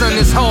rap, son,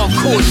 it's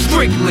hardcore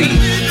strictly.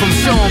 From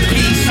Sean P,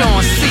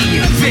 Sean C,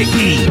 and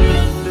Vicky.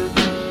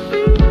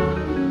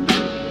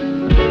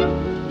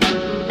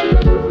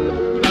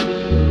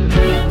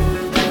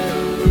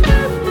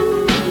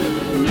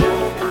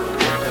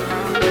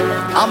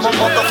 I'm a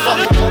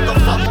motherfucker.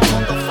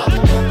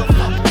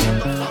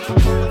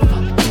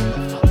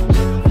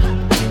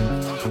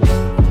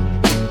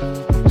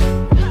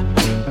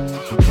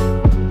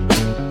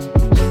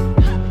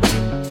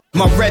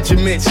 My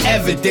regiment's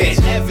evident.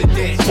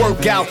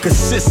 Workout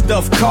consists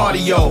of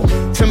cardio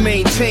to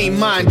maintain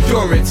my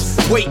endurance.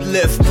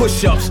 Weightlift,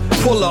 push-ups,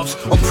 pull-ups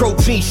on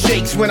protein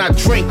shakes. When I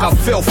drink, I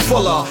feel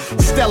fuller.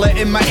 Stellar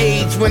in my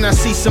age. When I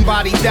see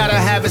somebody that I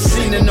haven't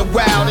seen in a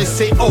while, they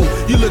say, "Oh,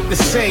 you look the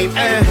same."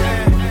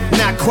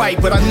 Not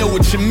quite, but I know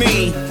what you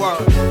mean.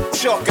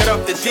 Chalk it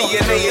up to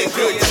DNA and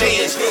good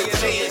genes.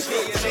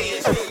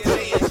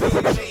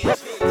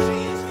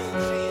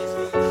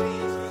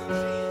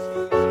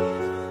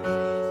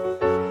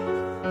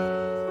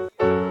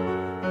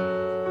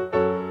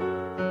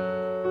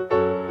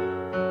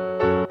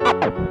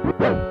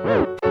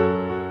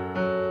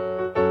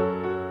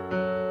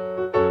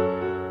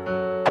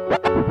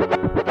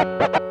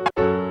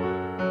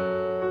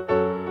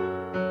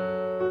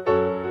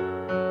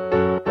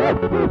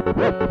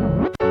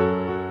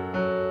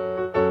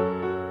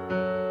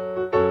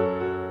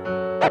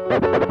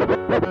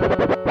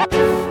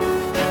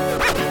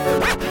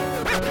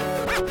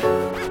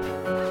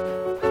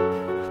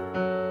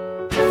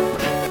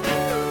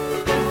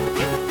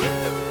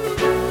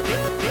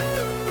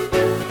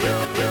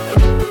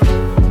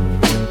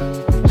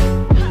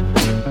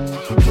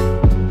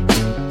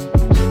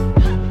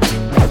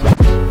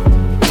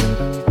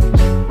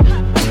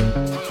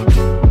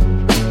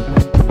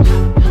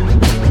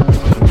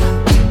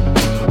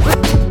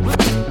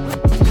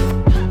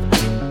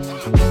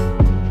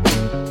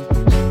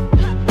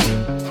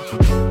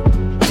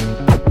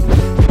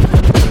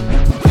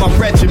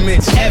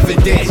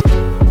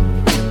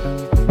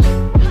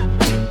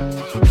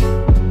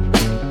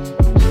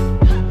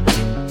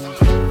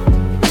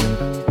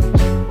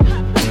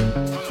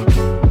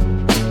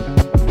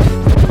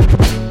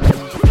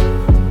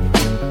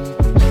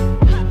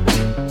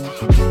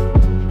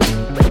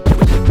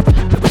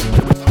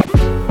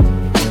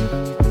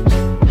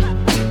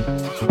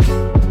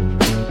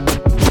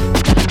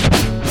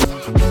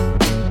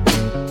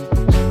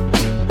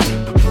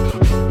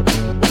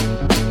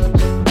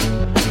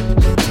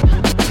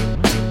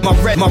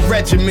 My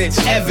regiment's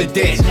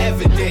evident.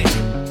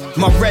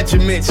 My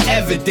regiment's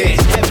evident.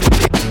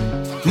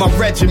 My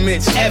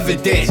regiment's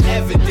evident.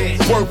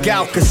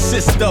 Workout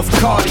consists of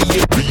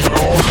cardio.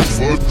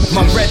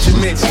 My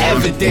regiment's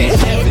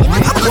evident.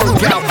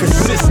 Workout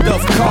consists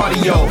of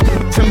cardio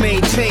to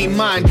maintain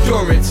my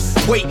endurance.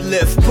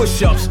 Weightlift,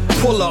 push-ups,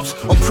 pull-ups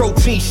on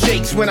protein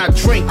shakes. When I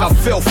drink, I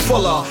feel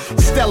fuller.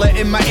 Stellar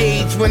in my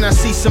age. When I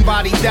see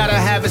somebody that I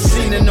haven't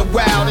seen in a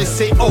while, they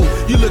say, "Oh,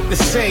 you look the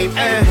same."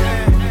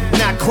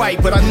 Not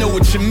quite, but I know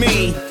what you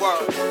mean.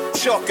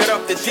 Chalk it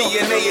up to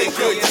DNA and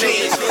good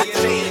genes.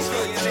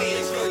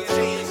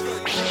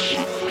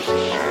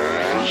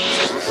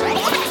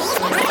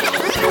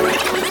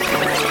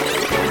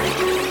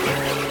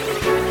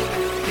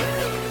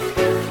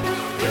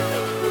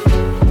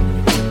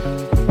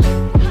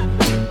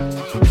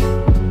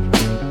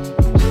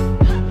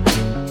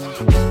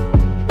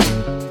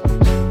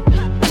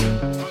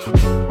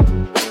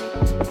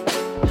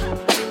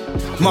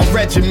 My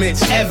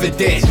regiment's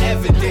evident.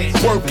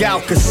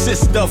 Workout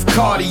consists of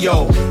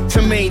cardio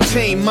to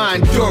maintain my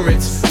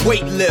endurance.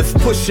 Weightlift,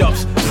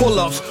 push-ups,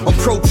 pull-ups on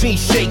protein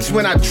shakes.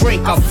 When I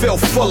drink, I feel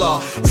fuller.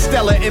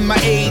 Stellar in my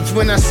age.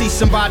 When I see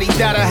somebody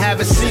that I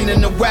haven't seen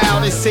in a while,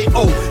 they say,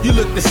 "Oh, you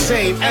look the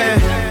same."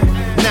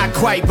 Not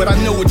quite, but I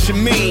know what you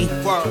mean.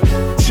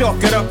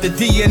 Chalk it up to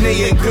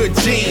DNA and good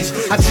genes.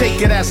 I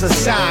take it as a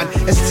sign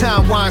as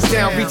time winds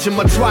down, reaching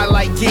my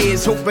twilight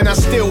years, hoping I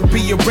still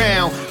be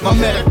around. My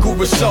medical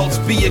results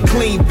be a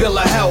clean bill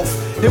of health.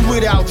 And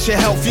without your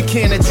health, you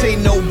can't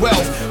attain no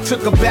wealth.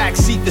 Took a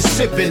backseat to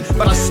sipping,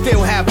 but I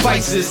still have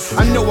vices.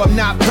 I know I'm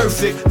not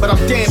perfect, but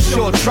I'm damn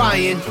sure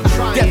trying.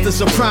 Death is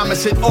a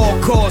promise at all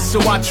costs, so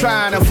I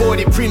try and avoid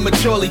it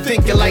prematurely.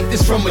 Thinking like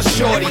this from a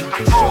shorty.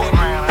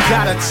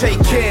 Gotta take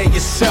care of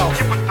yourself.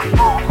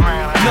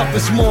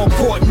 Nothing's more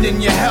important than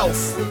your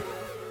health.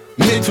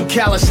 Mental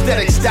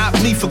calisthenics stop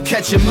me from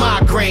catching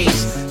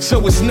migraines.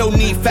 So it's no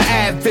need for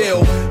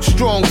Advil.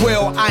 Strong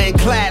will,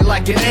 ironclad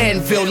like an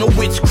anvil. No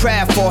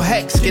witchcraft or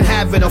hex can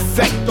have an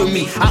effect on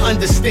me. I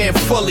understand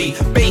fully,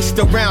 based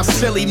around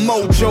silly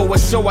mojo. And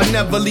so I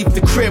never leave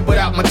the crib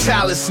without my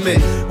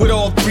talisman. With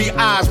all three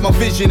eyes, my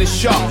vision is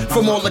sharp.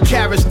 From all the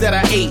carrots that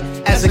I ate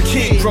as a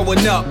kid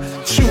growing up.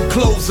 Chew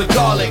cloves of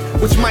garlic,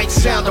 which might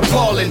sound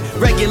appalling.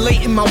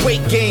 Regulating my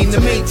weight gain to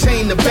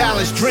maintain the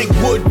balance. Drink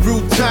wood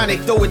brew tonic,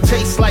 though it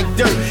tastes like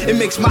dirt. It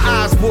makes my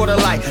eyes water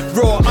like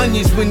raw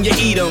onions when you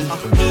eat them.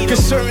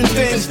 Cause certain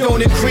things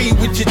don't agree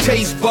with your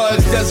taste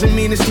buds. Doesn't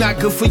mean it's not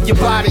good for your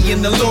body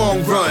in the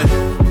long run.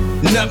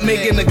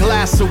 Nutmeg in a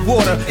glass of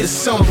water is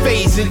some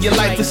phase in your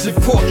life is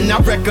important. I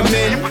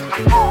recommend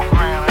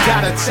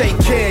gotta take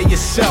care of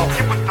yourself.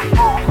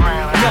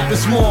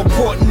 Nothing's more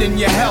important than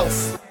your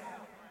health.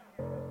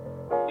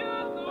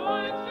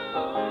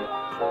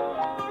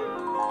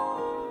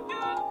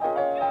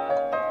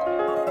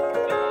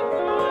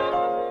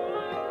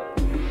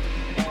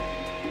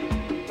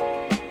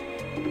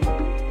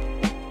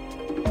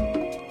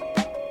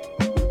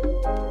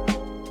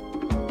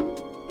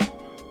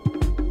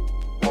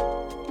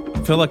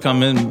 I feel like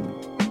I'm in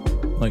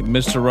like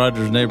Mr.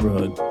 Rogers'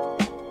 Neighborhood.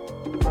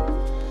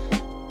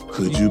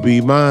 Could you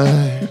be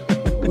mine?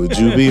 Would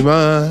you be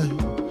mine?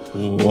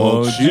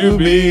 Won't you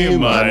be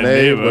my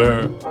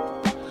neighbor?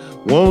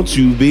 Won't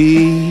you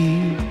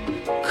be?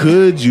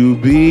 Could you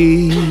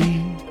be?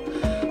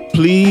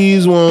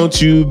 Please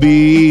won't you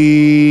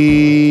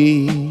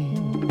be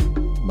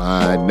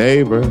my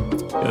neighbor?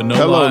 Yo, no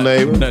Hello, lie.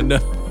 neighbor.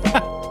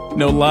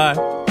 No lie.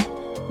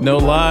 No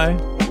lie.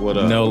 What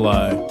up? No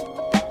lie.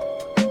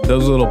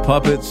 Those little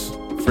puppets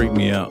freak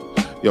me out.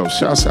 Yo,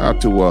 shouts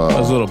out to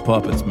those little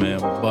puppets, man.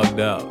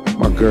 Bugged out.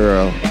 my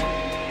girl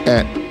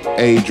at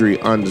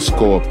Adri_P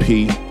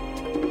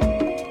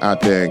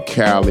out there in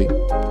Cali,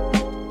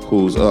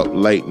 who's up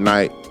late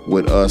night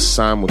with us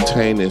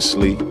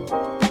simultaneously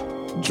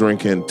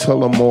drinking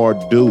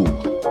Tullamore Dew,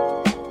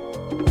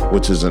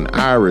 which is an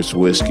Irish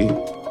whiskey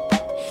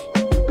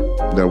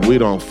that we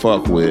don't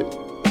fuck with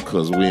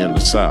because we in the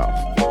South.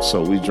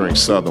 So we drink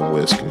Southern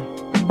whiskey,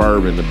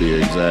 bourbon to be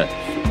exact.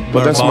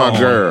 But that's my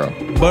girl.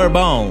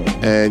 Bourbon.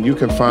 And you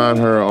can find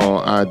her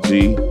on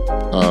IG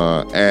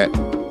at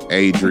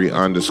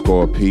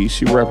Adri_P.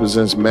 She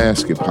represents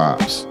Masky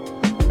Pops.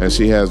 And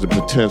she has the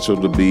potential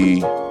to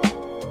be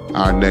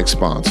our next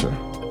sponsor.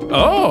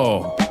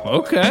 Oh,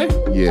 okay.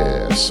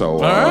 Yeah, so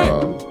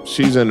right.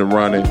 She's in the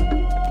running.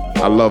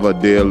 I love her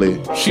dearly.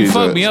 She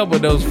fucked me up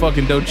with those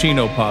fucking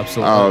Docino Pops.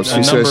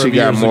 She said she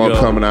got more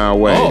coming our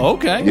way. Oh,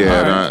 okay.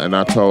 Yeah, and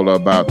I told her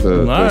about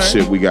the right.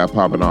 shit we got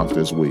popping off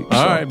this week.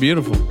 All right,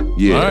 beautiful.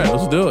 Yeah. All right,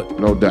 let's do it.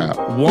 No doubt.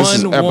 110. This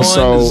is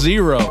episode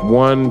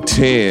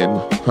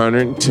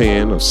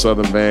 110 of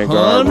Southern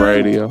Vanguard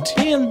Radio.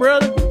 110,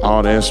 brother.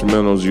 All the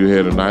instrumentals you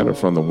hear tonight are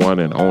from the one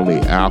and only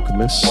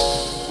Alchemist.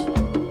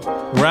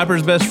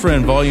 Rapper's Best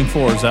Friend, Volume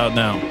 4 is out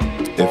now.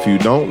 If you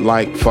don't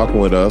like fucking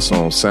with us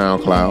on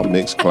SoundCloud,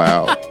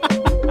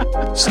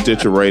 Mixcloud,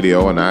 Stitcher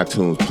Radio, and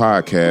iTunes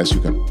Podcast, you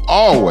can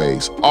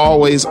always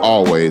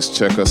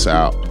check us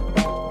out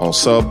on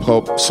Soul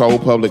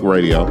Public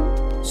Radio.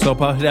 So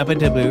pop. Pop.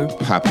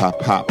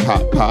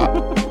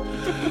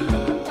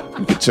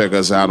 You can check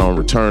us out on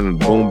Return of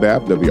the Boom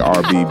Bap,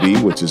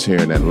 WRBB, which is here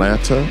in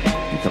Atlanta.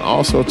 You can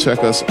also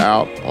check us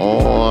out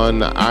on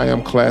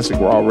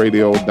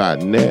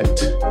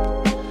IamClassicRawRadio.net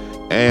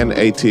and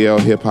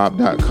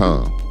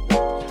ATLHipHop.com.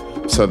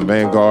 Southern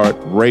Vanguard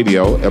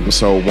Radio,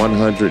 episode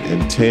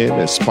 110,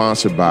 is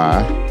sponsored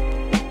by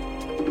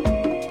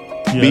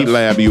Beat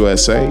Lab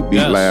USA,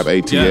 Beat Lab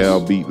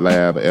ATL, Beat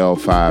Lab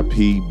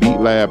L5P, Beat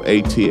Lab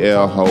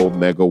ATL, Ho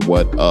Mega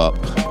What Up.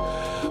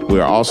 We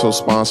are also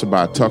sponsored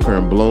by Tucker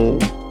and Bloom.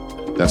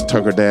 That's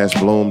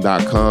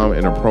tucker-bloom.com.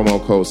 Enter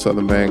promo code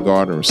Southern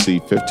Vanguard and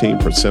receive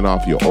 15%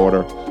 off your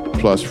order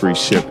plus free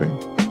shipping.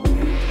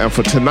 And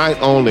for tonight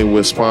only,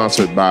 we're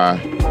sponsored by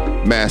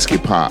Masky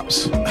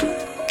Pops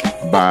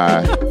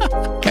by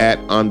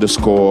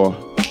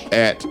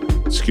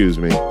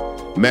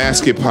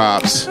Masky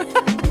Pops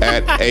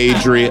at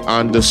Adri_P.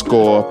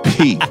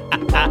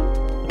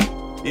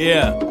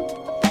 Yeah.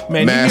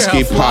 Man, Masky you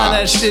hear how fly that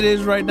Pops. shit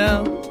is right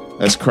now?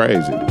 That's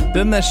crazy.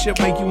 Doesn't that shit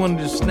make you want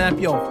to just snap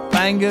your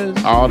fingers?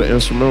 All the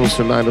instrumentals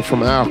tonight are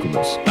from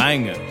Alchemist.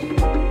 Fingers.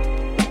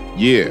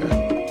 Yeah.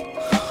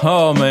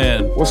 Oh,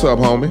 man. What's up,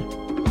 homie?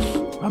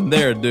 I'm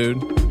there,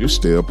 dude. You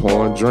still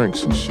pouring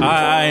drinks and shit.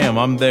 I am.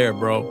 I'm there,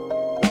 bro.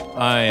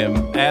 I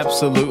am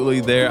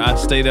absolutely there. I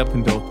stayed up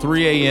until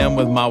 3 a.m.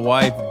 with my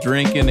wife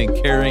drinking and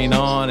carrying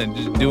on and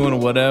just doing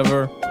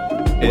whatever.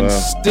 And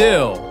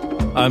still,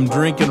 I'm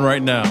drinking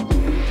right now.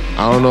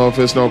 I don't know if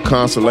it's no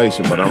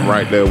consolation, but I'm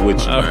right there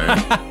with you,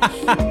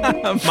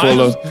 man.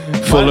 full of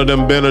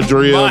them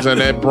Benadryls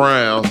and that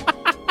brown.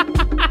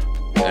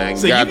 And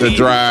So got you to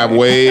drive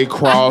way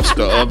across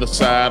the other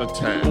side of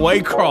town.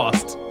 Way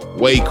crossed.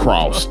 Way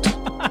crossed.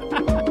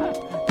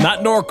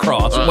 Not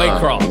Norcross,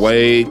 Waycross.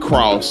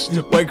 Waycross.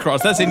 Waycross.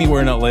 That's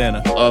anywhere in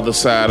Atlanta. Other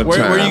side of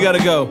town. Where you got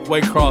to go?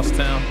 Waycross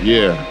town.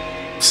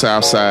 Yeah.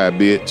 South side,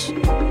 bitch.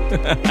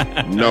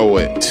 Know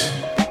it.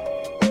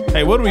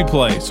 Hey, what do we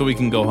play so we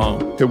can go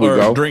home? Here we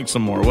go. Drink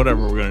some more,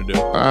 whatever we're going to do.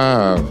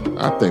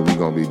 I think we're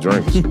going to be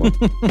drinking some more.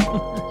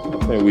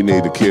 I think we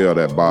need to kill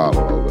that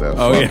bottle over there.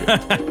 Oh,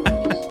 Fuck yeah.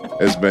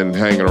 it. It's been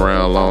hanging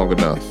around long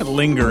enough.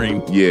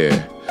 Lingering.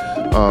 Yeah.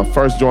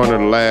 First joint of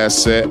the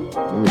last set.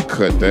 Let me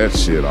cut that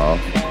shit off.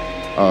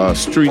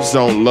 Streets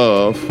Don't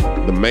Love,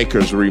 the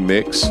Makers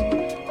remix.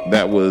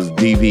 That was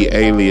DV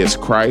Alias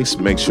Christ.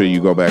 Make sure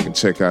you go back and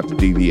check out the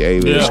DV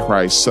Alias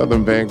Christ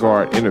Southern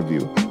Vanguard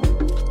interview.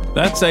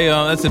 That's a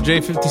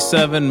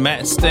J57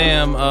 Matt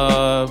Stam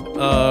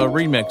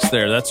remix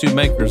there. That's who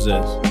Makers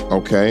is.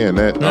 Okay, and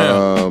that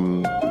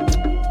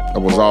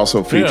was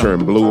also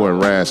featuring Blue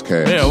and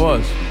Razzcast. Yeah, it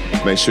was.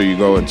 Make sure you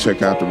go and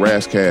check out the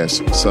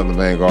Razzcast Southern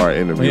Vanguard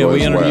interview Yeah,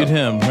 we as interviewed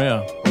well. him.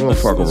 Yeah, We don't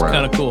fuck it's around.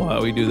 kind of cool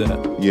how we do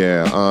that.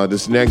 Yeah,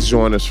 this next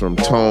joint is from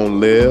Tone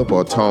Live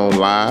or Tone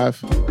Live.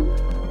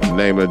 The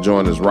name of the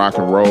joint is Rock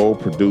and Roll,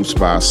 produced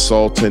by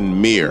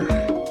Sultan Mir.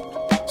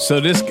 So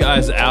this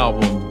guy's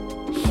album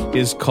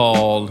is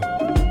called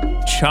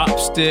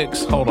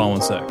Chopsticks. Hold on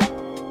one sec.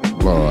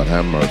 Lord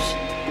have mercy.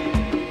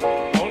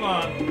 Hold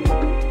on.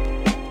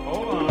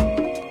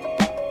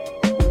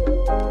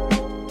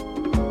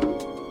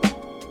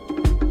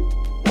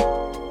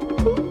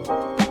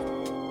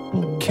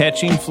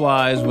 Catching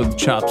Flies with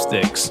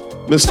Chopsticks.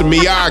 Mr.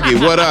 Miyagi,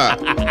 what up?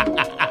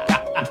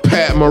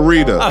 Pat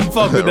Morita. I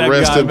fuck with that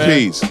Rest guy, in man.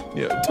 peace.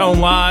 Yeah, Tone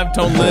Live,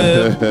 Tone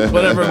Live,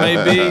 whatever it may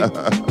be.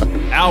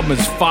 Album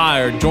is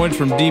fire. Joints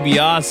from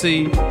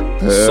DiBiase,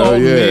 Hell Salt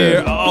yeah.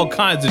 Beer, all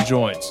kinds of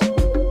joints.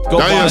 Go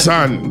Daniel buy.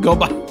 San. Go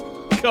buy.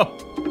 Go.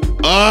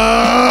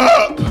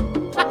 Up,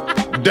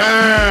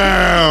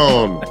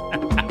 down,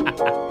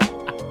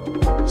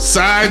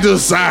 side to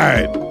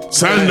side,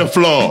 sand the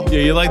floor.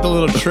 Yeah, you like the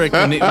little trick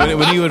when he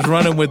was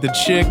running with the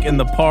chick in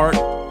the park,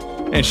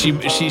 and she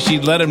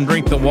let him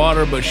drink the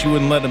water, but she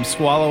wouldn't let him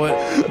swallow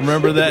it.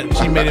 Remember that?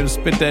 She made him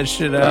spit that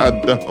shit out.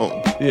 I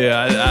don't.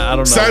 Yeah, I don't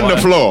know. Sand why.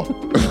 the floor.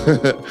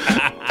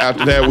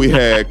 After that, we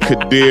had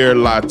Kadir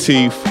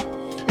Latif.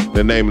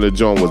 The name of the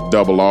joint was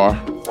Double R.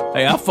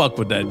 Hey, I fuck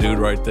with that dude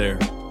right there.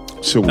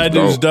 Shit was That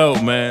dude's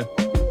dope, man.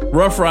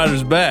 Rough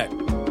Riders back.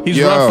 He's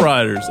Yo. Rough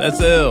Riders. That's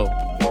ill.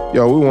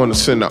 Yo, we want to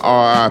send the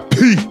RIP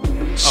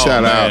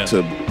shout man. out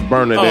to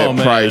Bernadette Oh,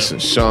 man. Price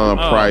and Sean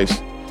Oh. Price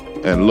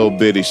and Lil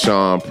Bitty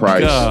Sean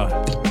Price. God.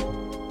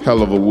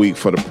 Hell of a week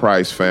for the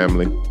Price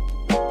family.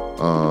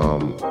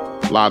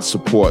 A lot of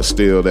support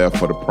still there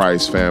for the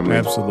Price family.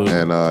 Absolutely.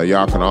 And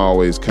y'all can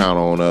always count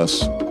on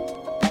us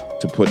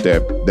to put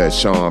that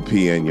Sean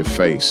P in your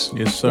face.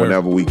 Yes, sir.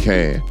 Whenever we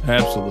can.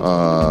 Absolutely.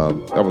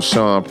 That was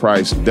Sean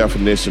Price,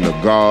 Definition of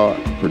God,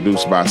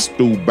 produced by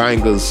Stu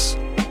Bangers.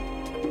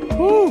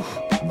 Whew.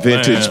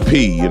 Vintage Man.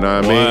 P, you know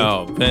what I mean?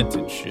 Wow,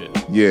 vintage shit.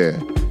 Yeah.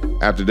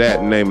 After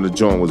that, the name of the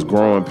joint was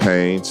Growing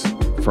Pains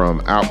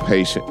from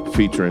Outpatient,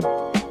 featuring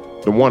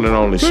the one and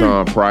only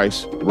Sean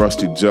Price,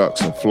 Rusty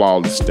Jux, and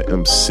Flawless the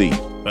MC.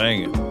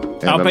 Bang it.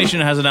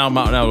 Outpatient has an album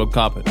out now with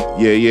Cop It.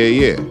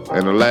 Yeah.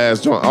 And the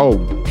last joint,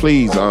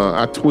 please,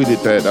 I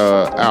tweeted that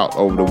out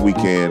over the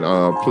weekend.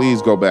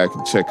 Please go back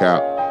and check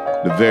out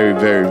the very,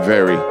 very,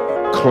 very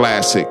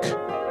classic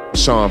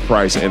Sean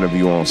Price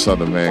interview on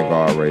Southern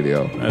Vanguard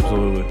Radio.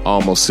 Absolutely.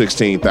 Almost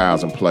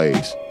 16,000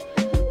 plays.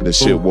 The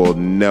shit will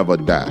never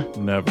die.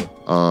 Never.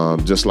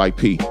 Just like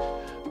Pete.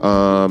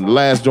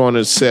 Last joint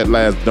of the set,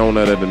 last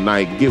donut of the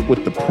night. Get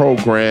with the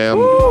program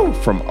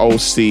from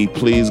OC.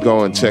 Please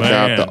go and check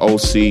out the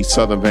OC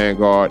Southern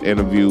Vanguard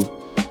interview.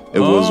 It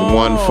was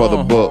one for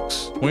the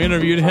books. We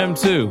interviewed him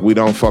too. We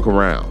don't fuck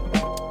around.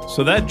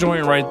 So that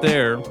joint right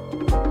there,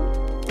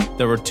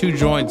 there were two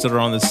joints that are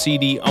on the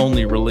CD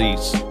only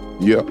release.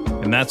 Yep.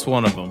 And that's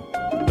one of them.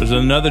 There's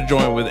another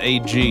joint with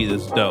AG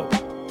that's dope.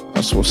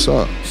 That's what's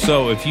up.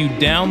 So if you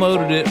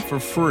downloaded it for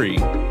free,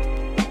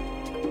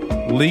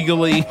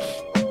 legally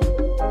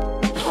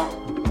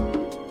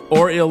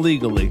or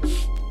illegally,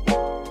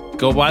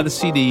 go buy the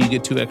CD, you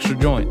get 2 extra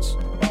joints.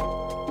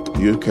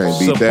 You can't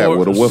beat that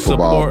with a wiffle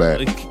ball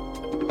bat.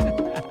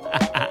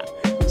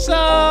 So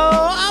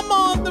I'm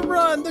on the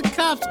run. The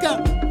cops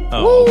got.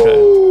 Oh,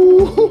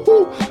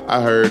 okay.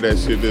 I heard that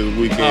shit this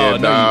weekend, Oh, no,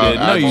 you dog. didn't.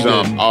 No, I you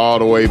jumped didn't. all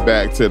the way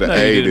back to the No,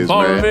 you didn't. 80s,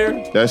 Paul man.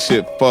 Revere? That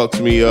shit fucks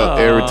me up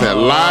every time.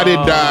 Lottie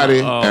Dottie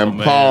and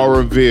man. Paul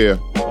Revere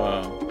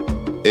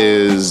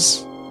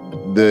is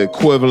the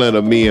equivalent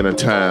of me in a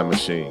time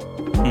machine.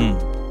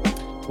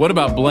 What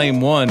about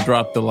Blame One?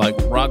 Dropped the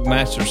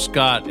Rockmaster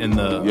Scott in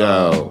the.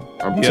 Yo,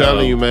 I'm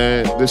telling you,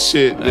 man, this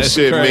shit That's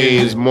crazy.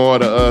 means more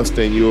to us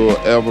than you'll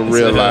ever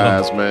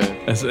realize,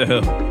 man. That's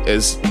ill.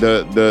 It's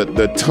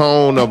the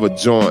tone of a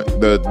joint,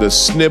 the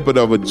snippet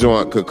of a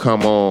joint could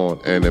come on,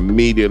 and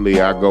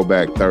immediately I go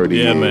back 30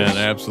 years. Yeah, man,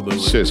 absolutely.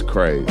 Shit's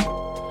crazy.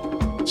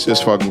 It's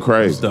just fucking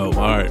crazy. Dope.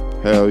 All right.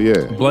 Hell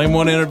yeah. Blame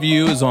One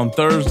interview is on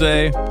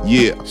Thursday.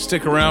 Yeah.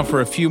 Stick around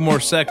for a few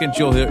more seconds.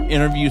 You'll hear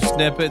interview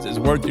snippets. It's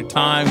worth your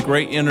time.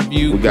 Great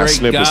interview. We got Great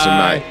snippets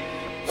guy.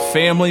 tonight.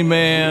 Family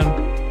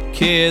man.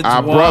 Kids.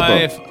 Our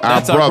wife. brother.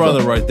 That's our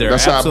brother right there.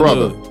 That's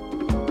Absolutely. our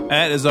brother.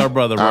 That is our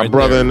brother right there. Our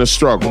brother in the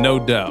struggle. No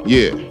doubt.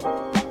 Yeah.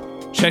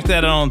 Check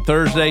that out on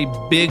Thursday.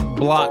 Big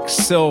Block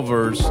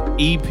Silver's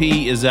EP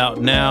is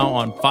out now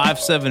on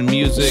 5-7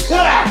 Music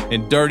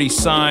and Dirty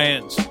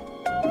Science.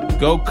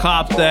 Go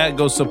cop that.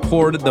 Go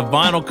support it. The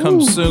vinyl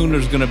comes soon.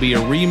 There's going to be a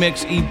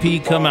remix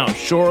EP come out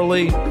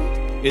shortly.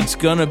 It's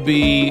going to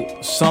be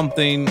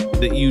something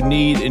that you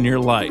need in your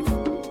life.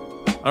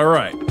 All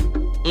right.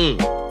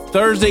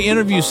 Thursday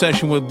interview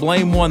session with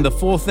Blame One. The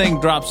full thing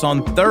drops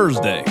on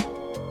Thursday.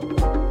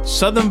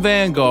 Southern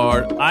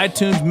Vanguard,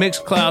 iTunes,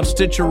 Mixcloud,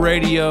 Stitcher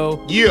Radio.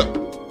 Yeah.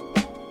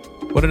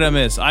 What did I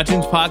miss?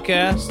 iTunes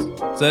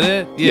Podcast? Is that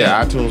it?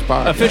 Yeah, iTunes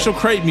Podcast. Official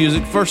Crate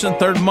Music, first and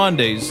third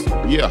Mondays.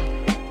 Yeah.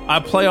 I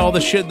play all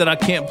the shit that I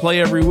can't play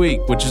every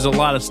week, which is a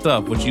lot of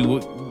stuff, which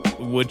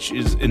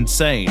is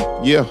insane.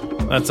 Yeah.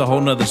 That's a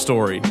whole nother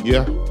story.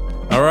 Yeah.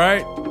 All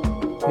right.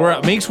 We're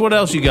out. Meeks, what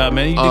else you got,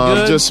 man? You did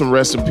good? Just some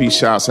rest in peace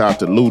shouts out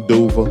to Lou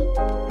Duva.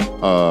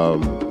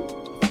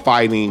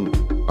 Fighting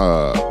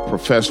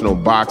professional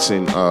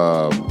boxing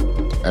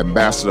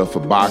ambassador for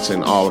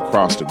boxing all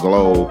across the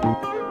globe.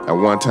 At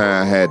one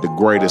time had the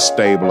greatest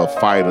stable of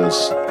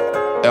fighters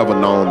ever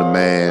known to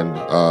man.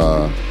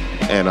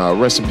 And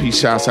rest in peace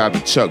shouts out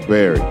to Chuck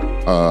Berry,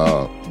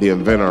 the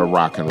inventor of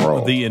rock and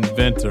roll. The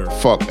inventor.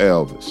 Fuck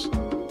Elvis.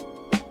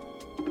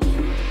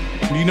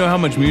 Do you know how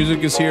much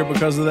music is here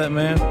because of that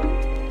man?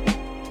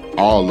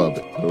 All of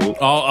it, dude.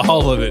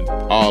 All of it.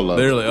 All of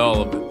Literally it.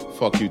 all of it.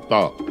 Fuck you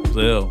thought.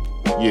 Still.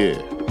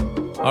 Yeah.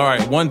 All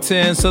right,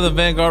 110 Southern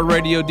Vanguard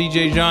Radio,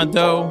 DJ John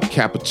Doe.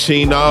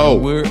 Cappuccino.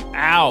 We're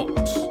out.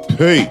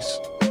 Peace.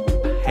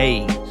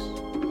 Peace.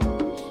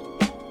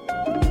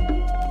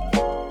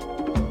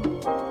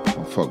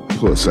 Fucking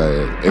puss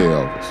ass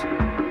Elvis.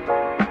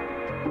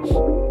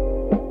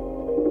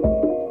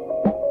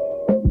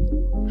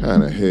 How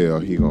the hell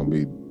he gonna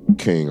be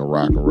king of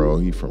rock and roll?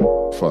 He from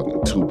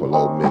fucking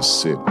Tupelo,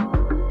 Mississippi.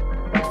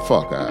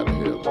 Fuck out of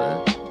here,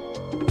 man.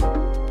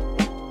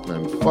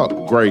 And fuck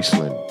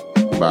Graceland,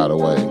 by the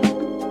way.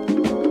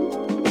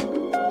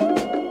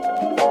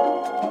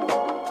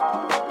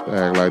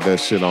 Act like that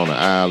shit on the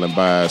island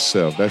by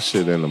itself. That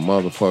shit in the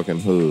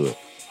motherfucking hood.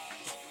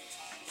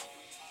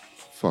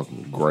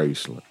 Fucking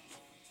Graceland.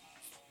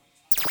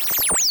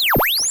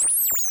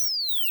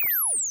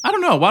 I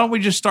don't know. Why don't we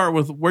just start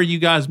with where you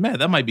guys met?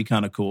 That might be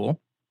kind of cool.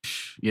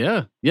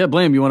 Yeah.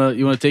 Blame, you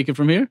wanna take it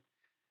from here?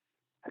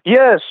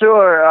 Yeah,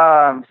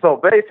 sure. So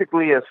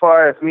basically, as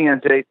far as me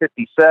and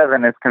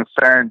J57 is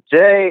concerned,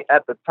 Jay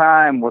at the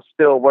time was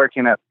still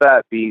working at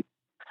Fat Beats,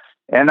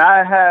 and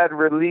I had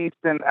released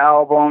an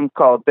album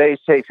called Days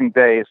Chasing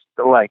Days,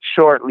 like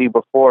shortly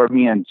before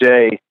me and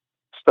Jay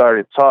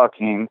started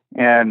talking.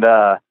 And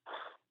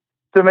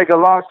to make a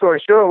long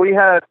story short, we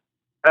had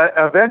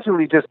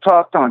eventually just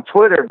talked on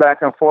Twitter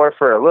back and forth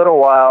for a little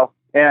while,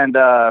 and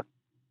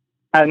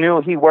I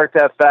knew he worked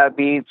at Fat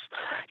Beats.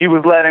 He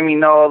was letting me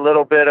know a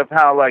little bit of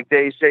how like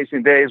Days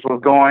Chasing Days was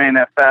going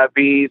at Fat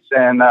Beats,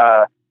 and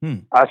I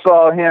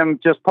saw him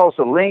just post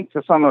a link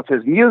to some of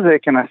his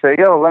music, and I said,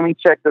 yo, let me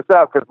check this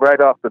out, because right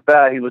off the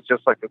bat, he was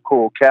just like a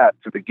cool cat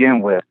to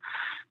begin with.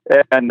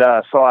 And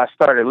so I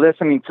started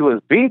listening to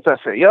his beats. I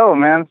said, yo,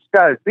 man, this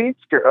guy's beats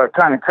are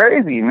kind of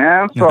crazy,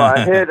 man. So I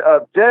hit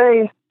up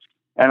Jay,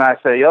 and I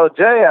said, yo,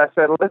 Jay, I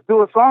said, let's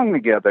do a song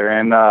together.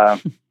 And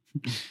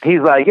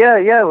he's like,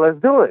 yeah,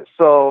 let's do it.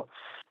 So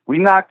we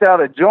knocked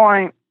out a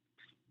joint.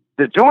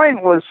 The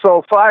joint was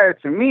so fire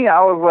to me. I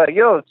was like,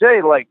 yo,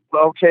 Jay, like,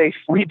 okay,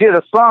 we did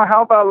a song.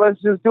 How about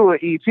let's just do an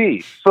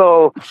EP?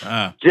 So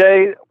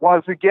Jay,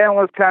 once again,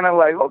 was kind of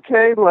like,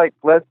 okay, like,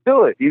 let's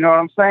do it. You know what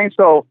I'm saying?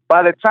 So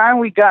by the time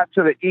we got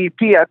to the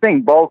EP, I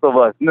think both of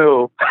us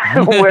knew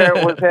where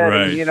it was heading.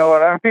 Right. You know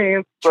what I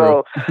mean?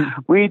 So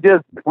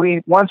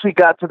once we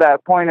got to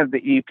that point of the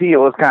EP, it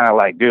was kind of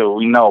like, dude,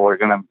 we know we're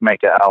going to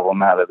make an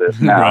album out of this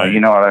now. Right.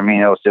 You know what I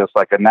mean? It was just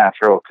like a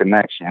natural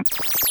connection.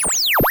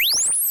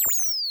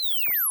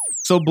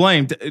 So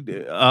Blame,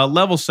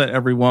 level set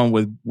everyone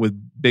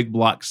with Big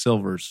Block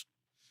Silvers,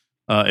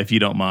 if you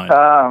don't mind.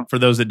 For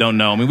those that don't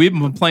know, I mean, we've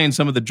been playing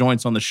some of the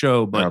joints on the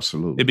show, but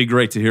absolutely, it'd be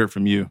great to hear it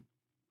from you.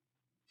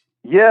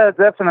 Yeah,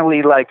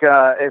 definitely. Like,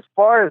 as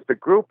far as the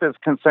group is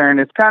concerned,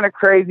 it's kind of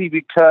crazy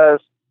because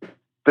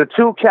the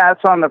two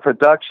cats on the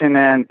production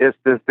end is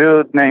this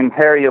dude named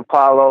Harry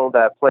Apollo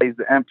that plays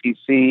the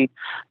MPC,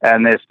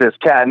 and there's this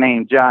cat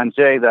named John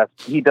Jay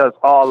he does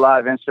all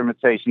live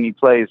instrumentation. He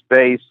plays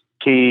bass,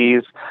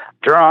 keys,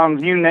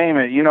 drums, you name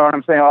it, you know what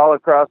I'm saying, all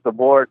across the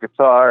board,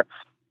 guitar.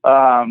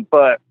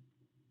 But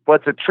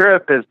what's a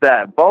trip is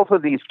that both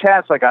of these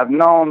cats, like, I've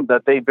known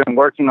that they've been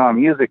working on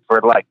music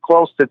for like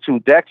close to 2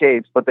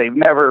 decades, but they've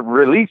never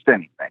released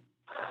anything.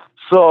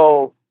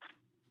 So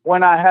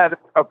when I had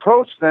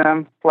approached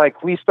them,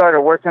 like we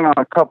started working on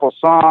a couple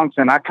songs,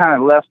 and I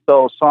kind of left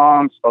those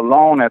songs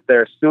alone at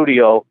their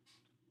studio,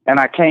 and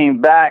I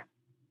came back.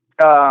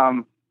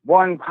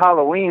 One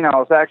Halloween, I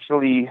was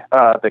actually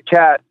the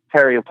cat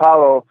Harry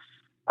Apollo.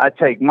 I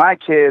take my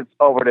kids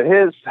over to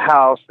his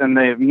house, and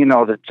they,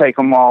 to take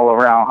them all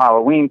around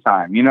Halloween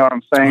time. You know what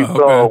I'm saying? Oh, okay.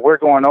 So we're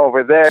going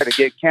over there to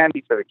get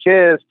candy for the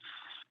kids.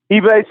 He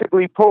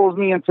basically pulls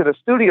me into the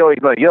studio.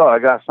 He's like, "Yo, I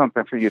got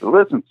something for you to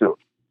listen to."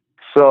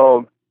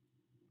 So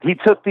he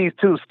took these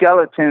two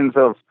skeletons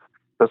of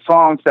the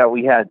songs that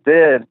we had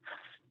did,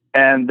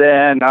 and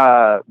then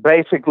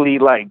basically,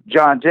 like,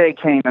 John Jay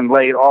came and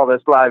laid all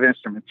this live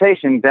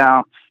instrumentation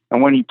down.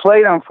 And when he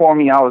played them for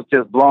me, I was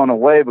just blown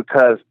away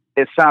because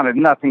it sounded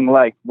nothing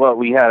like what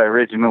we had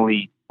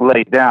originally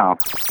laid down.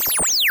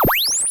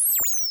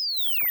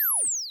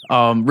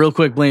 Real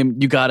quick, Blame,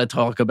 you got to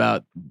talk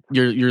about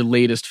your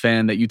latest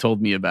fan that you told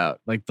me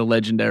about, like the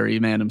legendary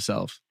man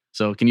himself.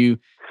 So can you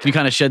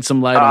kind of shed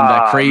some light on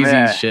that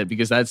crazy shit?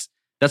 Because that's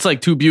like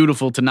too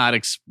beautiful to not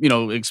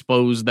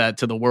expose that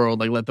to the world.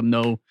 Like, let them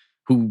know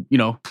who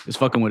is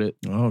fucking with it.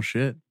 Oh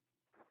shit.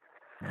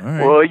 All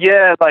right. Well,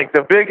 yeah, like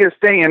the biggest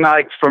thing, and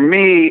like for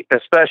me,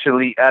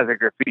 especially as a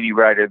graffiti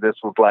writer, this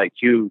was like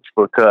huge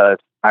because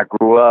I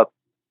grew up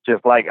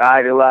just like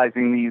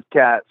idolizing these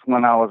cats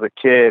when I was a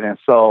kid. And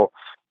so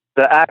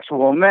the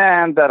actual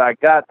man that I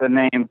got the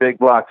name Big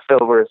Block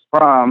Silvers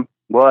from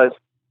was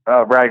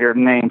a writer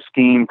named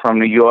Scheme from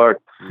New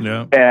York.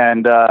 Yeah.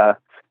 And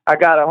I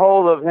got a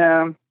hold of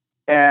him,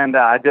 and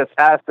I just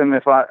asked him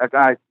if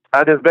I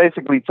just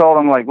basically told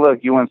him, like, look,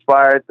 you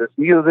inspired this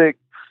music,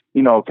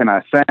 can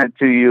I send it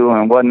to you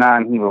and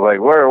whatnot? And he was like,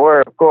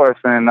 word, of course.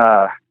 And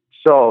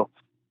so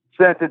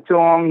sent it to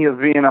him. He was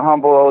being a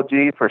humble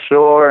OG for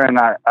sure. And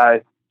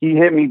he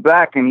hit me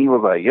back, and he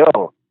was like,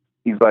 yo,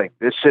 he's like,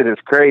 this shit is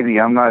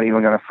crazy. I'm not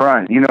even going to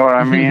front. You know what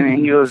I mean? And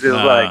he was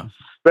just like,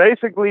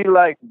 basically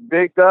like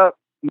big up,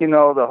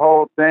 the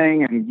whole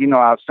thing. And,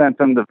 I've sent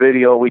him the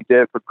video we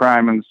did for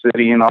Crime in the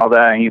City and all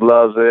that, and he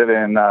loves it.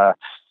 And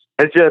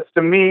it's just,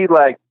 to me,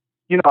 like,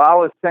 I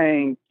was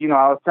saying, I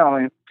was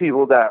telling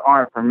people that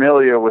aren't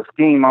familiar with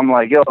Scheme, I'm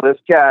like, yo, this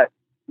cat,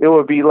 it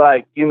would be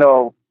like,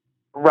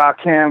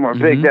 Rakim or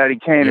Big Daddy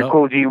Kane or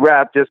Cool G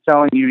Rap just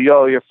telling you,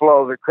 yo, your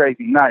flows are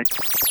crazy nice.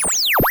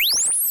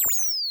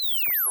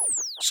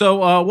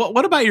 So,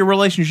 what about your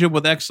relationship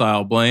with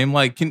Exile, Blame?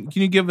 Like, can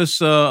you give us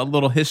a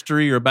little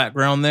history or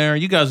background there?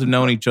 You guys have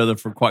known each other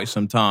for quite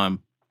some time,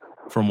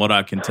 from what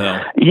I can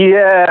tell.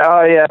 Yeah,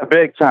 oh yeah,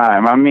 big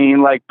time. I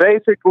mean, like,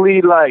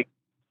 basically, like,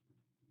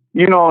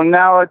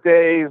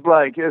 nowadays,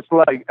 like, it's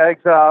like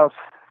Exile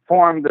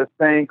formed this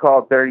thing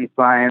called Dirty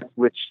Science,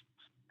 which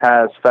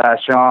has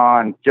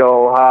Fashion,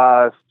 Joe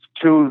Haas,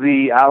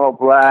 Choosy, Aloe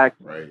Black,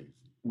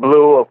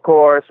 Blue, of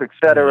course,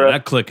 etc.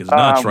 That click is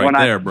nuts right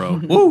there,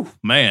 bro. Woo,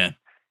 man.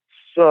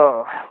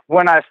 So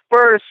when I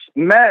first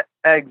met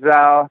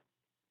Exile,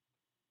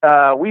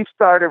 we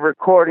started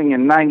recording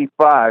in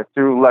 '95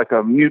 through like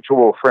a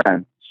mutual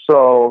friend.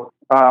 So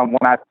when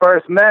I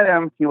first met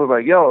him, he was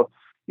like, yo,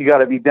 you got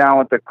to be down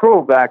with the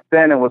crew. Back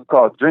then it was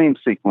called Dream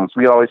Sequence.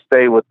 We always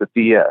stayed with the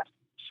DS.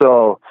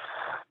 So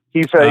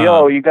he said,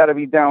 yo, you got to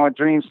be down with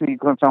Dream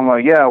Sequence. I'm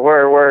like, yeah,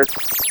 word.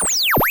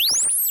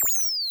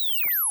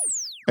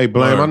 Hey,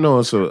 Blame, I know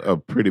it's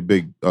a pretty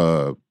big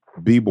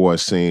B-boy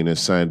scene in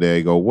San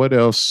Diego. What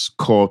else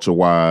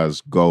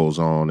culture-wise goes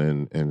on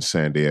in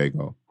San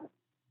Diego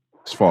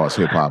as far as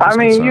hip-hop is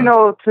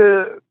concerned?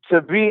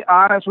 To be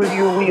honest with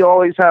you, we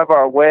always have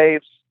our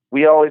waves.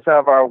 We always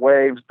have our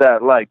waves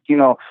that, like,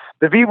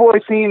 the B-boy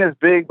scene is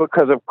big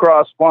because of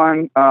Cross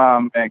One,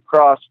 and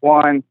Cross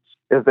One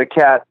is the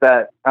cat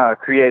that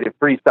created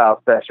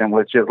Freestyle Session,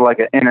 which is like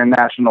an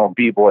international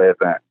B-boy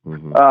event.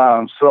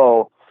 Mm-hmm.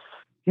 So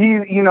he,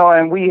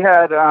 and we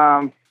had,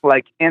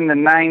 like, in the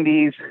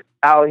 90s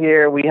out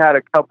here, we had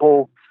a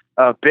couple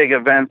big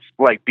events,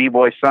 like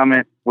B-Boy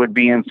Summit would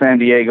be in San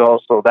Diego,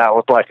 so that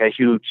was like a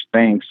huge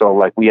thing. So,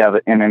 like, we have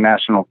an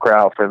international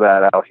crowd for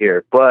that out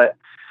here. But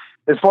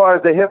as far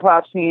as the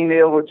hip-hop scene,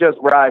 it would just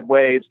ride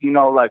waves.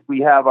 Like,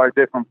 we have our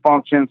different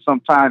functions.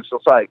 Sometimes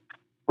it's, like,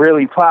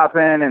 really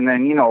popping, and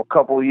then, a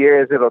couple of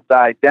years it'll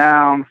die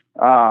down.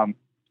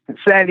 In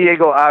San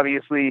Diego,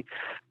 obviously,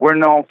 we're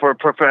known for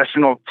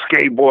professional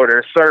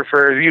skateboarders,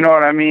 surfers, you know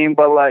what I mean?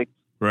 But, like,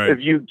 if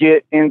you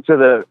get into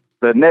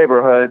the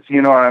neighborhoods,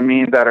 you know what I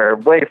mean, that are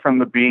away from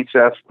the beach,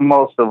 that's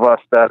most of us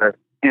that are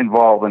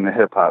involved in the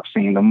hip-hop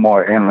scene, the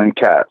more inland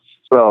cats.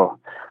 So,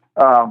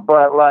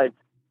 but, like,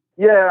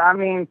 yeah, I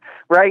mean,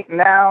 right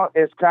now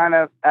it's kind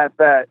of at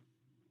that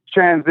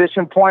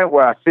transition point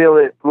where I feel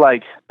it,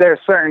 like, there are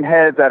certain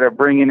heads that are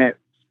bringing it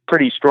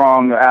pretty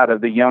strong out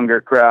of the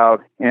younger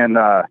crowd, and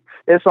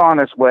it's on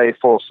its way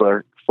full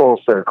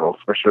circle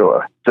for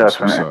sure,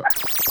 definitely.